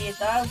hablando así,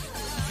 estaba...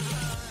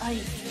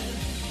 Ay.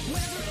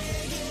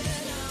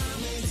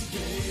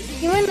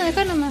 Y bueno,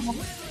 deja nomás.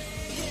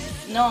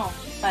 No,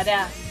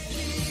 pará.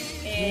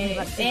 Es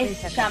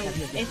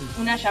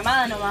una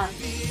llamada nomás.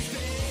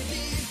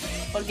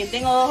 Porque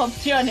tengo dos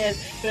opciones,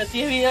 pero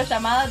si es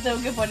videollamada tengo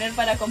que poner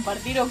para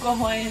compartir o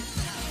cómo es.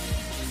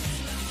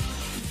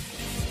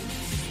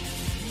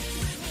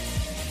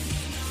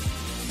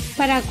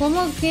 ¿Para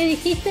cómo? ¿Qué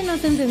dijiste? No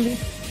te entendí.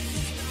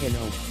 Hello.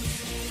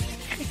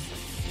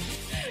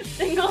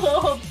 Tengo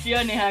dos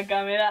opciones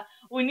acá, me da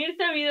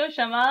unirse a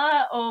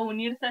videollamada o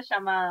unirse a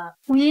llamada.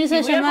 Unirse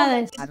a voy a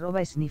llamadas.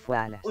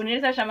 @snifualas.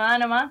 Unirse a llamada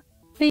nomás.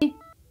 Sí.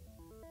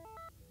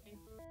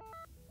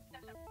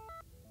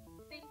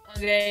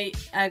 Ok,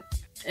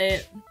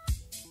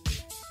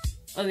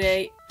 ok.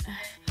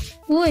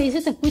 Uy,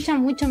 eso se escucha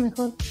mucho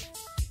mejor.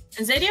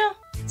 ¿En serio?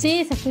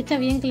 Sí, se escucha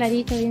bien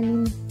clarito, bien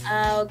lindo.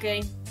 Ah,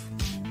 ok.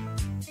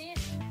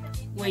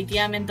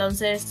 Waiteame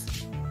entonces.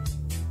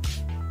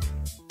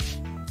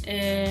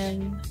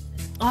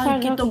 Ay,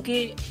 ¿qué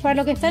toqué? Para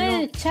lo que está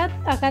en el chat,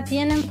 acá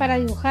tienen para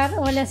dibujar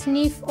hola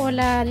Sniff,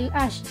 hola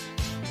Ash.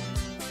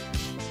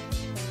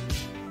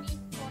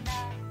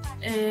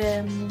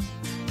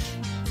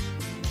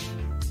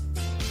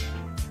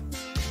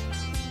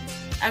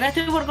 Acá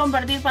estoy por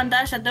compartir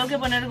pantalla, tengo que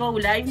poner Go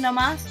Live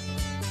nomás.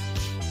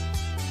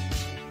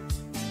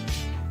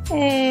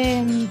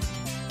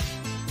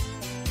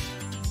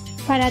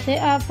 Para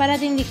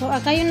te indico,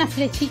 acá hay una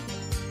flechita.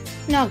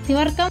 No,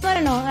 activar cámara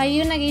no. Hay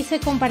una que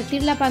dice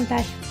compartir la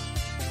pantalla.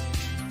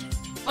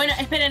 Bueno,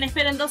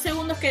 esperen 2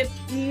 segundos que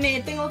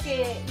me tengo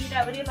que ir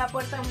a abrir la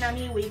puerta a una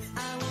amiguis.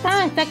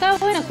 Ah, está acá.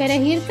 Bueno, ¿querés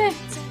irte?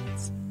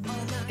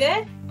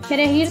 ¿Qué?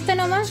 ¿Querés irte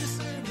nomás?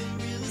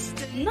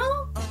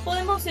 No,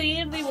 podemos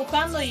seguir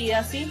dibujando y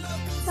así.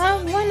 Ah,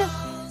 bueno.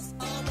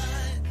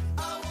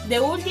 De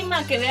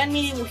última que vean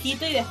mi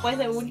dibujito y después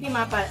de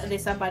última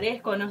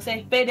desaparezco, no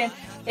sé,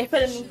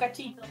 esperen un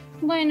cachito.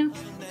 Bueno.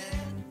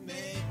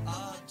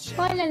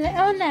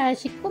 Hola,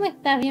 ¿cómo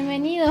estás?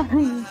 Bienvenido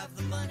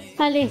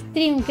al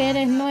stream, que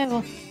eres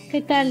nuevo.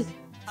 ¿Qué tal?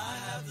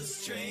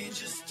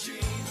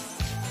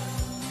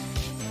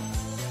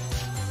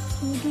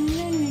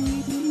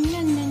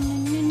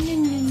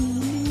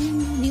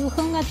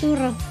 Dibujó un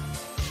gaturro.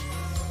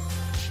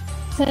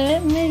 Se ve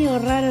medio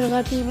raro el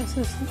gaturro,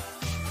 eso sí.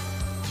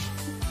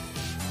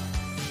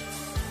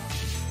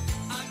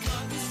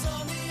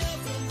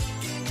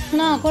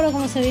 No me acuerdo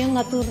cómo se veía un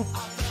gaturro.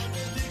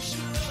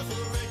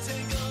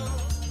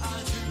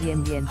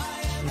 Bien, bien.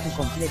 Y tu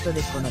completo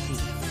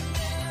desconocido.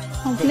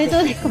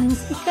 Completo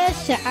desconocido.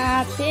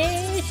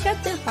 Cállate. Shut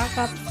the fuck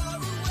up.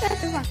 Shut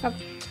the fuck up.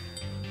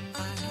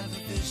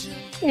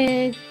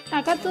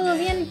 Acá todo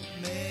bien.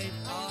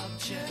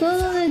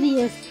 Todo de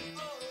 10.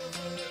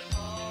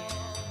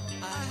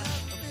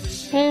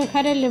 Voy a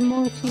dejar el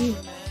emoji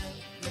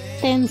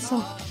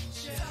tenso.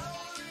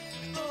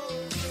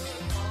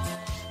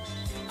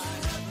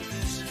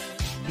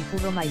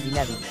 Difuro my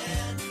beloved.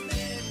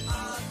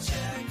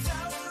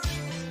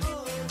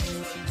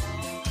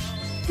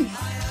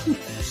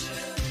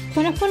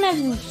 Conozco una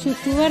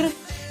youtuber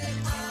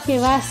que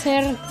va a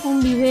hacer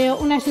un video,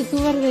 una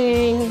youtuber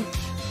de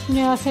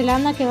Nueva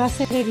Zelanda que va a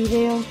hacer el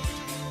video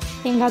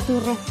en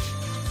gaturro.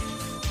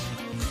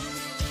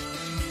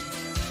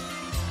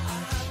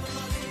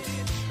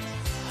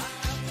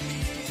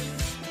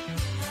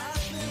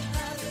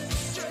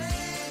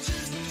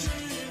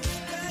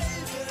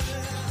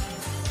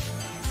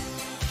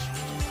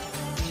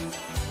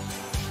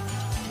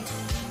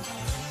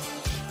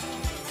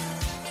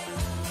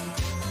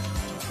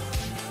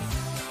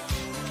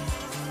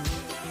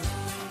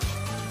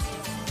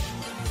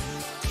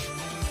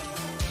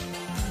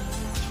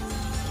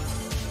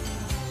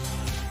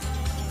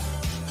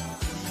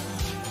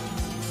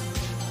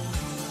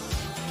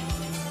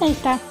 Ahí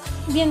está,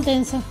 bien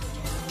tenso.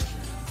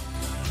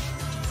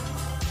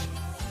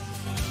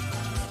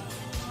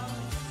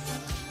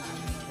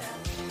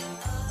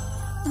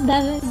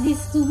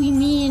 This to be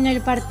me en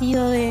el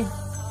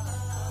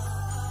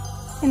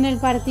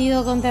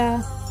partido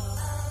contra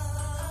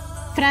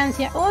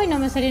Francia. Uy, no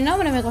me salió el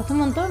nombre, me costó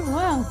un montón.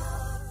 Wow. Un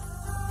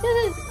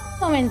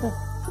momento.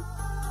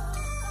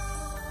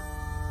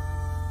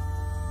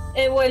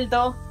 He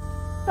vuelto.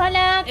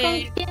 Hola,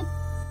 ¿con quién?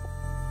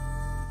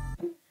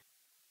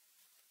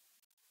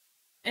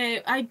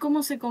 Ay,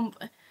 ¿cómo se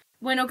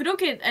Bueno, creo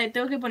que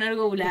tengo que poner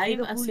Go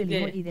Live, así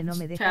que y de no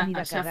me dejan ir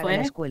a cargar a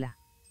la escuela.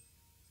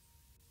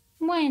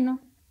 Bueno.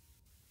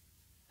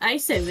 ¿Ahí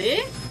se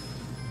ve?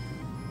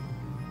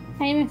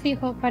 Ahí me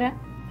fijo, para...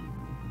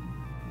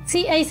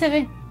 Sí, ahí se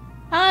ve.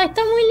 ¡Ah,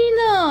 está muy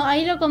lindo!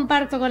 Ahí lo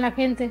comparto con la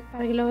gente,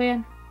 para que lo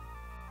vean.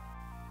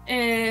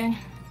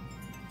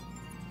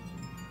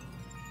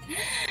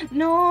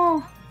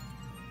 No.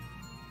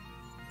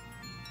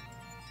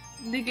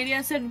 Quería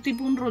hacer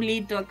tipo un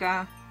rulito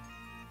acá.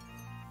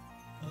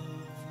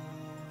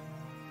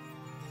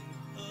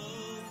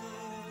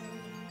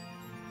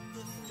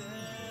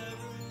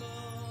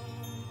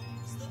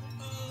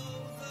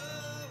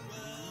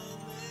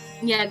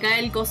 Y acá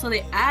el coso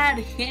de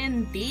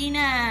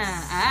Argentina.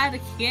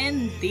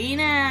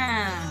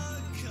 Argentina.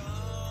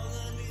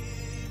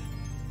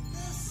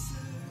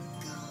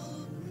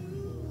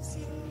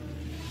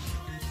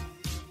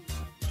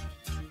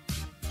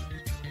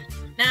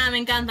 Nada, me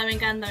encanta.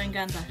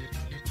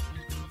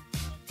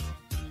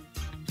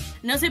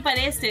 No se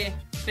parece,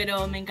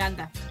 pero me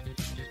encanta.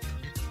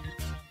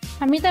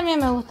 A mí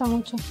también me gusta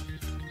mucho.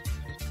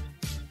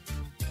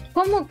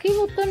 ¿Cómo? ¿Qué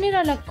botón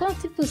era la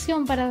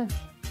Constitución para...?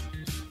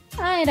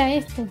 Ah, era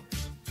este.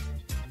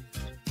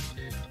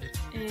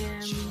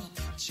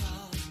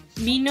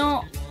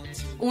 Vino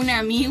una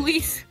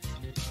amiguis.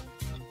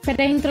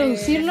 ¿Querés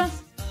introducirlo?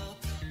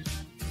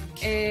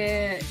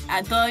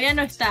 Todavía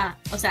no está.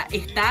 O sea,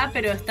 está,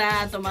 pero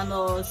está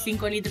tomando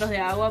 5 litros de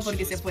agua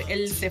porque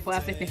él se fue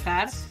a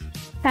festejar.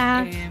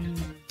 Ah.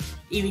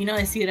 Y vino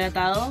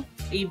deshidratado.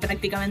 Y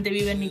prácticamente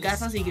vive en mi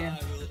casa, así que...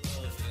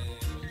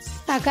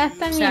 Acá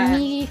está mi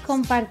amiguis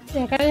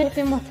compartida. Acá les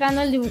estoy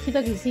mostrando el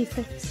dibujito que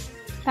hiciste.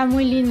 Está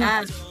muy lindo.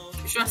 Ah,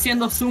 yo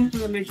haciendo zoom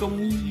como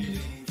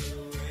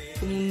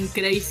un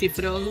crazy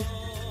frog.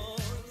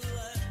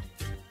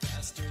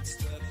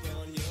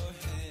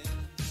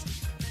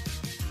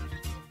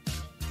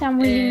 Está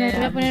muy lindo, le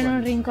voy a poner en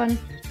un rincón.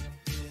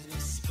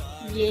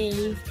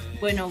 Yay.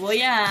 Bueno,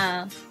 voy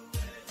a...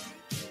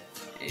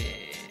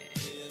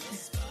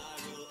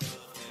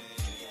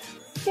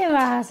 ¿Qué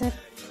vas a hacer?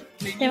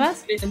 ¿Te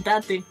vas?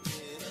 Sentate.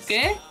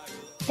 ¿Qué?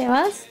 ¿Te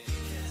vas?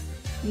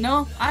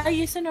 No.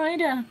 Ay, eso no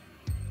era.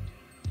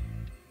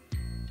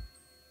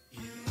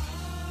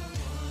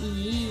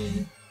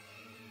 Y...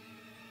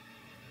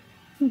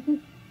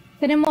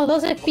 Tenemos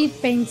 2 speed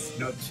paints.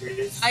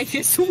 Noches. Ay,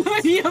 Jesús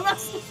María, me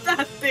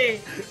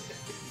asustaste.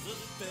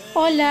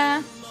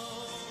 Hola.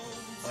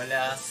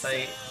 Hola,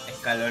 soy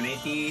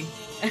Scalonetti.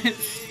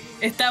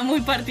 Está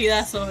muy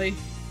partidazo hoy.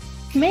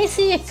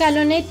 Messi y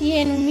Scalonetti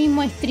en un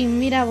mismo stream,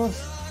 mira vos.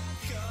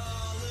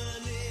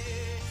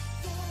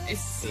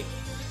 Sí.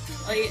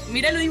 Oye,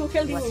 mira, lo dibujé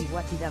al dibujo.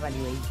 Guati guati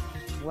WA.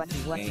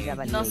 Guati guati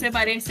WA. No se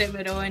parece,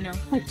 pero bueno.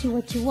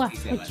 Guachihuachihuá,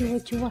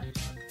 guachihuachihuá.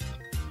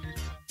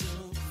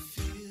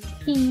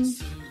 Tin,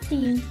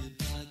 tin.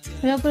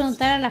 Voy a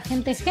preguntar a la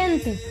gente.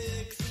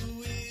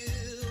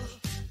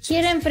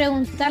 ¿Quieren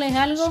preguntarles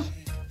algo?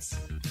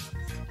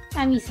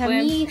 A mis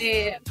amigos.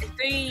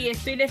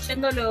 Estoy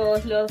leyendo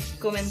los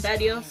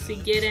comentarios si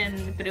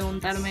quieren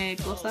preguntarme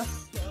cosas.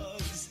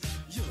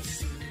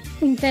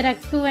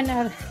 Interactúen,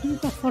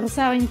 los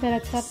forzaba a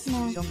interactuar.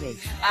 No. Son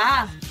gays.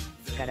 Ah,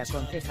 Cara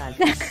concejal.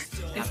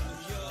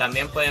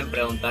 También pueden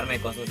preguntarme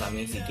cosas a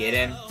mí si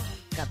quieren.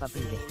 Capa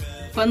pibe.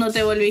 ¿cuándo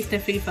te volviste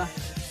FIFA?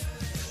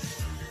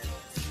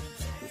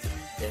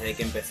 Desde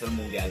que empezó el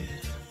mundial.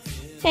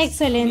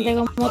 Excelente,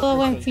 como todo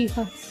buen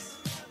FIFA.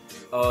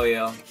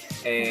 Obvio.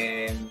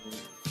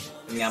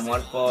 Mi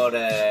amor por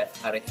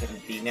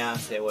Argentina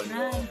se volvió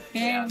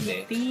grande.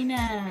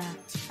 Argentina.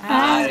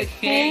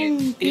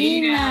 Argentina.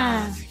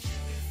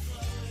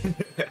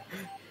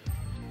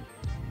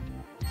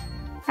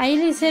 Ahí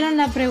le hicieron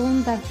la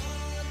pregunta.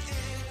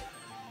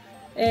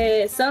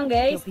 ¿Son ¿Qué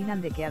gays?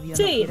 opinan de que Avio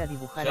Sí. no quiera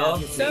dibujar Yo a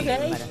Avio sí. que ¿Son quiere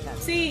gays? embarazar?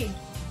 Sí.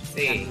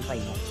 Sí.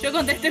 Yo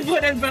contesté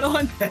por el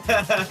perdón.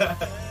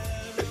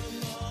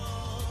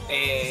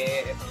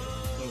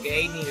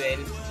 Gay nivel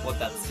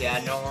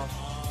potassiano.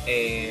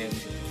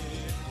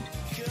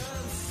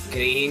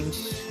 Cringe.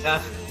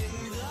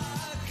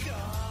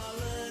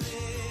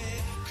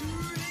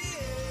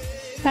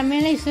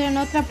 También le hicieron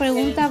otra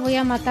pregunta. Voy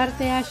a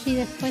matarte, Ashley,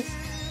 después.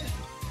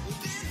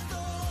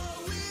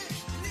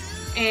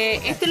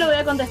 Este lo voy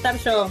a contestar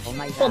yo. Oh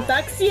my God.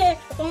 ¿Potaxie?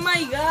 Oh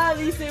my god,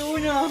 dice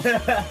uno.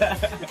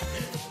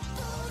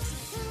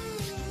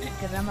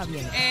 ¿Qué rama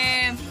viene?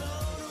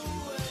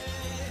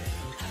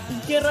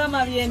 ¿Qué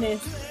rama vienes?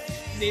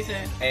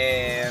 Dice.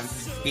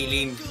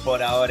 Pilín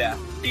por ahora.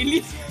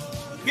 ¿Qué?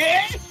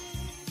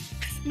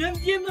 No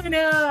entiendo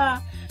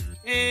nada.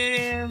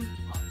 De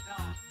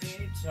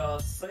hecho,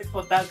 soy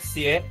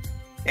potaxie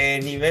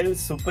nivel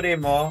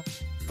supremo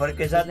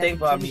porque ya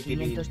tengo a mi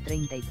Pilín.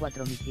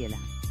 534, mi ciela.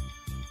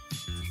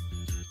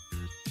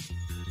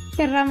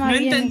 ¿Qué rama No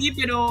viene? entendí,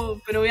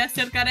 pero voy a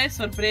hacer cara de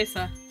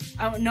sorpresa.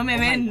 Ah, no me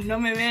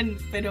ven,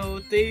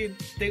 pero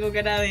tengo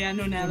cara de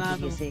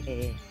anonadado.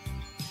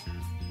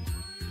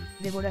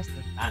 Devoraste.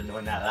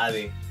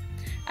 Anonadade.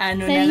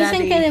 Te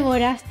dicen que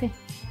devoraste.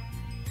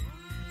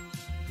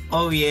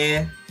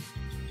 Obvio.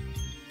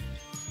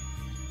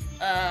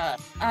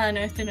 No,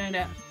 este no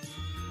era.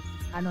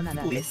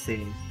 Anonadada.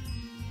 Ese.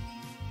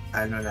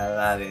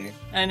 Anonadade.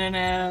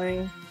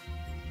 Anonadade.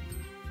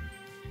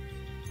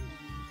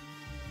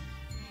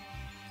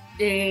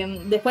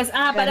 Después,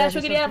 pará,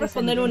 yo quería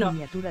responder uno.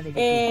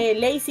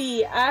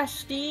 Lazy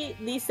Ashley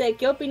dice,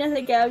 ¿qué opinas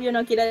de que Avio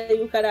no quiera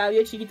dibujar a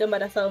Avio chiquito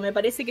embarazado? Me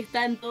parece que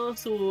está en todo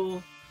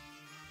su...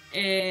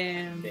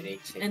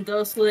 Derecho. en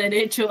todo su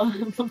derecho.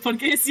 ¿Por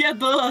qué decía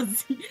todo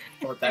así?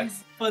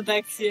 Potaxie.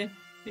 Potaxie,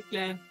 sí,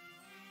 claro.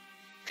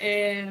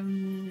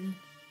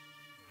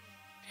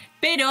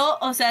 Pero,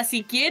 o sea,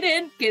 si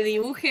quieren que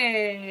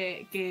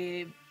dibuje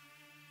que...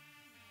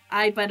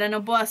 Ay,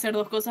 no puedo hacer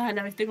dos cosas a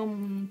la vez, tengo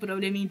un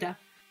problemita.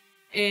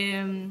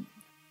 Que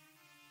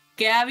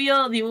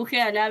Avio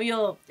dibuje al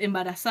Avio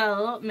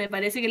embarazado, me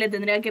parece que le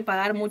tendría que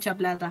pagar mucha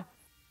plata.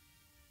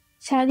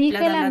 Ya dije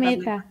Plata, la plata,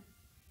 meta. plata.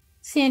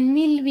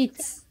 100.000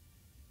 bits.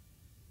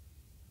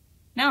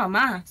 No,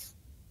 más.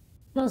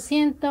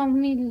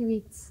 200.000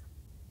 bits.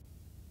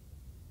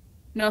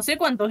 No sé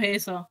cuánto es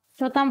eso.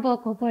 Yo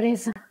tampoco, por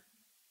eso.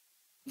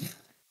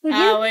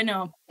 Porque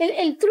Bueno.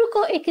 el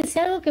truco es que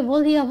sea algo que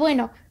vos digas,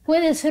 bueno,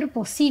 puede ser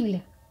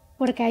posible.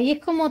 Porque ahí es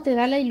como te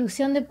da la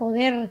ilusión de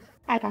poder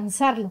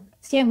alcanzarlo.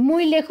 Si es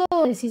muy lejos,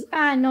 decís,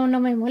 no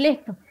me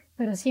molesto.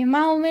 Pero si es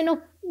más o menos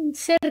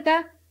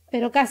cerca,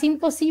 pero casi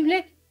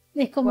imposible,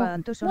 es como,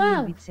 ¿Cuántos son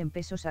wow. 1000 bits en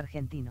pesos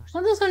argentinos?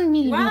 ¿Cuántos son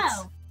 1000 Wow.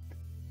 bits?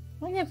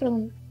 Voy a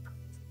preguntar.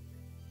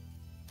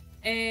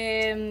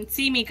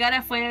 Sí, mi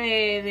cara fue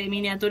de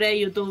miniatura de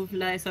YouTube,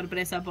 la de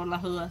sorpresa, por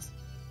las dudas.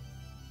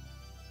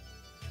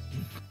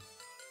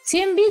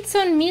 100 bits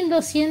son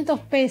 1.200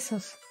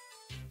 pesos.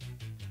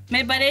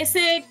 Me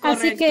parece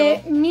correcto. Así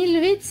que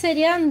 1.000 bits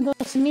serían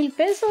 12.000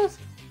 pesos.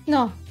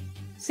 No,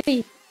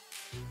 sí.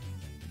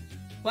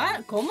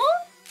 ¿Cómo?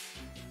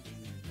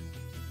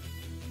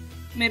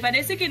 Me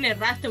parece que le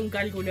erraste un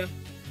cálculo.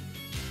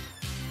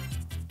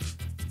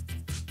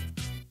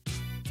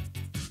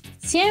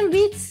 100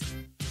 bits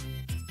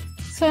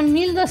son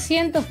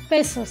 1.200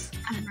 pesos.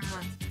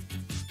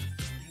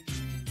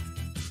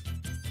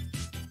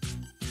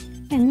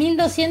 En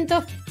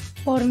 1.200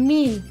 por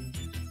 1.000.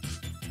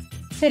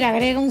 Se le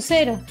agrega un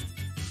 0.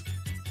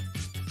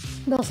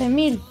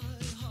 12.000.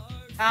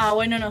 Ah,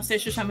 bueno, no sé,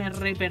 yo ya me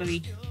re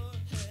perdí.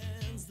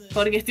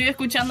 Porque estoy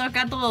escuchando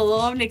acá todo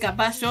doble,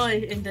 capaz yo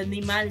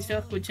entendí mal, yo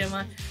escuché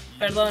mal.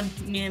 Perdón,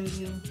 mi...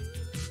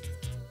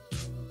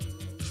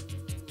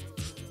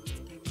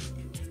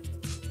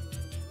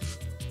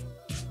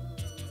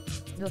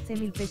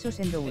 12.000 pesos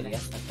en dólar.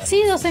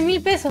 Sí,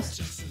 12.000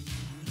 pesos.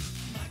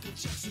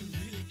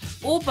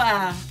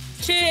 ¡Upa!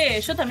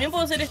 Che, ¿yo también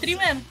puedo ser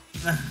streamer?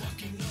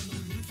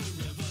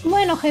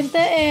 Bueno,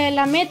 gente,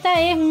 la meta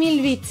es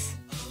 1000 bits.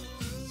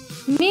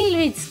 1000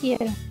 bits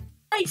quiero.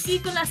 Ay, sí,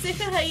 con las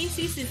cejas ahí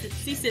sí se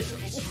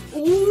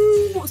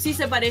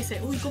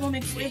parece. Uy, cómo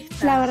me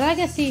cuesta. La verdad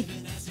que sí.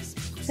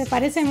 Se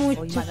parece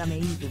mucho. Hoy mágame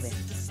youtuber.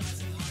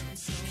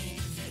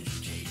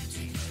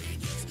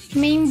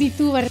 Main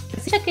VTuber.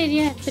 Ya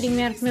quería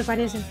streamear, me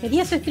parece.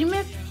 ¿Querías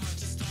streamear?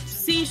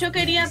 Sí, yo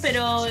quería,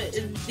 pero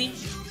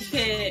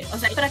dije, o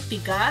sea,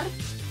 practicar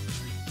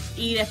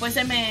y después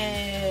se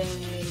me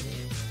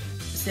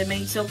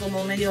hizo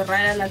como medio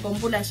rara la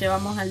compu, la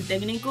llevamos al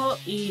técnico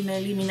y me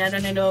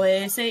eliminaron el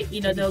OBS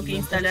y lo tengo que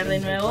instalar de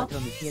nuevo.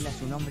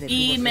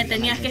 Y me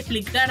tenías que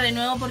explicar de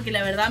nuevo porque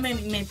la verdad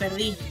me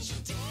perdí.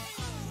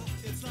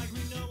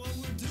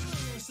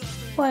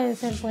 Puede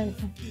ser, puede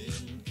ser.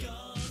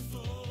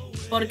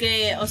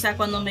 Porque, o sea,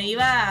 cuando me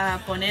iba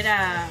a poner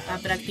a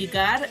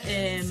practicar,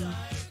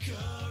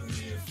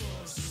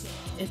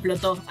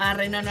 explotó. Ah,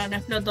 no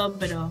explotó,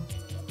 pero...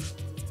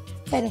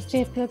 Pero sí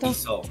explotó.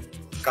 Hizo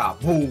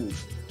 ¡Kabum!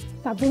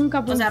 Capum,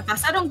 capum. O sea,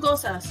 pasaron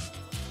cosas.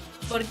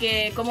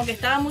 Porque como que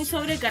estaba muy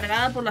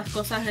sobrecargada por las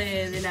cosas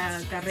de la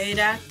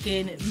carrera,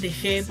 que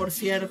dejé, por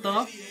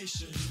cierto. O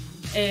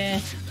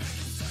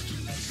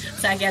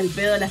sea, que al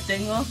pedo las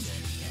tengo.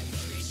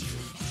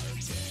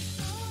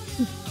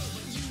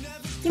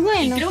 Y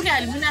bueno, Y creo que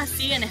algunas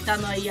siguen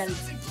estando ahí al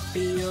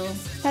pedo.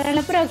 para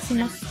la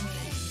próxima.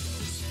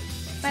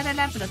 Para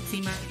la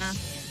próxima.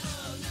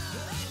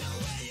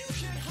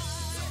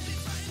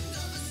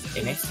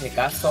 En ese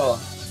caso,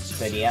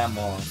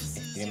 seríamos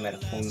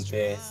streamers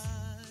juntos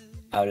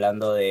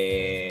hablando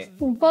de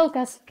Un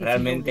podcast.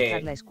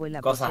 realmente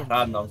cosas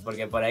random,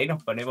 porque por ahí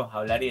nos ponemos a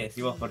hablar y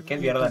decimos, ¿por qué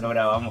mierda no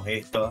grabamos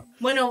esto?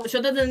 Bueno,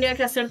 yo te tendría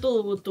que hacer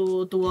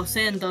tu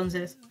vocé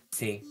entonces.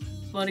 Sí.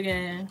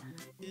 Porque...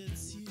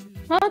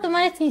 Vamos a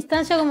tomar esta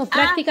instancia como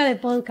práctica de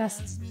podcast.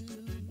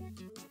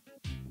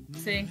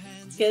 Sí.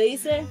 ¿Qué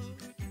dice?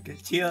 Qué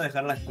chido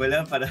dejar la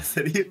escuela para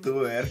ser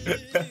youtuber.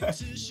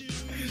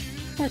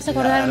 Me hace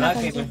acordar una La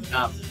verdad que no canción.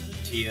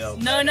 está chido.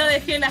 No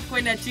dejé la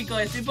escuela,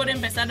 chicos. Estoy por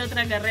empezar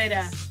otra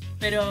carrera.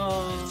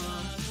 Pero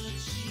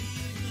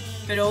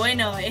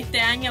bueno,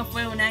 este año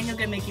fue un año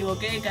que me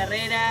equivoqué de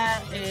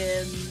carrera.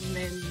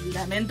 Me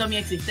lamento mi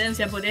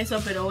existencia por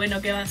eso, pero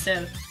bueno, ¿qué va a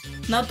ser?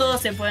 No todo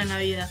se puede en la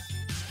vida.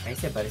 Ahí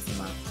se parece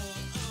más.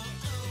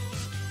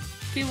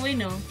 Qué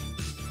bueno.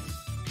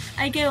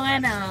 Ay, qué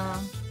bueno.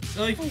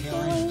 Uy, Ay, qué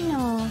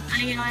bueno.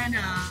 ay, qué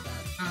bueno.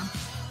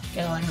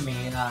 Qué bueno,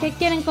 amiga. ¿Qué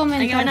quieren Ay, qué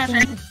comentar? bueno.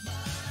 gente?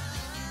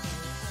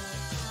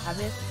 A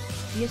ver,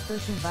 si esto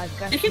es un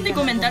podcast. Dejen de digan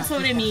comentar algo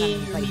sobre mi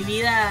machista, Javi.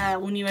 vida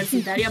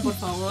universitaria, por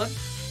favor.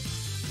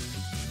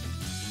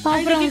 Vamos a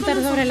Ay, ¿de qué preguntar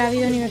color sobre son? la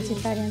vida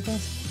universitaria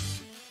entonces.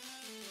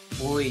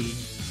 Uy,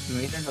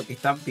 miren lo que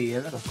están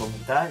pidiendo en los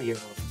comentarios.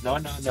 No,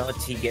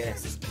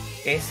 chiques.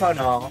 Eso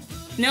no.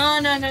 No.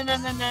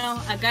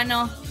 Acá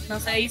no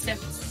se dice.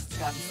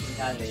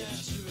 Dale.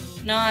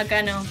 No,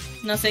 acá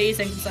no se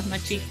dicen cosas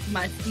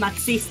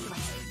marxistas.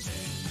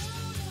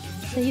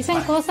 Se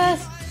dicen cosas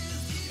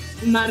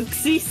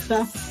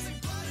Marxistas.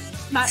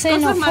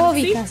 Xenofóbicas. Cosas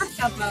marxistas,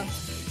 capaz.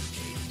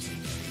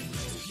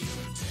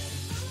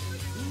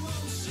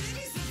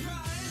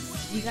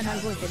 Digan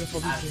algo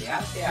heterofóbico.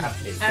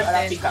 Arte. Yo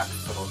ahora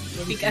Picasso.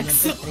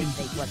 Picasso.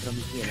 34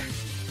 mi cielo.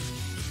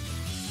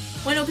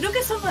 Bueno, creo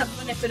que son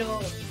marrones, pero...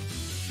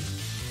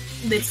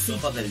 De sí.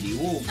 Ojos del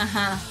dibujo.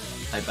 Ajá.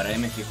 Ay, para ahí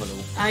me fijo lo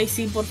busco. Ay,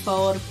 sí, por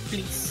favor,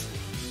 please.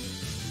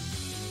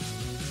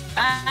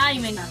 Ay,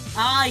 venga.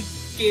 Ay,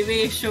 qué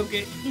bello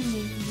que...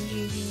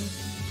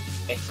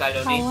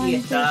 Scaloniti Aguante.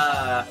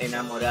 está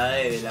enamorada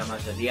de la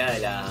mayoría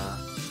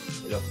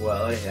de los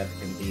jugadores de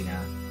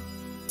Argentina.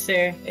 Sí.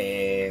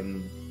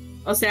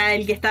 O sea,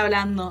 el que está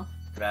hablando.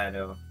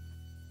 Claro.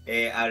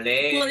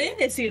 Hablé. Podés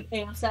decir,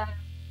 o sea,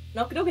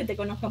 no creo que te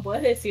conozcan,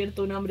 podés decir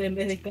tu nombre en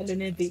vez de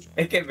Scalonetti.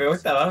 Es que me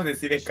gusta más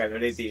decir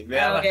Scaloniti. Me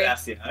da más Ok.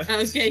 gracia.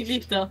 Ok,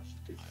 listo.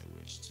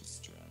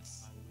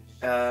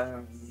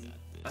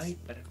 Ay,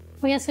 para.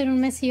 Voy a hacer un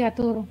Messi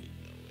Gaturo.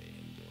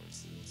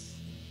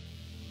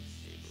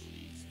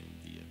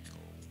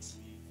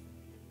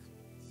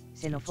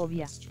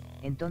 Xenofobia.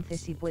 Entonces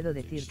sí puedo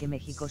decir que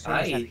México solo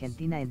es Ay.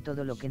 Argentina en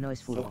todo lo que no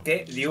es fútbol.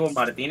 Busqué Diego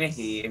Martínez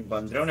y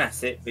encontré una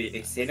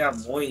escena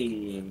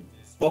muy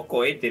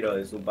poco hetero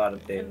de su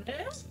parte.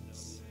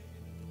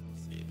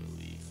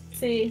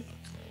 Sí.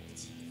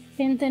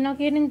 Gente, no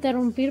quiero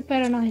interrumpir,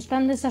 pero nos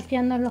están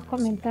desafiando en los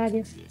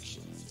comentarios.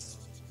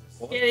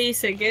 ¿Qué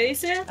dice? ¿Qué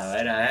dice? A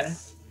ver.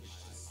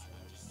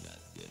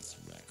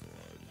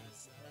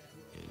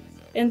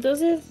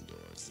 Entonces...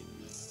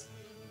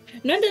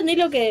 No entendí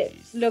lo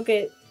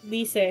que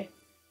dice.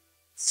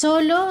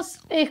 Solos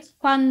es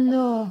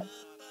cuando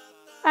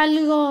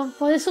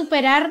podés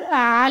superar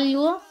a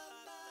algo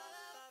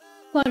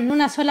con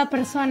una sola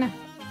persona.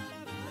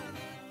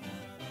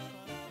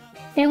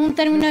 Es un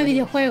término de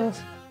videojuegos.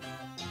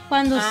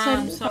 Cuando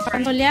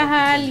leas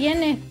a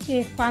alguien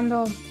es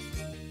cuando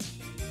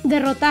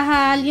derrotas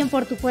a alguien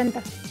por tu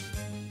cuenta.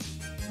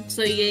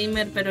 Soy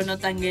gamer, pero no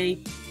tan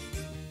gay.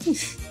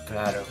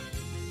 Claro.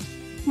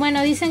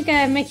 Bueno, dicen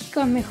que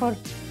México es mejor.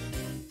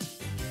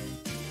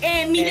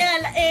 Mira,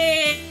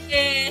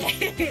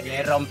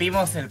 Le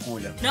rompimos el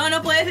culo.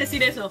 no puedes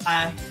decir eso.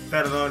 Ah,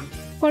 perdón.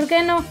 ¿Por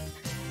qué no?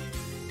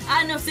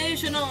 No sé,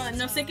 yo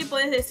no sé qué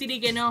puedes decir y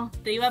qué no.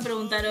 Te iba a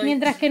preguntar hoy.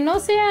 Mientras que no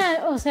sea,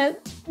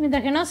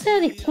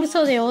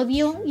 discurso de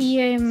odio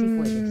y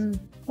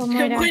 ¿cómo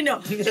era? Bueno,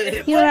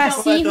 Y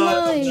racismo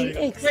bueno,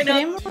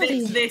 extremo.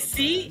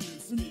 decí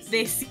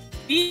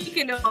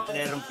que no.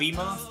 Le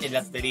rompimos el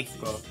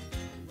asterisco.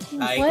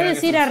 Puedes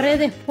decir a red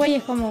después y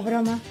es como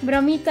broma.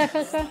 Bromita,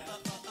 jaja.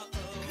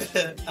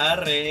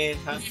 Arre.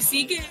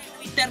 Sí que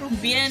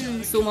interrumpí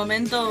en su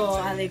momento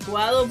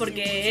adecuado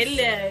porque él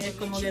es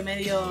como que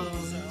medio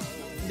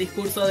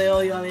discurso de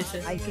odio a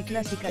veces. Ay, qué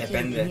clásica.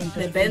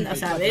 Depende, o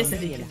sea, a veces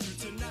dije.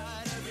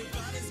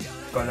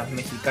 Con los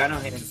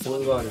mexicanos en el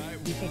fútbol.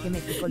 Dije que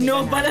México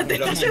No, le párate,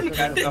 gana.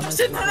 está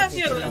yendo a la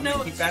mierda. Los No,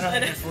 mexicanos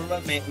en el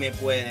fútbol me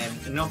pueden.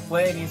 No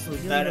pueden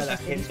insultar a la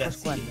gente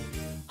así.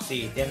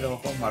 Sí, tienen los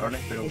ojos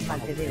marrones, pero Es más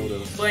mal te veo.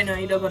 oscuros. bueno,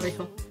 ahí lo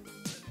corrijo.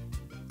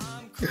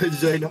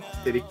 Yo el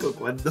asterisco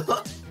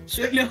cuando.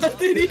 Yo lo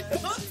asterisco.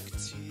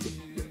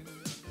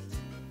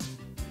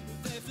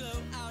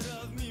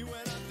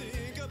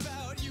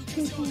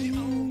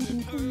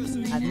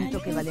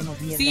 Admito que valemos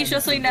mierda. Sí,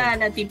 yo soy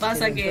la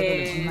tipaza Pero en todos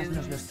los temas que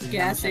nos los que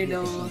tiramos hace a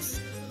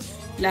dioses.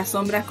 las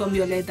sombras con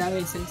violeta a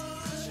veces.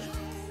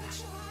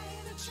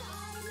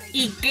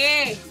 ¿Y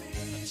qué?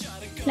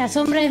 Las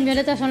sombras en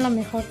violeta son lo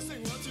mejor.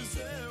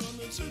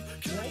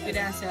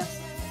 Gracias.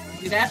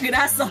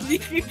 Grasas,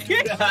 dije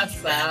que.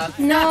 Grasas.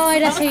 No,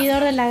 era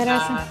seguidor de la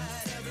grasa.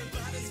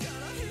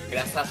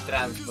 Grasas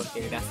trans,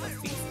 porque grasas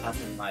sí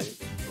hacen mal.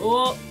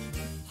 Oh,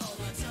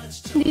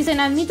 Dicen,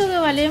 admito que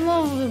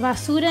valemos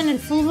basura en el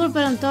fútbol,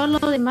 pero en todo lo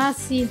demás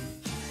sí.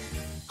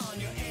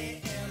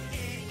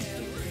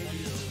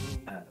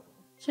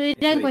 Yo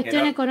diría en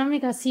cuestión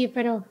económica sí,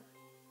 pero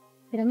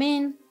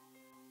men,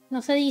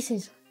 no se dice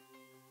eso.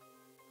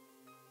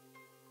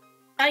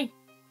 ay.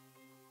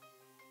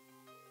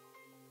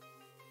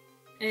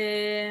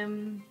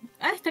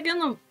 Está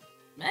quedando.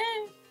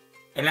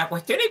 En la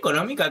cuestión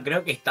económica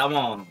creo que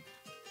estamos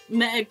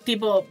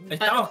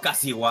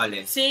casi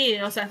iguales. Sí,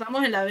 o sea,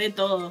 estamos en la B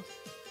todos.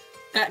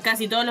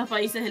 Casi todos los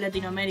países de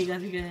Latinoamérica,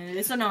 así que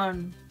eso no.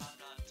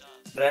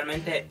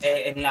 Realmente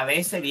en la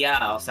B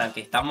sería, o sea,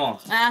 que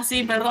estamos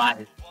Sí, perdón.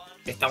 mal.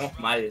 Estamos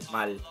mal.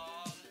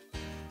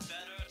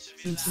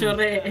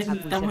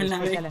 Estamos en la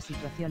B. La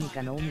situación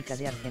económica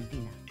de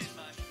Argentina.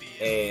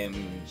 ¿Qué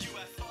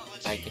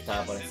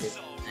estaba por decir?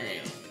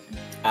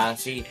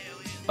 Sí.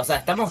 O sea,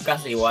 estamos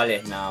casi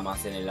iguales nada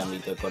más en el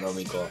ámbito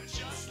económico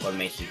con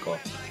México.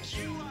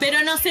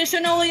 Pero no sé, yo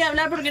no voy a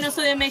hablar porque no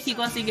soy de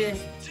México, así que.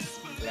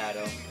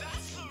 Claro.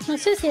 No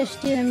sé si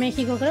estoy de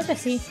México, creo que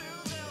sí.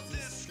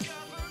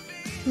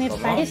 Me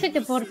 ¿Cómo? parece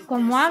que por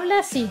como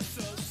habla, sí.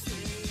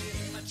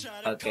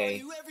 Ok.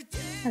 Así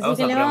Vamos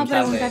que a le vamos a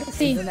preguntarle. preguntar.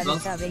 Sí. El dólar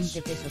está a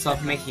 20 pesos. ¿Sos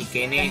Tan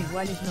mexiquene?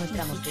 iguales no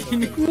estamos todos.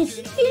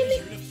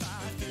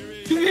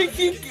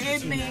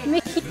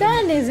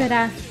 Mexicano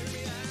será.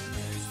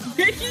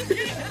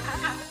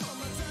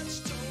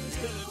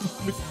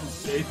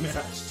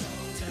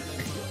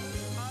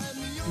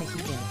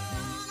 Mexicano.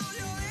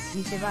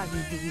 Ni se va a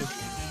vivir.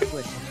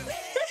 Cuerpo.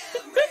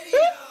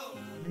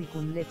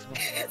 Ricun lexbo.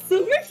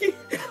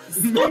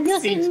 Yo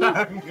soy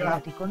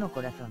Emoticono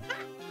corazón.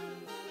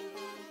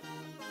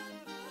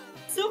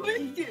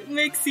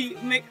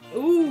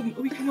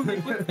 Uy, cómo me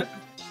cuesta.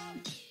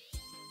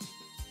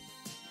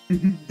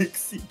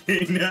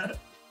 Mexicana.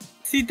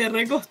 Sí, te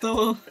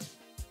recostó.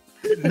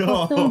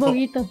 No. un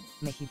poquito.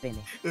 Mexipene.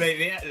 La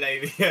idea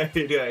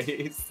era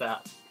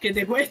esa. Que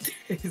te cueste.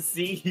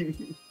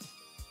 Sí.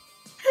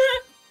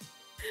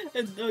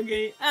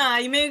 Ok.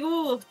 Ay, me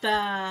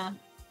gusta.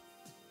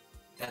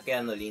 Está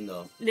quedando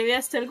lindo. Le voy a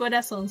hacer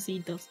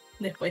corazoncitos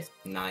después.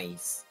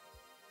 Nice.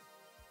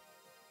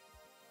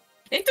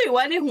 Esto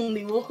igual es un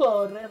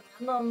dibujo re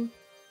random.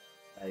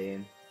 Está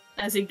bien.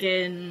 Así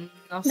que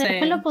no sé.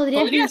 Después lo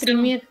podrías Podría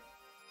imprimir.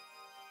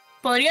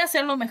 Podría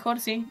hacerlo mejor,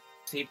 sí.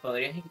 Sí,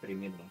 podrías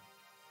imprimirlo.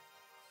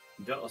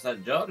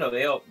 Yo lo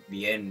veo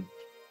bien.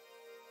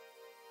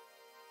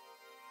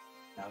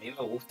 A mí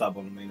me gusta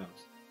por lo menos.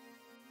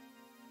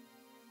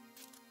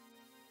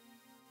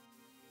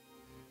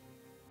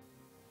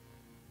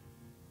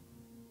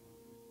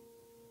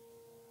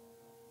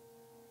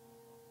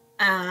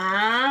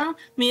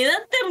 Me da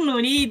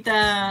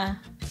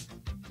ternurita.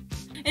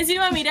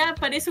 Encima, mirá,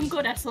 parece un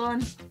corazón.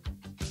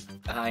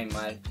 Ay,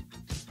 mal.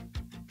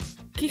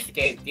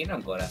 ¿Qué? Tiene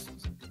un corazón.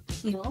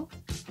 No,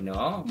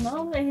 No.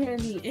 no,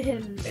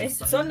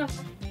 son los...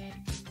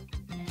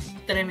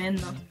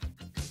 Tremendo.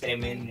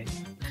 Tremendo.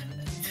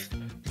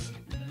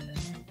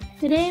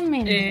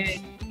 Tremendo.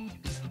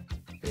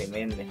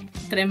 Tremendo.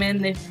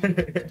 Tremendo.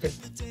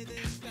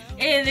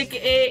 ¿De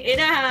qué,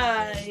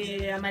 era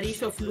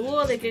amarillo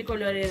fluo? ¿De qué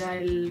color era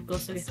el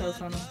coso que estaba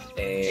usando?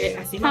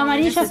 Así más o menos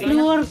Amarillo ese tono.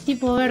 flúor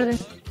tipo verde.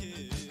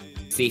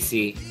 Sí,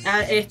 sí,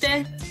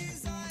 ¿Este?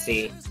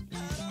 sí.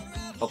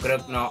 O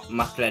creo que no,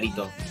 más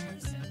clarito.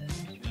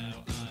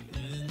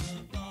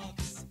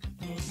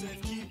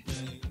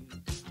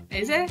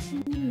 ¿Ese?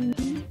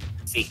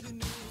 Sí.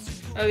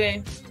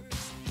 Ok.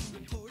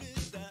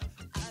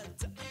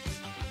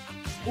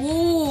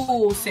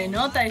 Se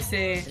nota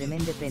ese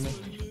Tremendo pene,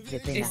 de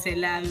pena,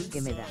 lag.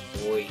 que me da.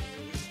 Uy.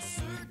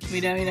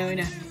 Mira.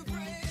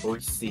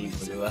 Uy, sí,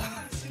 boludo.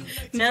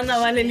 Nada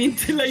vale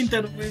la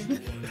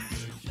internet.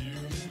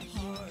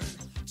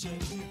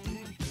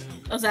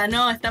 O sea,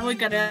 no, está muy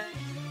cargada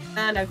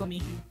la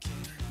comida.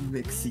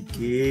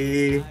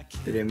 Mexiqué.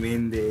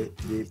 Tremendo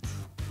de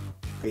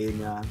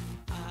pena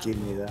que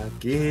me da.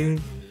 ¿Qué?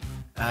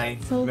 Ay,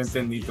 no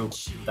entendí tu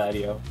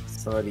comentario.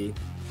 Sorry.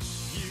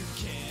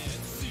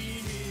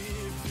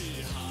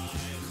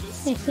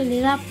 Es que le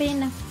da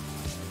pena.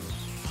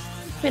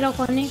 Pero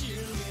con él.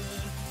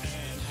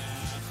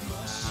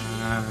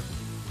 Ah,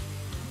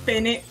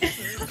 Pene.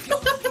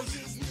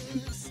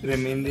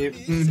 tremendo.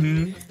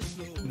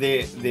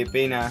 De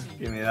pena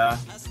que me da.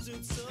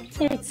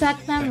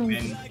 Exactamente.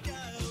 Tremendo.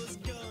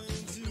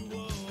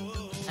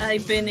 Ay,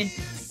 pene.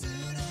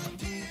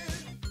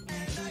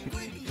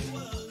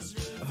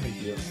 Ay,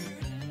 Dios.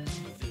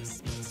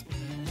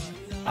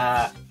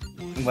 Ah,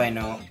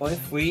 bueno, hoy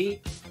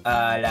fui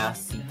a la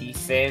City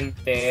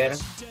Center.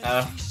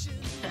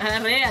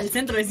 Agarré al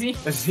centro de sí.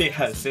 Sí,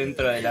 al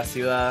centro de la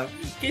ciudad.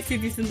 ¿Qué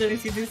City Center?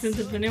 City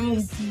Center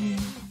tenemos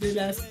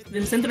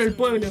del centro del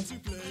pueblo.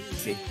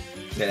 Sí,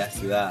 de la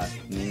ciudad,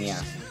 niña.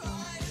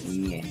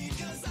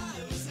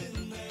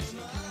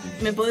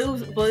 ¿Me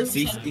podés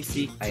Sí, usar?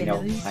 sí, I En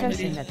know. risas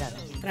enlatadas.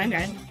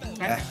 Tranca,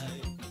 Ah,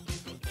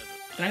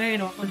 Tranca que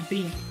no vamos al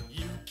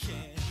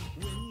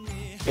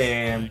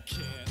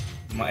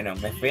bueno,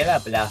 me fui a la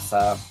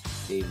plaza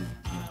de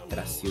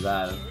nuestra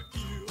ciudad.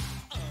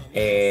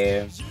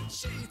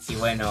 Y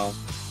bueno,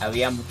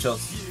 había muchos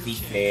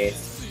fifes.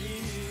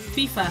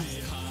 FIFA.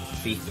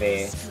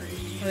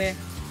 Ok.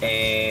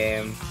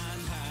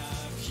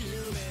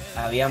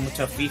 Había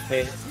muchos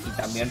fifes y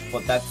también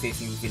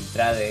potaxis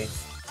infiltrados.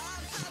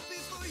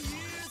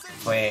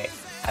 Fue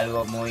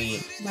algo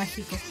muy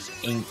Mágico.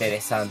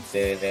 interesante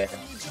de ver.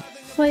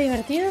 ¿Fue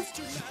divertido?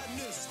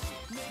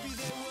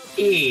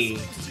 Y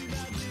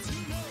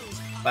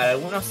para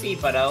algunos sí,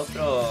 para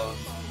otros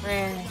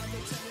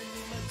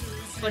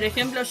Por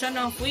ejemplo, yo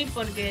no fui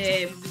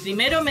porque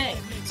primero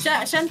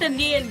ya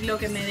entendí lo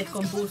que me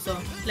descompuso.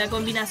 La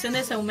combinación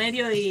de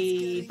saumerio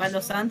y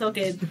palo santo,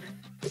 que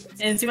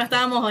encima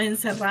estábamos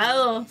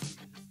encerrados.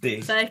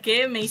 sí. ¿Sabes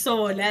qué? Me hizo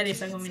volar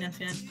esa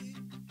combinación.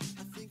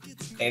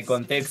 El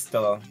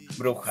contexto,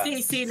 bruja.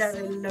 Sí,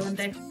 lo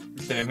conté.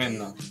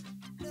 Tremendo.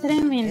 El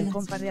Tremendo.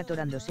 compadre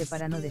atorándose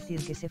para no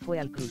decir que se fue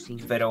al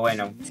cruising. Pero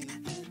bueno,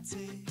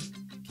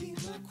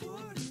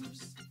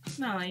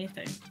 No, ahí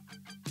está bien.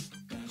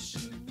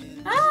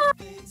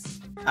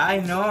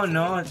 ay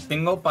no,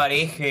 tengo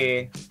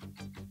pareja.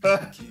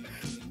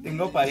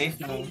 Tengo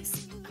pareja.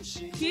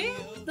 ¿Qué?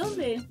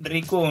 ¿Dónde?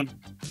 Rikun,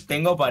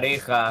 tengo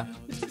pareja.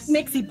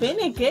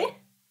 ¿Mexipene qué?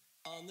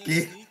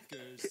 ¿Qué?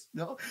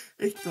 No,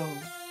 esto.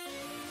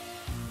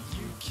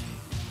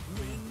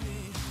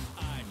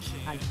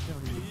 Al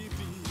sorry.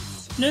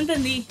 No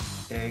entendí.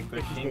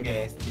 Cruising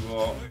es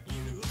tipo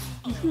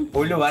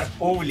un lugar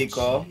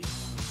público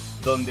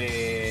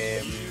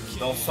donde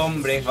dos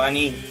hombres van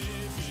y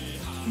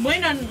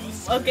Bueno,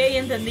 ok,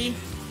 entendí.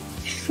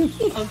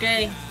 Ok.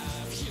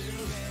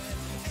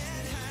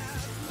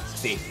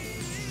 sí.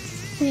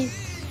 Sí.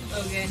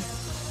 Ok.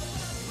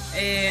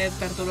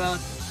 Perturbador.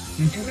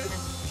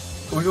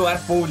 Un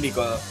lugar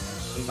público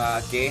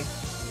que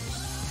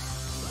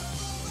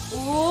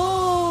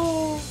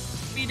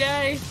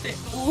Mirá este.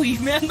 Uy,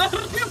 me anda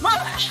re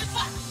mal.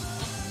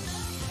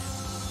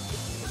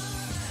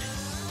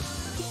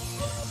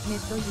 Me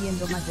estoy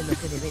viendo más de lo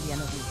que debería,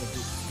 no dije tú.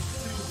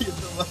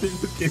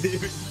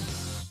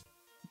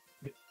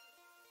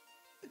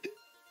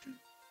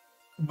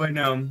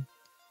 Bueno,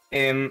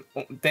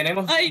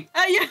 tenemos Ay.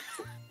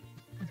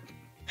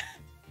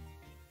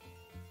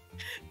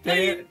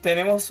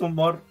 tenemos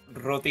humor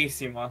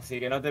rotísimo, así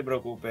que no te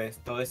preocupes,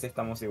 todos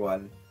estamos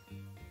igual.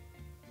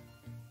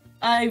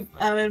 Ay,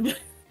 a ver.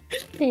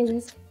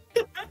 Es.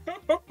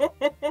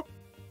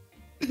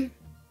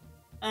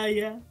 Ay,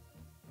 ya.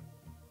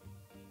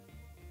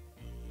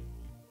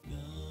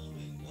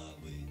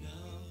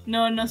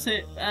 No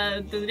sé.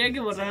 Tendría que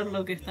borrar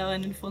lo que estaba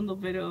en el fondo,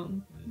 pero.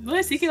 ¿Vos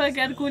decís que va a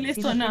quedar cool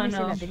esto? Si no No. tienes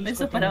el asterisco,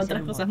 Eso es para tienes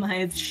otras el cosas humor. más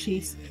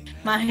edgy.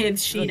 Más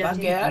edgy. Va a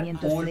quedar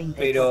 534 cool,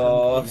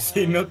 pero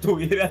si no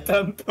tuviera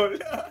tanto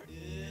lag.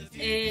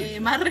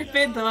 Más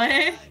respeto,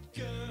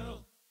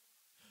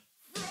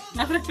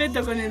 Más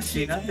respeto con el Si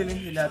shit. no tenés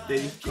el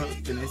asterisco,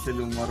 tenés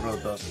el humor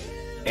roto.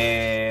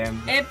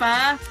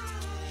 ¡Epa!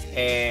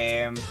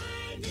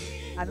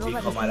 Arroba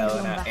Dijo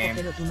Maradona, bajo,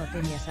 pero tú no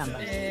tenías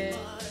ambas.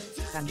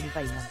 Handy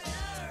Payman.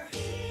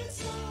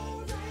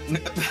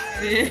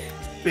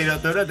 Pero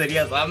tú no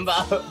tenías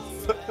ambas.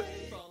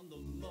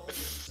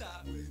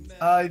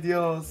 Ay,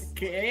 Dios.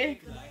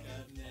 ¿Qué?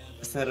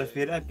 Se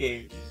refiere a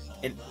que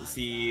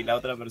si la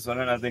otra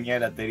persona no tenía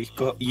el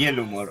asterisco y el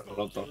humor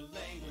roto.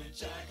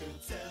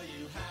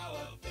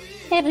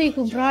 Es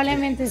rico,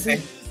 probablemente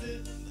sí.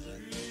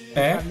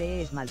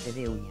 Hable esmalte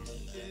de uñas.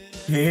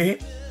 ¿Qué?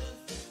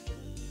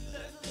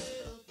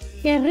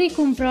 Que es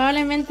rico,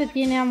 probablemente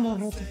tiene ambos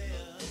rotos.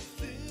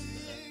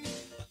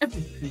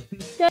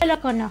 Yo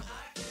lo conozco.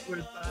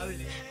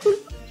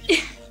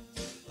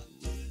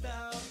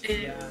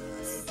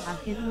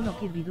 Ángel 1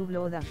 Kirby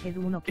Dublo Oda Ángel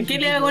 1 ¿Qué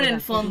le hago en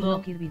el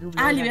fondo?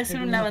 Ah, le voy a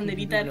hacer una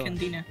banderita de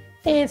Argentina.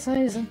 Eso.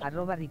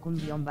 Arroba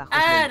ricun_bajo.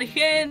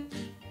 ¡Argentina!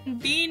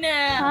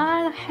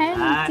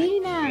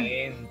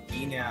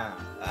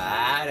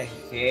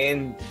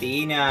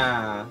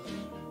 Argentina.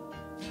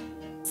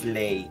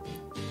 Slay.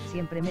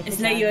 Siempre me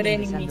Slay your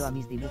enemies. pensando a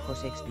mis dibujos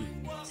XP.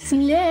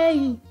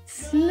 Slay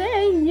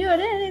your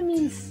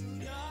enemies.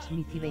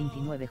 Smithy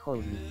 29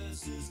 Holy.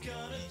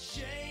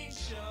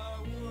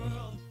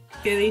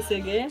 ¿Qué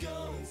dice qué?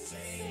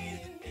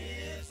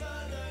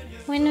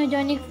 Bueno,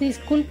 Johnny,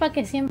 disculpa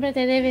que siempre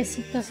te dé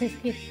besitos, es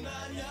que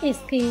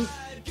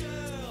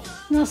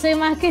no sé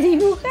más que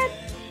dibujar.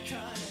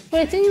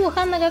 Pero estoy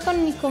dibujando acá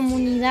con mi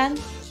comunidad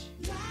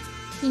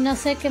y no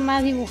sé qué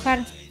más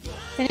dibujar.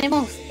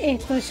 Tenemos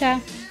esto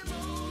ya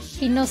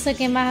y no sé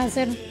qué más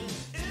hacer.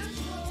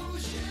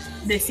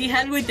 Decís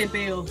algo y te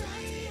pego.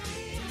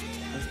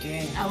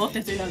 ¿Qué? A vos te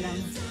estoy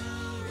hablando.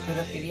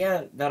 Pero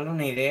quería darle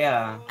una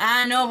idea.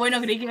 Ah, no,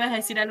 bueno, creí que ibas a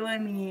decir algo de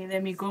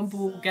mi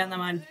compu que anda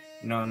mal.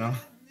 No.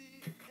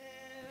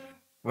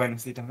 Bueno,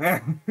 sí,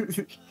 también.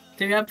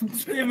 Te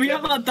voy a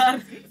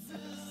matar.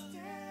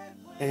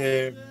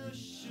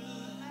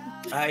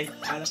 Ay,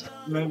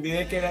 me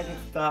olvidé que era que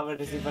estaba por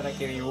decir para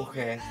que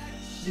dibujes.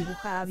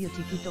 Dibuja a Abio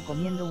chiquito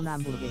comiendo una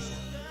hamburguesa.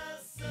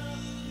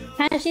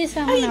 Ah, sí,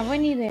 esa es una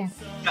buena idea.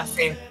 Ya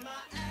sé.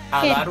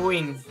 A ¿Qué?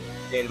 Darwin,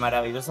 del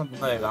maravilloso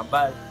mundo de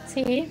Gumball.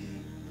 Sí.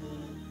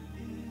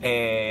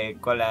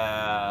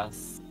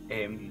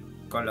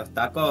 Con los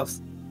tacos.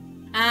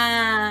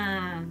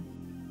 Ah.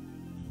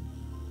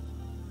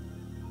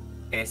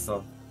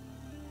 Eso.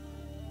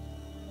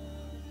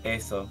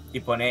 Y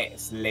pone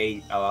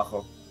Slay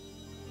abajo.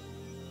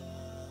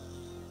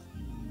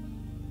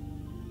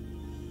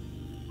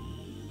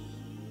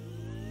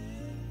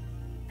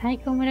 Ay,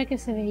 cómo era que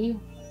se veía.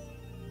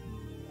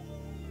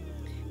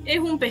 Es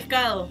un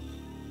pescado.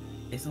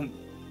 Es un...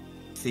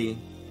 Sí.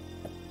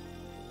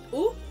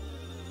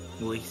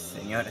 Uy,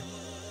 señores.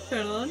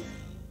 Perdón.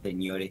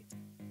 Señor.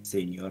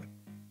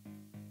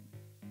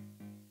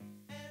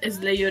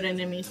 Slay your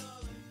enemies.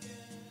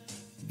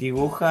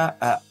 Dibuja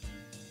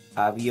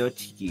a Bio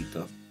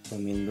chiquito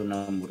comiendo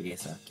una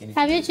hamburguesa. ¿Quién es?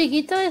 Fabio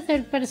Chiquito es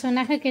el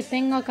personaje que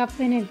tengo acá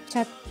en el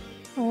chat.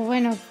 O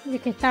bueno, el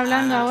que está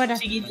hablando ahora.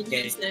 Chiquito,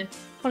 Okay. dice.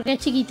 Porque es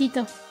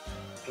chiquitito.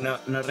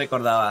 No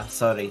recordaba,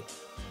 sorry.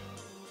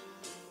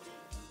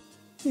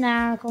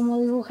 Nada, como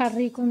dibuja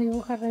rico,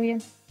 dibuja re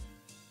bien.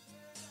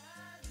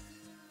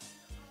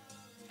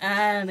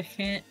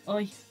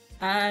 Uy.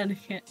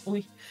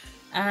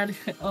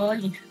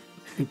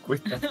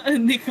 Cuesta.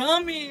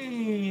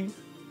 Déjame.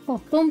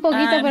 Costó un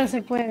poquito, pero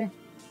se puede.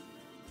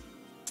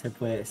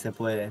 Se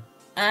puede.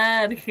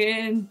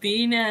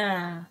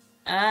 Argentina.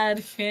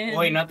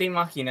 Uy, no te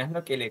imaginas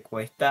lo que le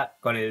cuesta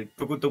con el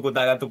tucu tucu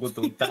taga tucu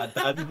tu ta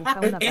ta. Dibuja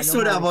una Es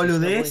paloma una ese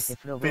boludez,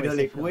 flobo, pero ese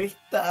le flobo.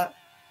 cuesta.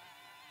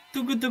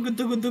 Tucu.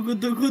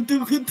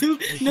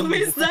 No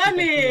me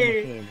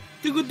sale.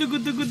 Tucu.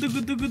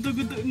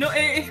 No,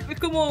 es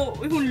como.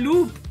 Es un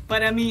loop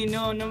para mí.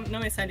 No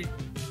me sale.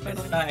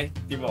 Perdón. Es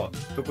tipo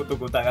tucu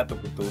tucu taga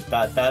tucu tu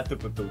ta ta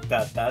tucu tu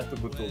ta ta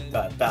tucu tu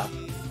ta ta.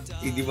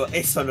 Y tipo,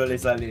 eso no le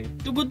sale.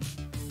 Tucu,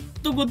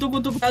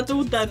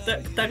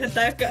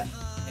 taca.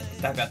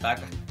 Taca.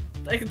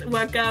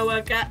 Waka.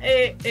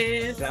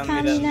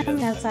 Camina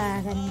la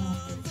saga,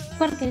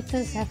 porque esto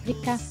es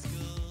África.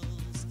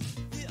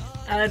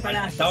 A ver, Bueno,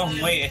 pará. estamos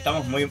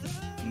muy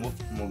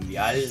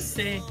mundial.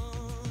 Sí.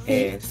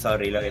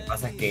 Sorry, lo que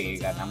pasa es que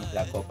ganamos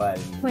la Copa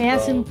del Mundo. Fue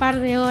hace un par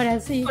de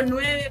horas, sí. Dijo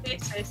 9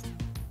 veces.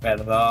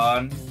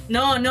 Perdón.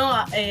 No,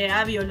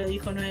 Avio lo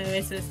dijo 9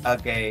 veces.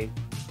 Ok.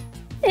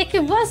 Es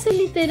que fue hace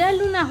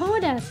literal unas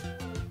horas.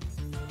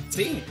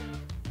 Sí.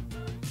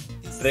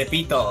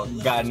 Repito,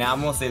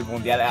 ganamos el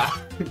mundial. Ay,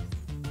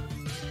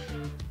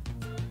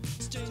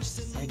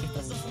 ¿qué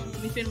estás haciendo?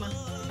 Mi firma.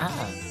 Ah.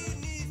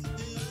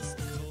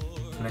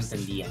 No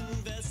entendía.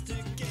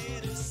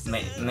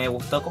 Me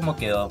gustó cómo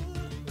quedó.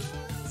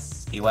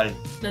 Igual.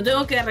 Lo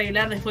tengo que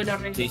arreglar, después lo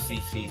arreglo. Sí.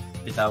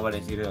 Estaba por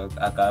decir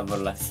acá por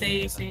la.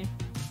 Sí.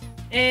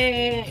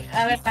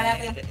 A ver, pará.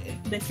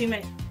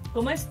 Decime.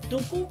 ¿Cómo es?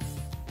 Tucu.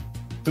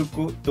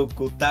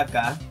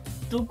 Tucutaka.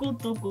 Tucu.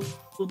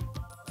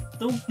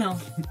 No.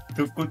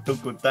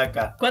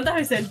 Tucutaka. ¿Cuántas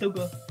veces el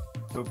tucu?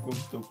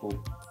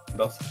 Tucu.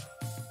 2.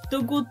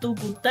 Tucu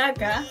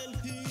tucutaca.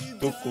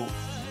 Tucu,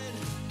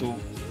 tu,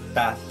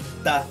 ta,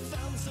 ta.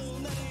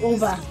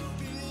 Uva.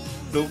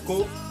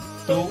 Tucu,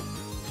 tu,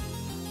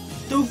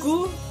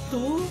 Tucu,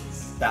 tu,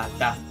 ta,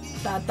 ta.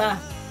 tata.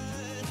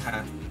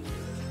 Ajá.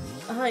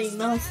 Ay,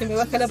 no, se me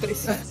baja la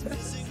presión.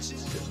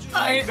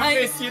 Ay, no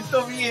me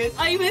siento bien.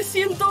 Ay, me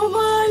siento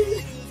mal.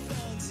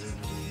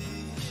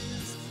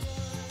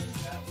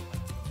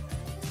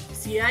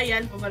 Si hay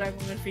algo para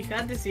comer,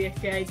 fíjate si es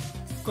que hay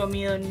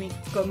comido en mi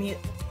comida.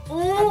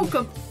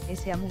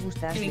 Ese amo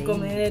gusta. En mi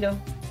comedero.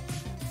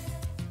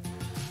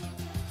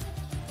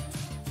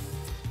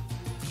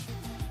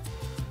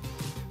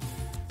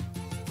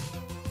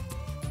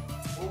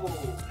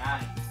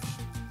 Nice.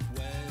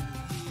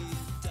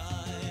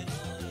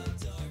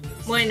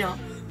 Bueno,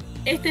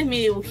 este es mi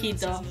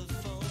dibujito.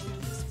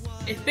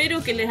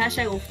 Espero que les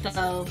haya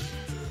gustado.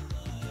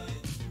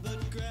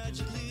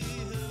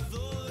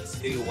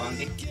 Sí, Juan.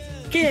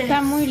 ¿Qué?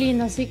 Está muy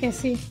lindo, sí que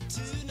sí.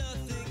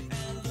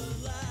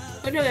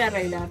 Hoy lo voy a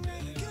arreglar.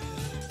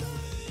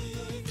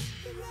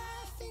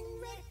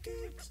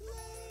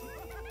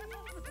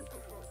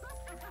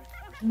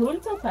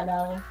 ¿Dulce o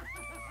salado?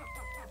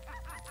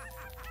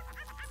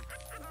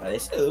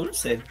 Parece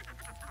dulce.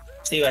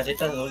 Sí,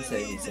 galletas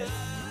dulces, dice.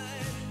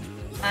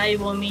 Ay,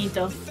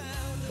 vomito.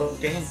 ¿Por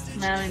qué?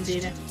 Nada,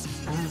 mentira.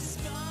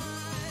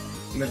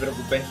 Me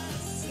preocupé.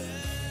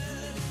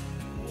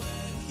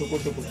 Tucu,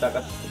 tucu,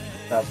 taca,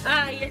 taca.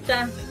 Ah, ahí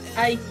está.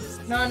 Ay,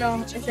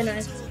 no, este no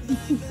es.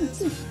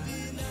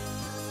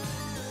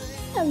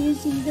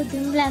 Avioncito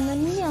temblando,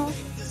 niño.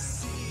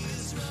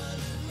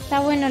 Está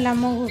bueno la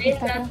mogu que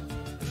está acá.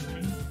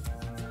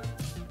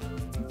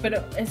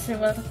 Pero ese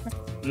va.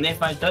 Me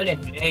faltó el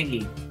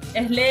Slay.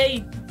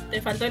 Slay.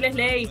 Te faltó el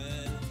Slay.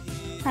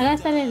 Acá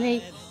está el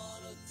Slay.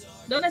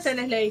 ¿Dónde está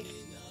el Slay?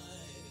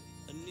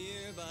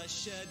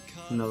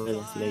 No veo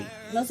el Slay.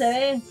 No se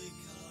ve.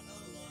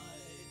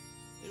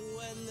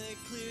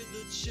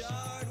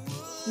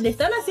 Le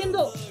están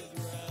haciendo.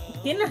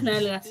 Tiene las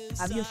nalgas.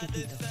 Adiós,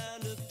 hijito.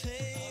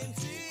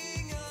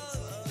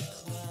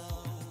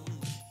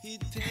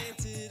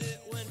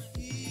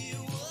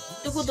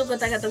 Tucu tucu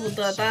taca tucu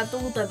tata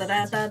tucu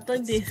tatarata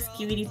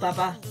skibiri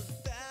papá.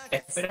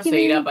 Espero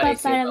seguir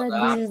apareciendo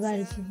acá.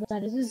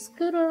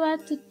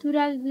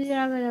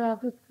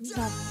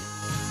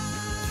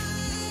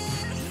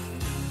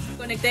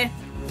 Conecté.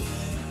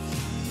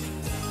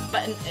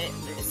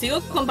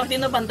 ¿Sigo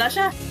compartiendo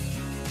pantalla?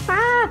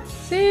 Ah,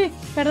 sí,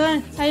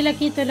 perdón, ahí lo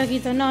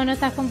quito. No, no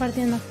estás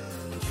compartiendo.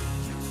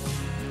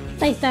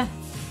 Ahí está.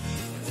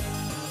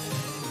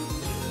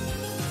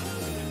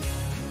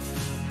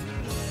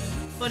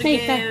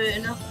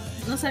 Porque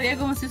no sabía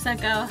cómo se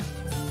sacaba.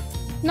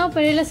 No,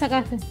 pero ahí lo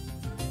sacaste.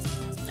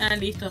 Ah,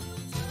 listo.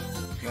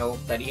 Me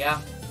gustaría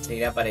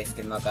seguir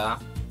apareciendo acá.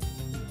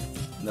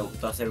 Me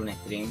gustó hacer un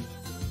stream.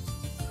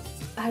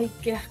 Ay,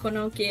 qué asco,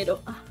 no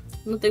quiero.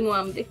 No tengo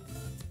hambre.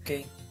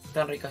 Ok,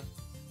 tan rica.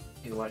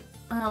 Igual.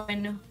 Ah,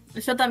 bueno.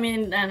 Yo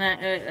también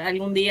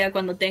algún día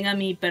cuando tenga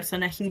mi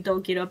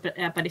personajito quiero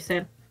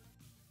aparecer.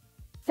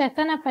 O sea,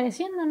 están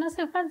apareciendo, no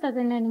hace falta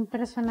tener un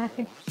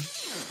personaje.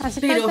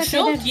 Pero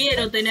yo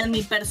quiero tener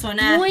mi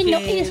personaje. Bueno,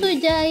 eso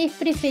ya es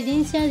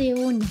preferencia de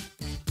uno.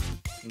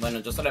 Bueno,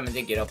 yo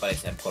solamente quiero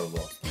aparecer por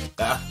vos.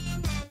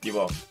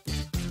 Tipo,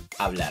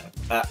 hablar.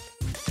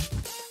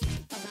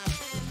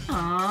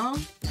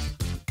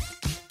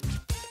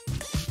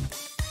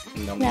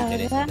 No me La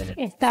interesa verdad, tener.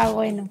 está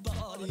bueno.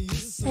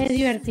 Es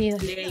divertido.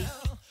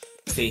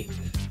 Sí,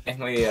 es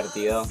muy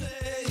divertido.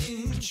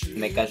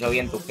 Me cayó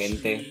bien tu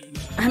gente.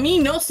 A mí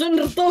no,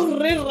 son todos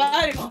re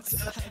raros.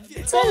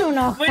 Son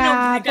unos Bueno,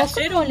 me capos,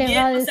 cayeron ¿cómo les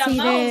va a bien, o sea, decir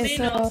más o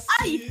eso? menos.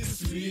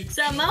 Ay, o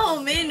sea, más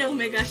o menos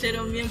me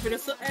cayeron bien, pero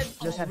son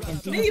Los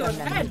argentinos medio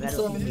hablan muy raros.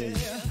 raro.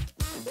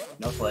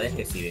 No podés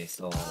decir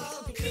eso.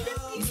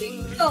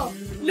 No,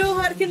 los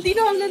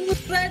argentinos hablan muy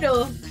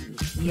raro.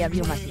 Y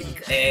había más.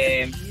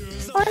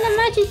 Hola,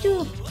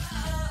 Machichu.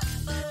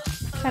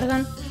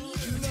 Perdón.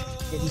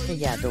 Te dije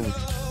ya, Doug.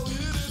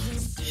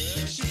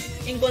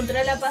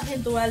 Encontrá la paz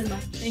en tu alma.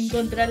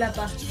 Encontrá la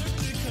paz.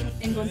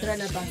 Encontrá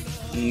la paz.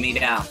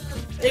 Mira,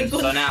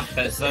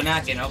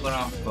 persona que no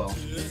conozco.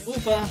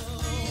 Upa.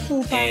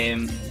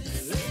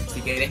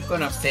 Si querés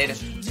conocer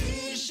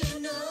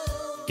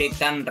qué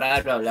tan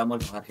raro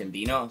hablamos los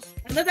argentinos,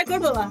 Andate a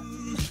Córdoba.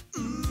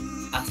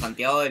 a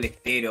Santiago del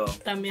Estero,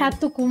 También. A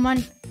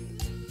Tucumán.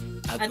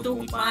 a A Tucumán,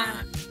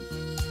 Tucumán.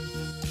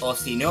 o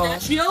si no, La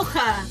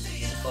Rioja.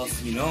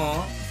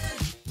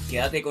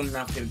 quédate con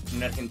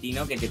un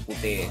argentino que te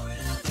putee.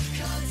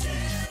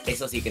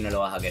 Eso sí que no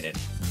lo vas a querer.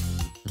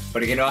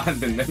 Porque no vas a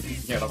entender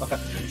mierda.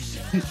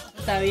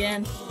 Está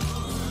bien.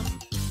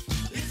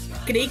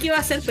 Creí que iba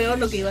a ser peor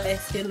lo que iba a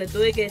decir. Le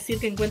tuve que decir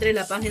que encuentre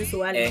la paz en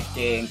su alma. Es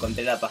que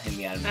encontré la paz en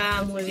mi alma.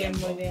 Ah, muy bien,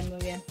 muy bien, muy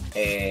bien.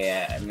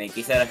 Me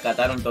quise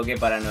rescatar un toque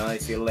para no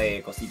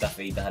decirle cositas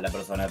feitas a la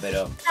persona,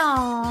 pero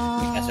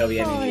No. me cayó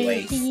bien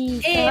anyways.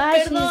 pobrecito.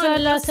 Perdón, solo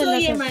no hace lo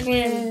soy que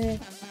Emanuel. puede.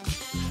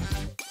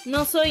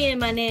 No soy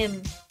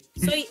Emanem.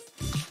 Soy.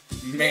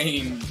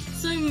 Main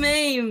soy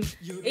Mame.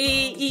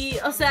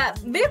 O sea,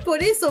 ¿ves?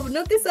 Por eso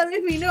no te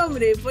sabes mi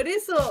nombre. Por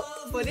eso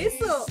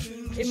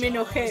me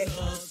enojé.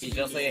 Y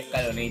yo soy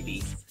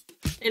Scalonetti.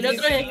 El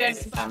otro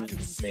es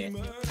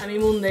a mi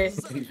munde.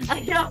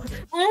 Ay, no.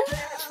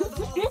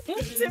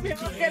 Se me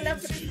baja la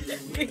frente.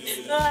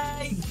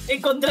 Ay,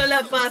 encontró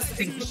la paz.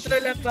 Qué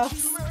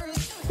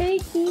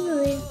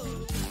cute.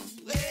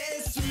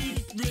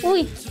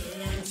 Uy.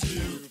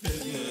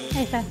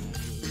 Ahí está.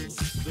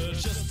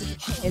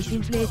 El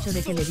simple hecho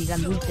de que le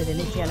digan dulce de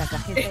leche a la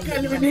cajeta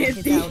y le digan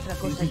cajeta a otra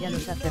cosa ya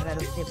los hace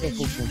raros.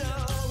 TPQQ.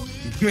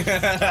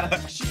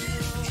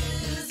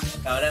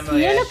 Ahora me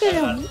voy a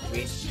descargar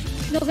Twitch.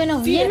 Lo que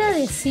nos viene a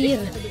decir.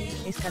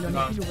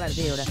 Escalonetti lugar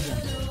de oración.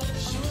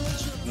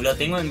 Lo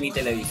tengo en mi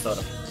televisor.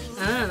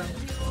 Ah.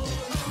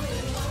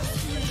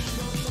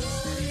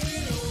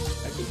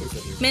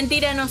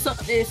 Mentira, no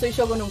soy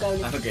yo con un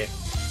cable. Ah, ok.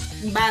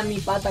 Va mi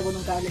pata con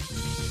un cable.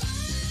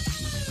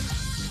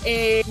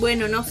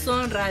 Bueno, no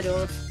son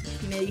raros.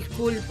 Me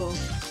disculpo.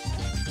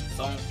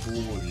 Son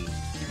cool.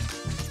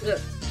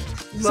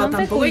 Son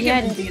tampoco hay que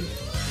peculiares. mentir.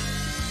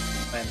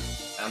 Bueno,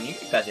 a mí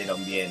me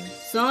cayeron bien.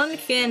 Son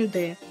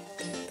gente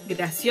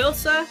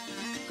graciosa,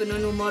 con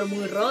un humor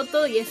muy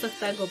roto y eso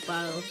está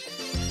copado.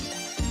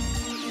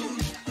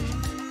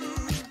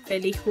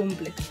 Feliz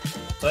cumple.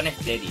 Son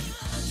estériles.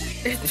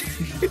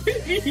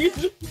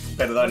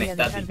 Perdón, Voy a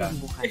dejar de estática.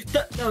 dibujar.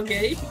 Ok.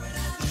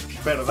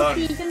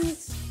 Perdón.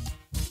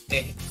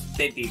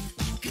 Estética.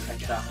 Ahí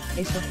está.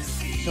 Eso,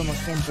 somos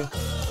gente,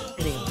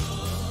 creo.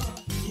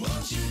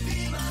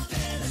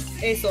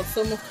 Eso,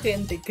 somos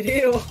gente,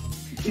 creo.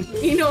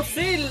 Y no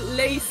sé,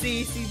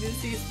 Lazy,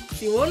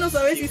 si vos no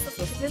sabés si sos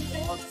gente.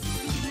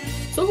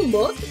 ¿Sos un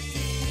bot?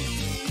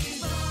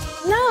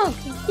 No,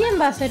 ¿quién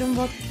va a ser un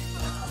bot?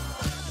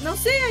 No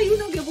sé, hay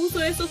uno que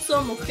puso eso,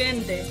 somos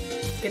gente,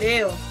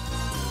 creo.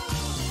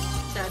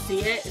 O sea, si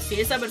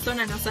esa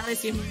persona no sabe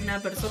si es una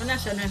persona,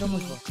 ya no es Somos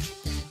mi, vos.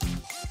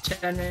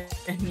 ya no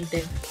es mi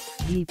tema.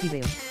 Y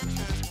veo.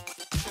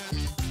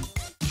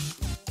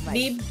 Bye.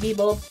 Bip, bip,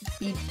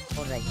 bip.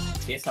 Alright.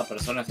 Si esa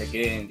persona se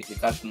quiere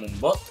identificar como un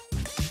bot,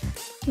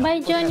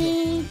 Bye,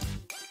 Johnny.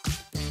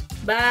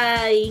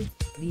 Bye.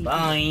 Bip.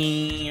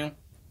 bye.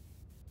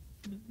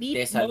 Bip,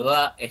 Te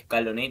saluda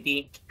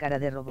Scalonetti. Cara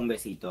de robot. Un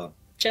besito.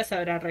 Ya se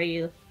habrá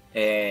reído.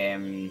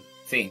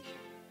 Sí.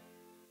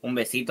 Un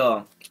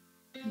besito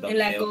En donde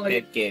la cola.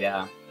 usted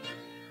quiera,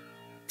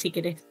 Si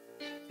querés.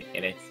 si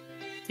querés,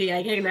 Sí,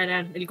 hay que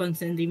aclarar el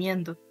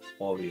consentimiento.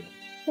 obvio.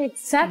 Un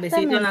besito en la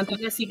Exactamente.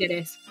 cola si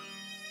querés.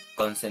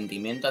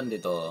 Consentimiento ante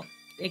todo.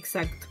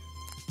 Exacto.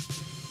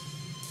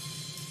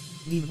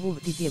 Bip bub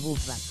titi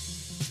bubba.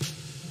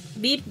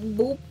 Bip,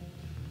 boop.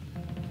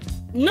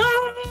 ¡No!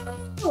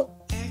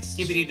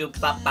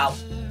 Kibiriru-papau.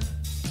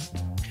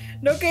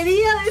 ¡No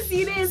quería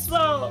decir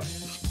eso!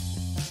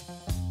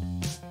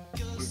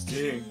 ¿Por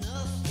qué?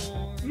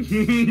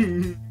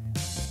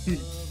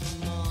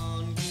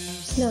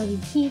 Lo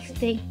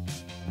dijiste.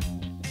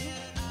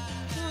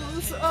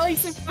 ¡Ay,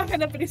 se baja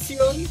la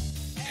presión!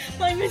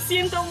 ¡Ay, me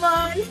siento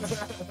mal!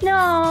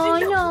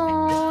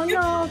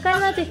 No,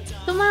 cálmate.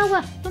 Toma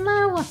agua.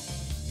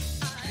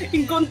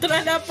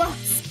 Encontrá la paz.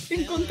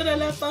 Encontrá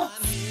la paz.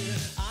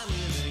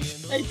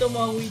 Ay,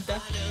 toma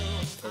agüita.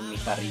 En mi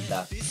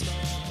jarrita.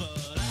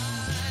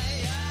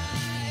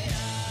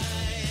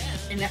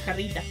 En la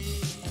jarrita.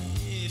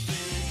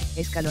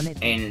 Escalonetti.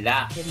 En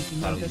la Cero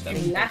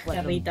En la 534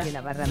 jarrita. de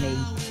la barra main.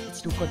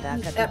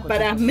 Tucotaca, Ah,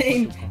 para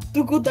main.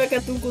 Tucu, taca,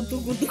 tucu,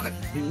 tucu, tucu.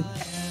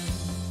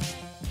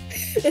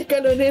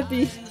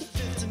 Escalonetti.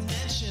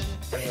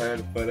 A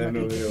ver, para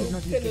no veo.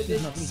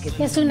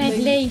 Es una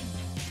Slay.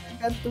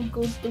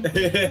 Tucu, tucu,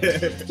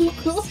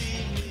 tucu.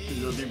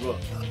 Yo tipo.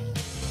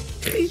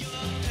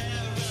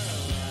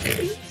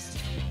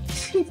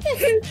 No,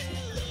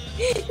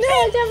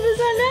 ya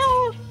empezó, no.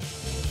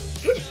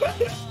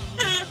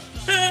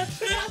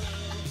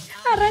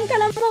 Arranca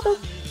la moto.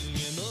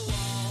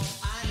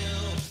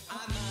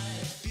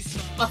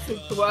 Paz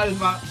en tu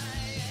alma.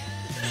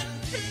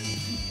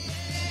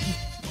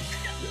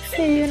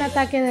 Se dio un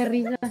ataque de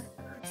risa.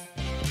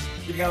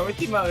 La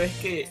última vez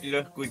que lo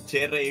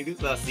escuché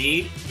reírse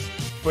así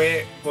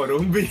fue por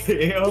un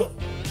video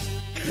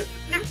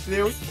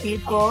de un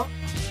tipo.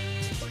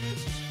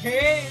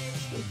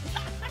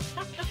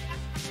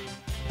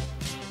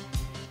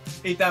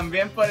 Y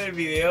también por el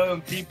video de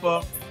un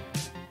tipo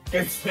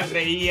que se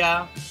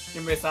reía y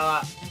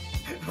empezaba.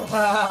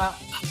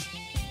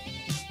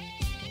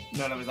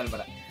 No me sale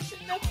para.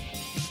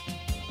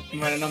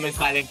 Bueno, no me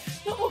sale.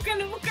 No,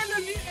 búscalo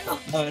el video.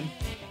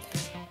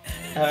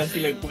 A ver si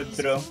lo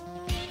encuentro.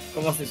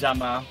 ¿Cómo se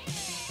llama?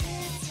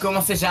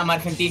 ¿Cómo se llama,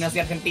 argentinos y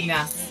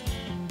argentinas?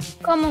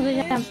 ¿Cómo se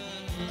llama?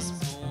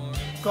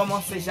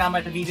 ¿Cómo se llama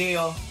el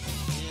video?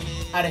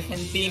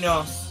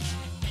 Argentinos,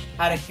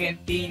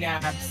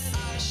 argentinas,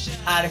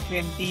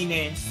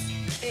 argentines.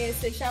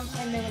 Se llama...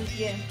 Ay, me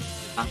olvidé.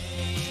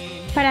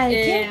 ¿Para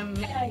de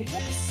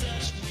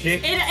qué?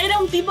 ¿Qué? Era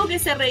un tipo que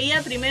se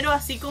reía primero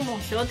así como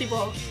yo,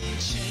 tipo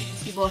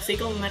así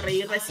como me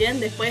reí recién,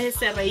 después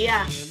se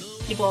reía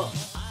tipo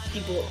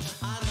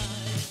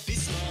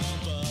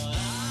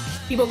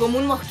tipo como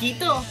un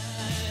mosquito.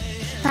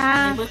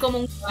 Ah. Después como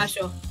un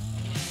caballo.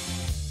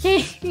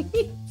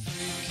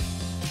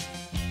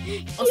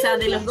 O sea,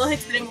 de los dos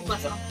extremos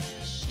pasó.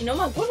 Y no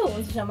me acuerdo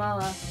cómo se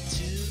llamaba.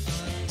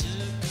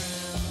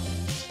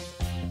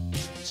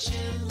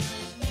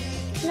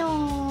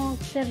 No,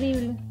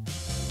 terrible.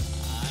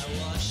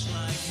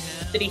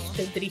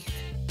 Triste.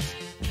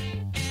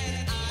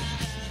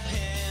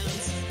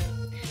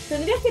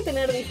 Tendrías que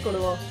tener Discord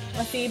vos.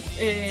 Así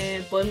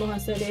podemos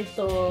hacer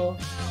esto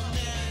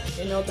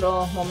en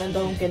otros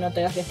momentos aunque no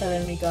tengas que estar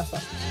en mi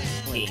casa.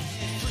 Sí.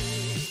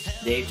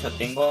 De hecho,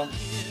 tengo...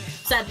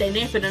 O sea,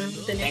 tenés, pero no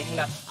tenés. Tengo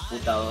la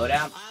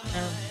computadora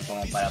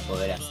como para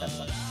poder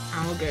hacerlo.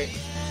 Ah, ok.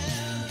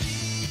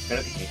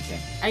 Creo que sí, sí.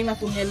 Ahí me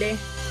apuñalé.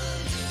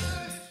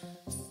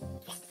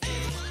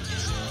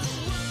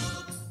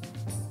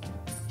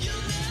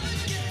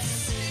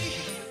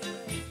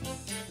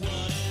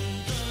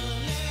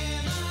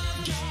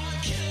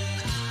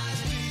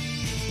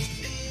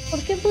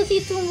 ¿Por qué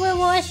pusiste un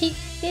huevo allí?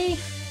 ¿Qué?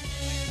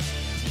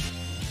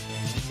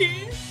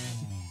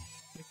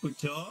 ¿Me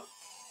escuchó?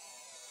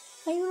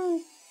 Hay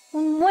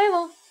un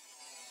huevo.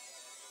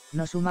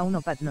 No suma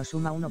uno pat, no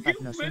suma uno pat,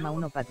 no suma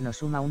uno pat, no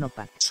suma uno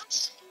pat.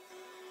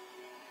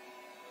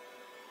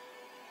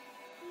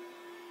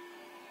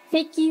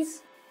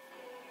 X.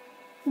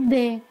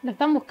 D. ¿Lo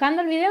están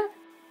buscando el video?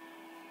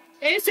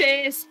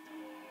 Ese es.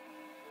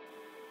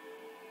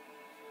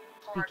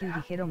 Piki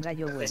dijeron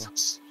gallo huevo.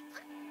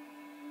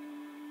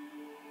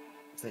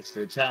 ¿Se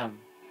escucha?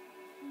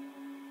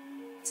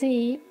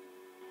 Sí.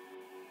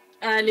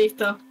 Ah,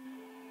 listo.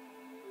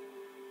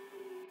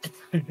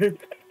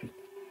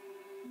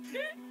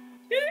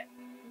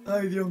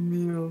 Ay, Dios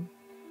mío.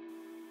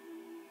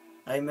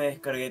 Ahí me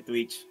descargué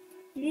Twitch.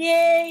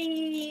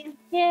 ¡Yay!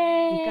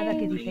 Y cada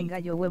que dicen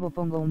gallo huevo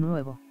pongo un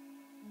nuevo.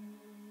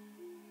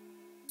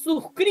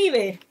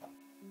 Suscribe.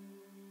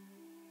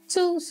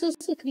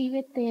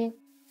 Suscríbete.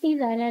 Y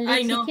dale a like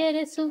Ay, no. si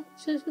quieres.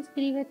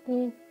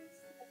 Suscríbete.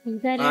 Y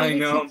dale a Ay,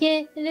 like no. si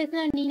quieres.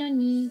 No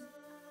ni.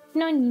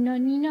 No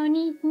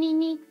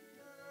ni.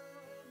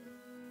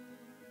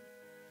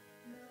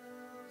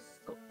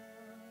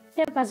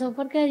 ¿Qué pasó?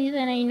 ¿Por qué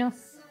dicen ahí no?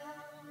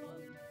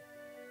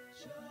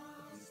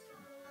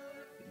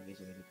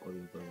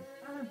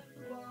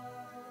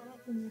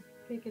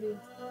 ¿Qué querés?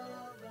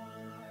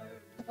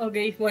 Ok,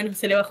 bueno,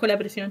 se le bajó la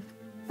presión.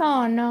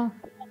 Oh, no.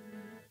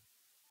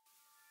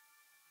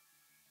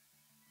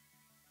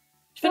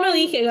 Yo no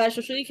dije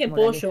gallo, yo dije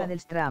Moraleja pollo. del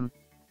Stram.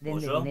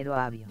 Denle ¿Pollo? dinero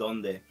a Avio.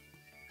 ¿Dónde?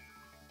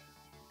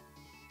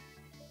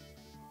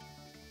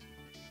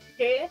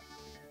 ¿Qué?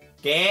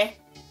 ¿Qué?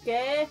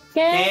 ¿Qué?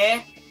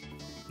 ¿Qué?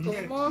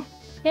 ¿Qué? ¿Cómo?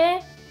 ¿Qué?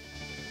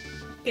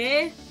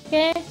 ¿Qué?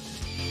 ¿Qué?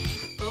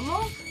 ¿Cómo?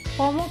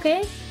 ¿Cómo?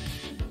 ¿Qué?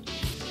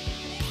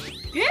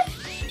 ¿Qué?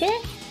 ¿Qué?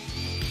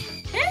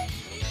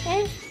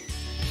 ¿Eh?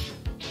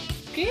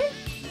 ¿Qué?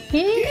 ¿Qué?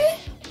 ¿Qué?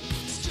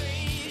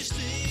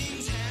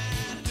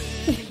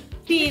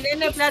 Sí,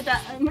 denle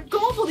plata.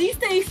 ¿Cómo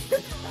pudisteis?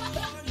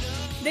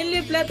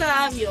 Denle plata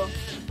a Avio.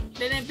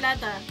 Denle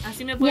plata.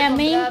 Así me Y puede a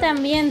mí comprar.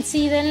 también,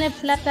 sí, denle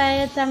plata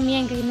a él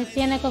también, que me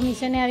tiene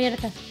comisiones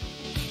abiertas.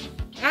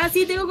 Ah,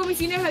 sí, tengo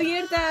comisiones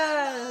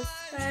abiertas.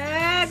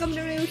 Ah,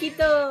 cómprame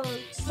dibujitos.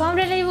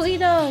 ¡Cómprale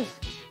dibujitos!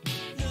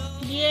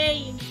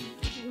 Yay.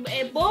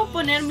 ¿Puedo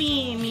poner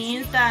mi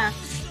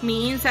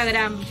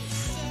Instagram?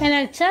 En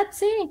el chat,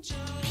 sí.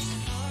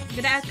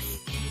 Grax.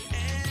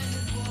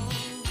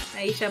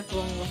 Ahí ya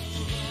pongo.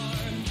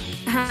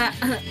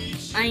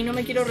 Ay, no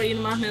me quiero reír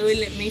más, me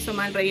duele, me hizo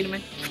mal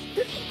reírme.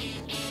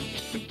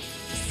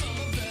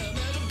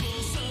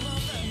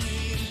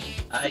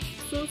 Ay,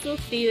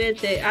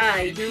 Suscríbete.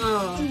 Ay,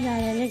 no.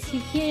 Dale si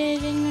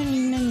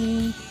quieren, no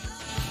ni.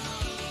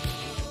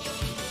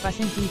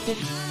 Pasen Twitter,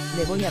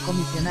 le voy a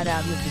comisionar a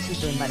Avio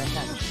Fisito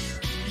embarazado.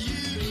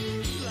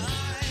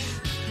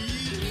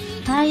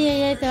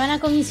 Ay, te van a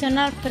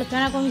comisionar, pero te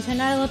van a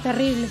comisionar algo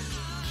terrible.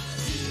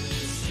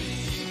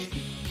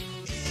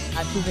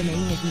 A tu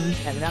DNI es mi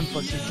Instagram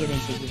por si quieren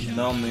seguirme.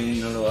 no,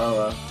 no lo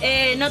haga.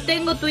 No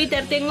tengo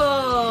Twitter,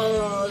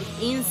 tengo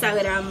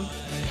Instagram.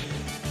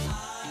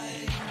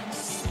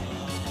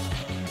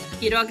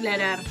 Quiero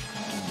aclarar.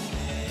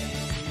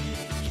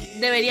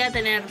 Debería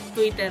tener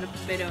Twitter,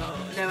 pero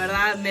la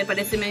verdad me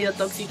parece medio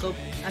tóxico,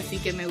 así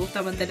que me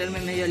gusta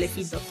mantenerme medio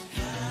lejito.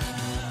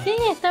 Sí,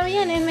 está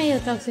bien, es medio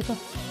tóxico.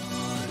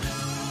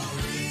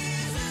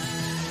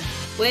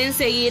 Pueden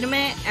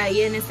seguirme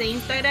ahí en ese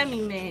Instagram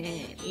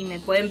y me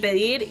pueden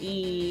pedir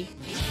y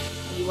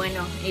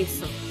bueno,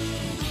 eso.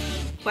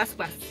 Pas.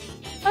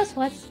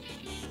 What?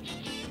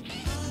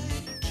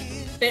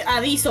 Pero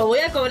aviso, voy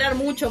a cobrar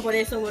mucho por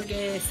eso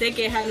porque sé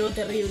que es algo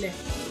terrible.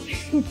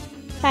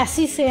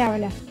 Así se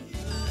habla.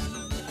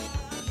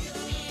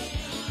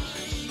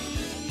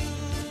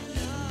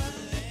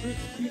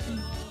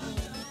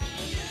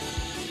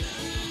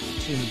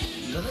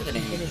 Sí, ¿Dónde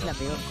tenés eres eso? la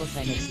peor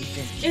cosa en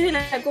existencia. Es de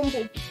la compu.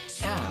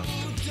 Ah,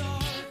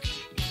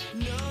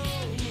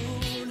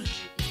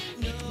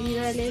 Y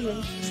dale.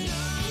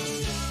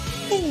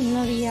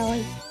 No día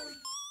hoy.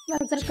 Va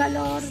a hacer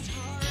calor.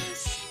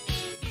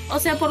 O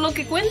sea, por lo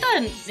que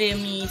cuentan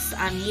mis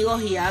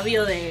amigos y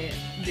Avio de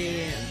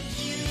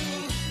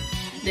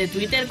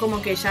Twitter,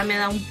 como que ya me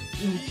da un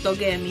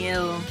toque de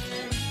miedo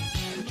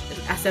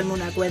hacerme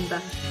una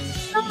cuenta.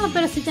 No,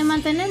 pero si te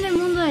mantenés en el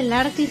mundo del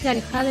arte y te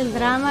alejas del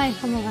drama, es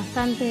como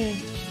bastante...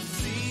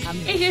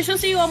 Es que yo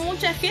sigo a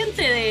mucha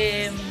gente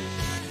de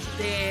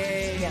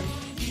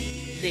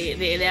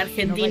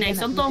Argentina y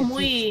son todos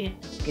muy...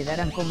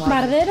 Quedarán como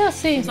barderos,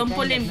 sí. Son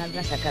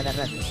polémicos a cada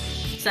rato.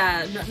 O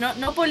sea,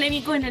 no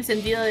polémicos en el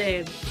sentido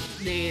de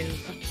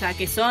o sea,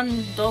 que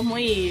son todos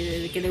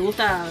muy... que les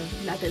gusta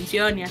la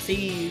atención y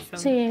así.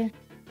 Sí.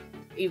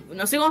 Y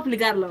no sé cómo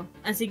explicarlo.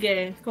 Así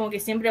que es como que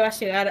siempre va a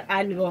llegar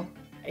algo.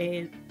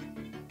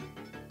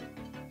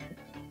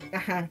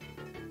 Ajá.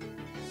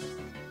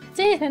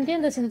 Sí, se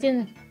entiende.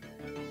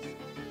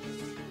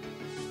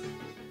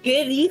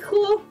 ¿Qué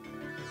dijo?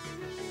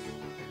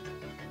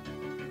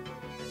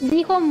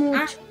 Dijo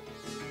mucho.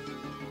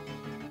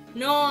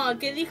 No,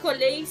 ¿qué dijo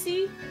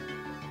Lacey?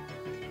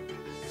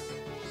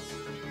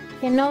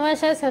 Que no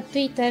vayas a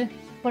Twitter,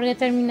 porque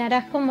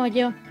terminarás como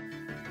yo.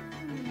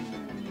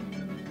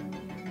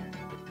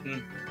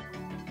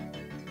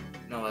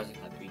 No vayas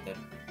a Twitter.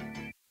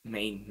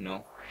 Main,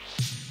 no.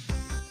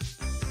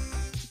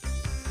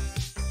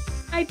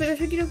 Ay, pero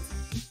yo quiero...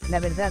 La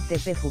verdad,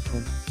 TP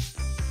Fufu.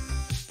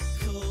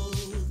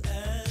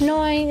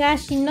 No,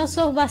 Gashi, no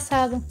sos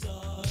basado.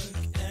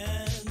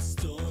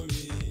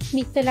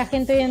 Viste, la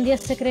gente hoy en día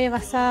se cree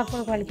basada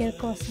por cualquier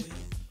cosa.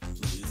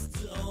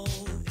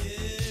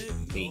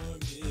 Sí.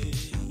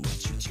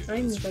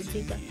 Ay, mi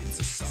cachita.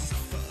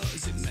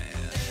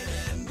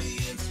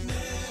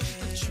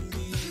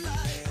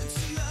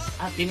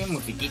 Tiene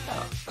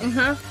musiquita.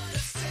 Ajá.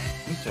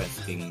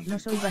 Interesting. No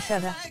soy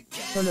basada,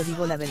 solo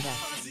digo la verdad.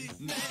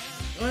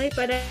 Ay,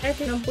 pará,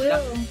 que no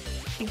puedo.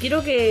 Y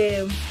quiero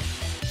que...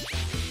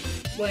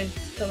 Bueno,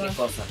 toma. ¿Qué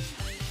cosa?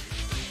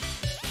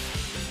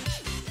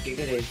 ¿Qué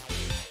querés?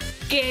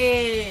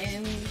 Que...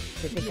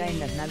 Se te caen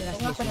las nalgas y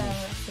Toma eso para no.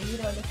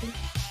 seguir o algo así.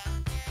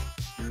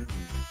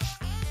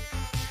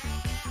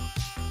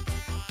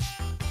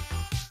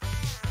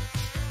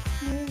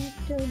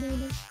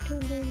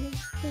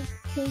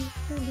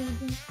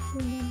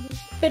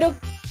 Pero...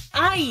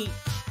 ¡Ay!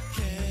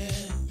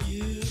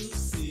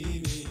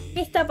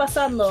 ¿Qué está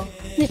pasando?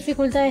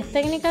 ¿Dificultades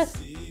técnicas?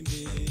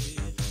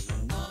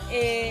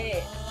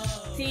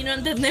 Sí, no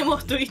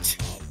entendemos Twitch.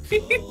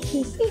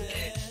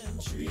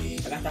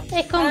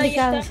 Es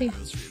complicado, Ahí sí.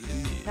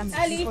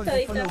 Listo,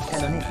 ahí está.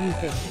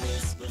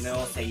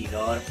 Nuevo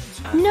seguidor.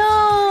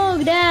 No,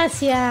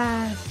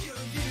 gracias.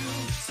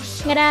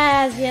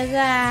 Gracias,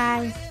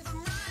 ay.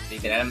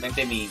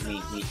 Literalmente mi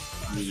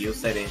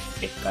user es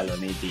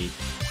Scalonetti.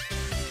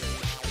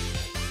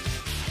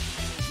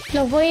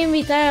 Los voy a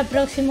invitar al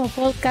próximo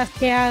podcast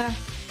que haga.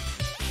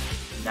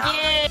 No.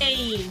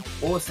 ¡Yay!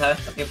 ¿Sabes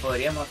qué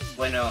podríamos?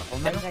 Bueno,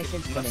 Omar no es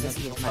el sé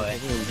si es sabes,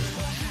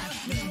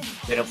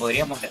 pero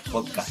podríamos hacer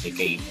podcast de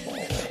K-pop.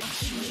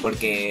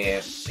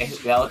 Porque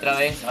la otra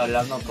vez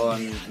hablando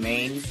con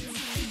Main,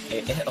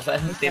 o sea,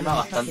 es un tema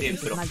bastante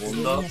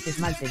profundo,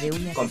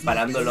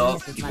 comparándolo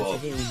tipo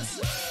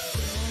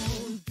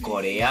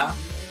Corea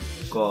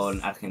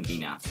con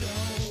Argentina.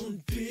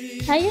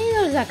 ¿Hay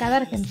ido acá de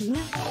Argentina?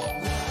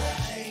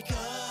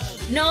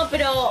 No,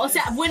 pero, o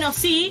sea, bueno,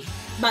 sí,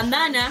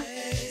 Bandana,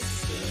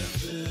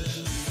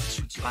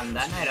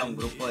 Bandana era un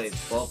grupo de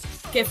pop,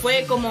 que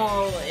fue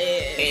como...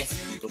 es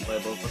un grupo de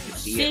pop porque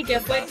sí, que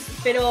fue,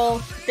 pero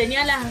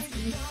tenía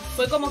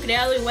fue como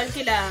creado igual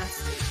que las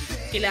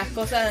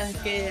cosas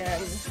que...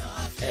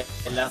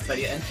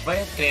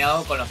 fue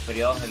creado con los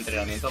periodos de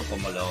entrenamiento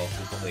como los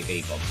grupos de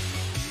K-pop,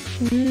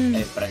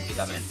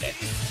 prácticamente.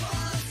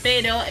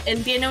 Pero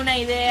él tiene una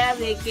idea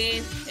de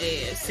que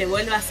se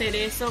vuelva a hacer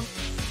eso,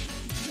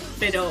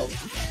 pero...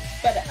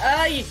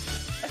 ¡Ay!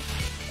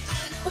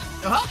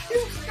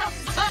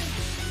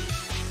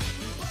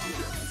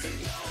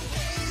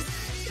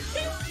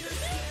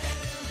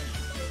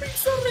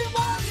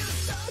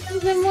 Que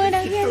se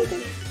muera gente.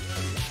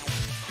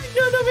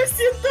 Yo no me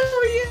siento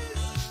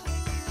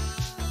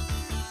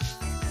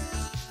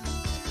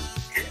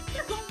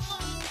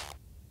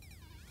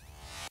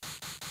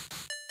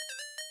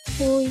bien.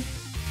 Uy.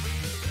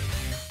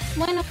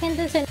 Bueno,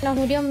 gente, se nos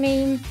murió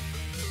Main.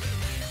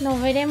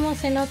 Nos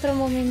veremos en otro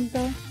momento.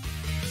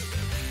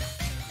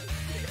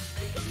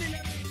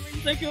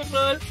 ¡Qué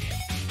horror!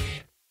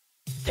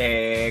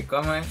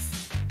 ¿Cómo es?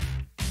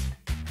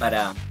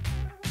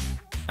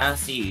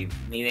 Sí,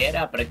 mi idea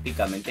era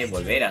prácticamente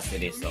volver a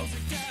hacer eso,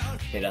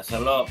 pero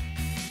hacerlo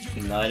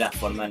no de la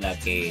forma en la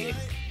que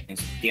en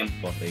sus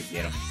tiempos lo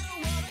hicieron,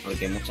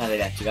 porque muchas de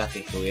las chicas que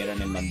estuvieron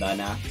en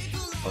Bandana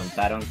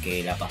contaron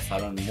que la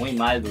pasaron muy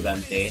mal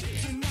durante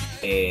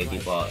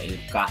tipo el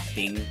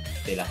casting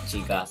de las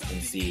chicas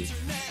en sí,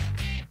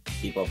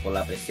 tipo por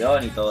la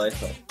presión y todo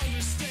eso.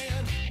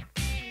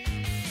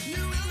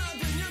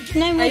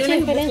 No hay mucha una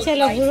diferencia en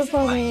los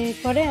grupos de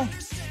Corea.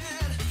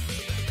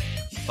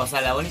 O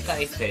sea, la única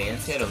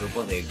diferencia de los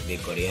grupos de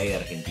Corea y de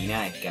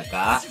Argentina es que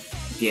acá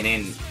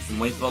tienen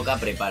muy poca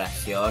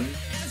preparación,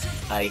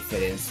 a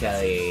diferencia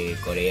de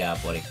Corea,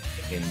 por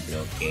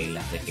ejemplo, que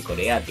las de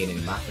Corea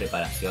tienen más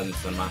preparación y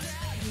son más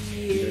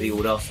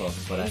rigurosos,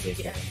 por así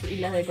decirlo. Y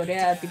las de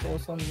Corea tipo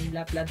son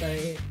la plata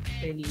del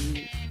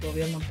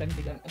gobierno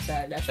prácticamente. O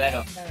sea,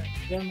 Claro.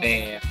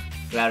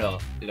 Claro,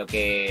 lo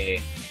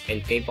que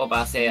el K-pop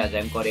hace allá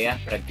en Corea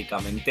es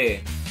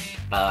prácticamente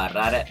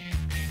agarrar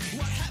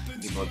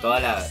tipo toda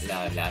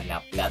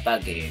la plata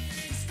que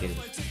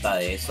resulta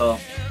de eso.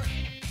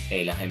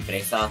 Las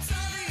empresas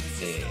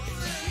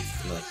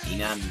lo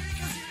destinan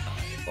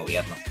al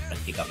gobierno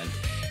prácticamente.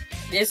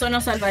 Eso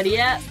nos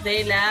salvaría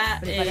de la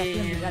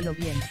Preparación de galo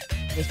bien.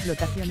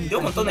 Explotación De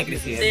un montón de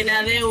crisis. de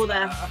la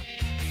deuda.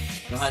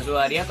 Nos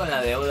ayudaría con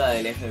la deuda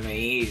del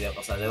FMI,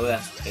 o sea,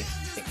 deudas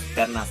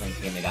externas en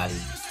general.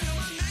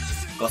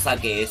 Cosa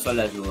que eso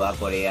le ayudó a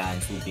Corea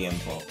en su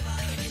tiempo.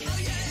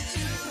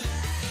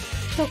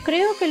 Yo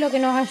creo que lo que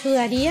nos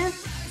ayudaría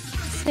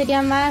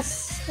sería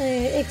más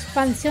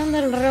expansión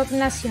del rock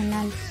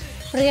nacional,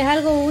 porque es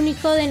algo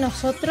único de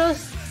nosotros,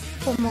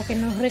 como que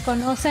nos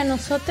reconoce a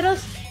nosotros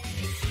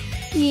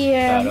y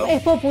Claro.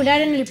 es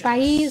popular en el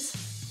país,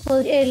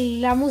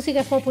 la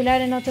música es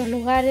popular en otros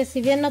lugares,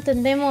 si bien no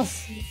tendemos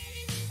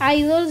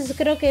idols,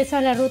 creo que esa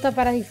es la ruta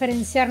para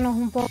diferenciarnos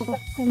un poco,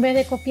 en vez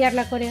de copiar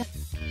la Corea.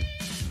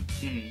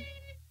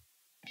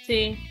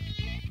 Sí.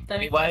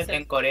 También Igual puede ser.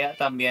 en Corea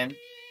también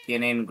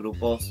tienen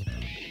grupos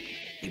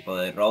tipo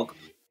de rock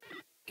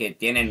que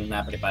tienen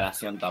una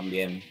preparación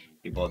también,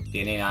 tipo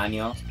tienen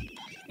años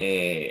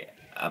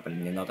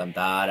aprendiendo a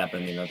cantar,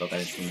 aprendiendo a tocar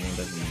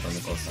instrumentos y un montón de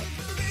cosas.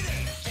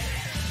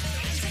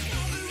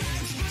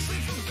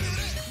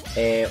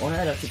 Uno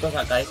de los chicos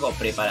acá dijo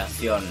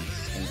preparación,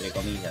 entre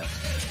comillas.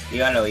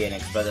 Díganlo bien,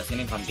 explotación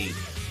infantil.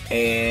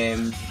 Se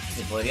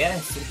podría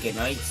decir que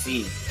no y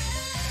sí.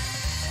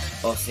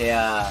 O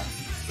sea,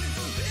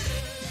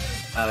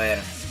 a ver,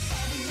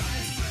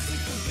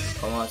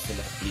 ¿cómo se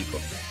lo explico?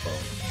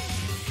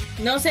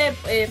 No sé,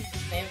 es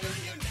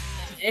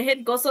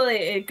el coso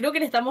de... creo que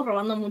le estamos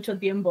robando mucho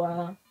tiempo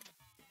a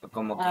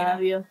Como quiera.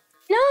 Dios.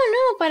 No,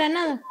 para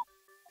nada.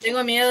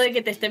 Tengo miedo de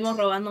que te estemos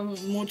robando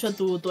mucho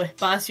tu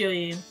espacio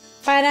y...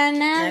 Para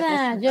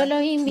nada, yo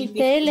los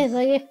invité, les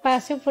doy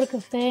espacio porque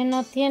ustedes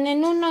no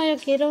tienen uno, yo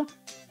quiero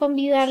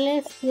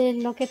convidarles de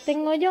lo que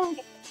tengo yo,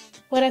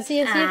 por así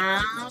decir.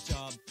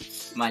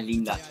 Más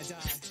linda.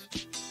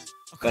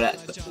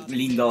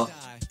 Lindo.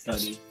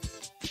 Sorry.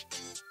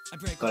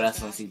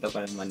 Corazoncito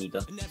con el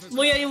manito.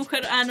 Voy a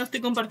dibujar... no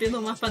estoy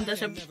compartiendo más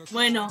pantalla.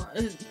 Bueno,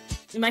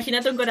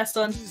 imagínate un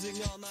corazón.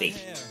 Sí.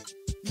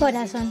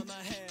 Corazón.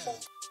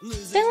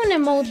 Tengo un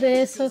emote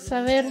de esos,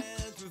 a ver.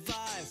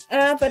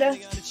 Para.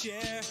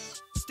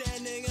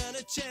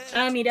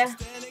 Mira,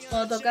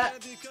 cuando toca,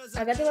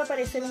 acá te va a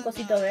aparecer un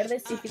cosito verde,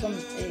 sí, estoy con,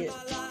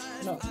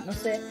 no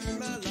sé.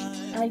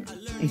 Ay,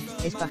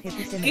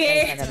 Espagueti se me ¿Qué?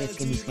 cae cada vez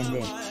que mis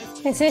gender.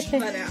 Es este.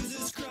 para.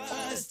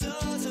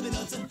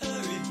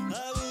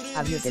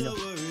 Aviótelo.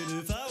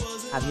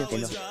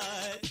 Aviótelo.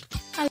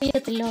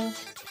 Aviótelo.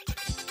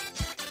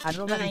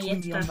 Arroba Ahí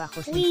de está.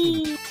 bajo sin Uy,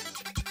 fin.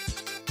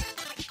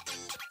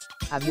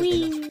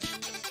 Aviótelo. uy.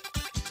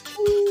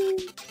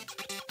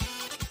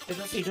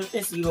 Pero si yo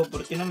te sigo,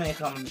 ¿por qué no me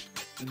dejan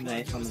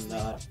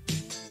mandar?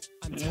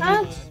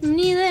 Ah,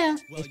 ni idea.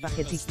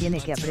 Espagueti tiene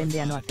que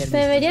aprender a no hacer Te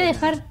debería mis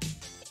dejar.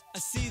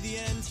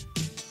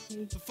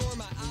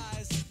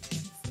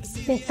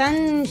 Te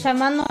están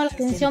llamando la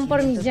atención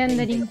por mi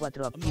gendering.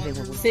 4 active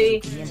Google Sí,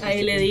 576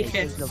 ahí le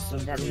dije. blog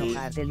fundar 1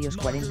 Atelios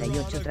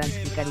 48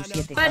 Transficarus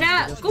 7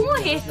 Para, ¿cómo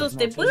es esto?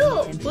 ¿Te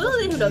puedo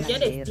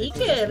desbloquear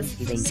stickers?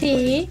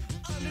 Sí.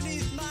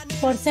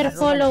 Por ser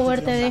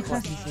follower te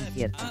deja.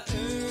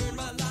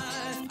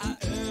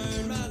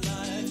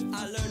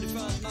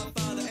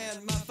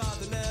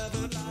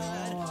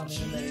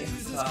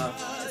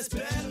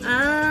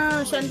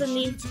 Ya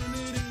entendí.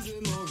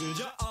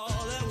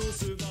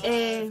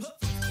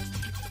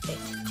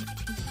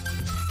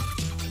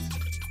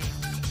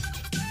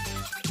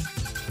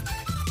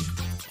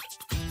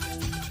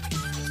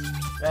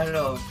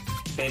 Claro,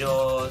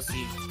 pero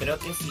creo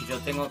que si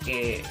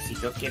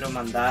yo quiero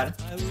mandar,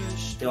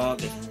 tengo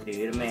que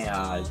suscribirme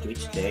al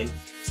Twitch de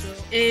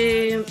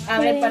él. A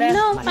ver, para.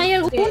 No, hay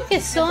algunos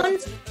que son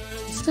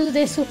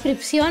de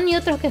suscripción y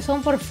otros que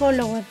son por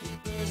follower.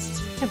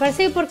 Me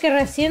parece que porque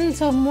recién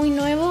sos muy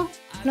nuevo,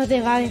 no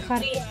te va a dejar.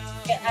 Sí,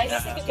 hay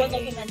veces que cuando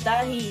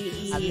comentás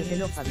y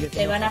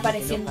te van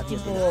apareciendo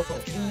tipo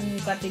un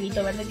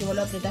cartelito verde que vos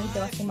lo apretás y te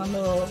vas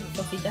sumando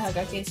cositas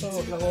acá, que eso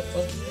luego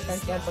puedes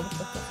canjear con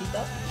estas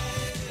cositas.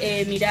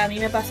 Mira, a mí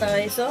me pasaba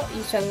eso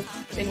y ya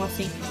tengo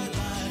así.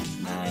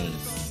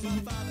 Nice.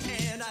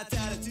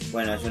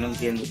 Bueno, yo no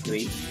entiendo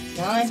Twitch.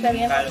 No, está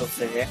bien. Claro,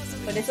 se ve.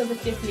 Por eso te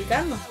estoy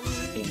explicando.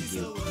 Thank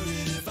you.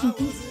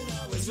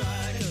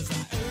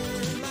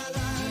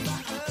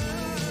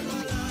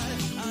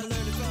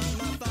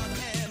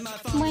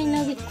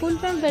 Bueno,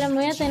 disculpen, pero me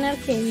voy a tener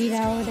que ir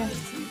ahora.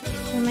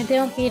 Me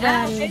tengo que ir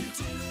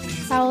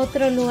a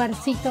otro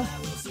lugarcito.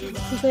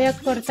 Así que voy a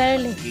cortar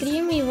el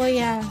stream y me voy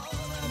a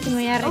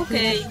retirar. Ok.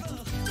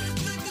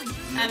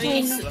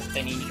 Aviso.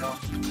 Suerte, niño.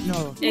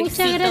 No.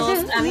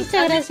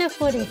 Muchas gracias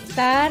por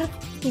estar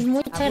y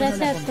muchas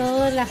gracias a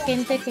toda la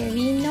gente que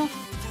vino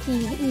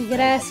y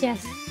gracias.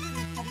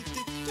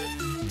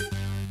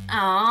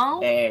 Ah,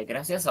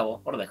 Gracias a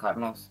vos por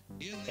dejarnos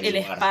el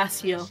lugar.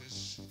 espacio.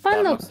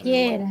 Cuando Darnos el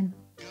quieran.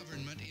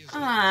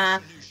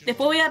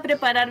 Después voy a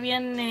preparar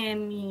bien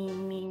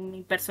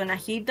mi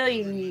personajito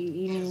y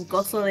mi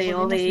coso de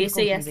Podemos ir OBS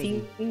con y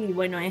así. Fidel. Y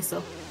bueno,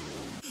 eso.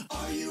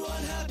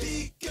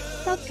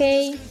 Ok.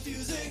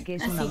 Que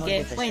es un Así amor que,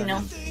 de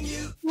persona.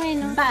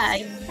 Bueno.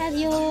 Bye.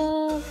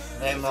 Adiós. Nos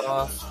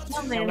vemos.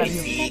 Nos vemos.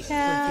 Sí.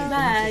 Chao.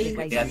 Bye.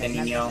 Cuídate,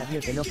 niño.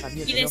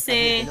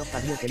 Cuídese.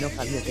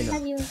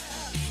 Adiós.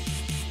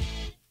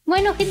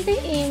 Bueno, gente,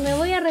 me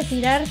voy a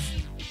retirar.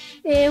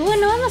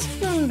 Bueno, vamos a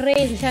hacer un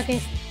raid, ya que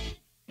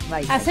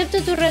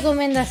acepto tu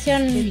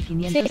recomendación.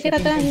 Se está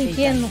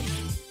transmitiendo.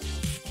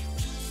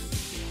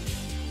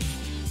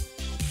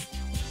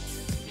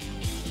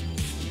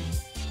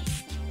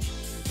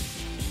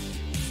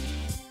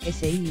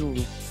 SIU.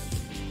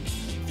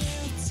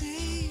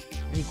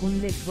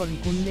 Ricun let's go.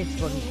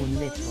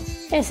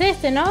 Es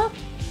este, ¿no?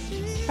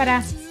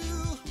 Pará.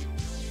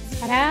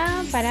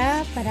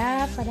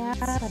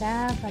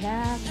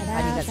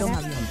 Arigato,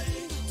 avión.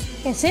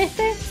 ¿Es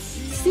este?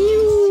 Sí,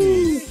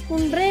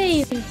 un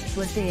raid.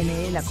 Suerte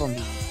en la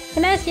combi.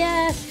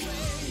 Gracias.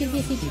 Sí.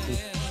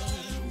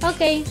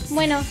 Ok,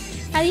 bueno.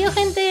 Adiós,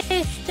 gente.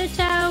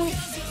 Chao.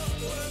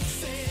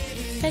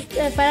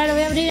 Pará, lo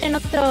voy a abrir en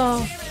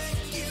otro...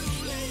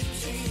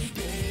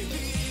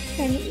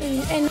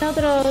 En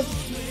otro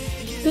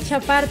Twitch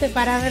aparte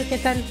para ver qué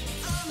tal.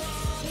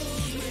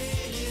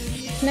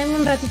 Dame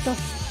un ratito.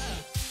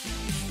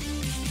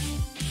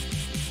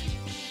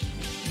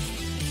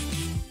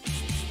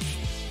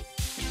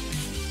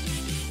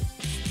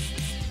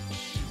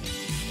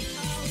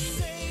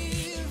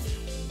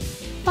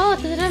 Oh,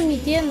 está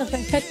transmitiendo,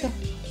 perfecto.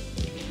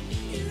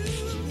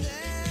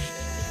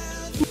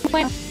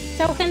 Bueno,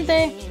 chao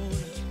gente.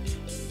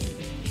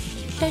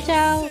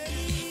 Chao.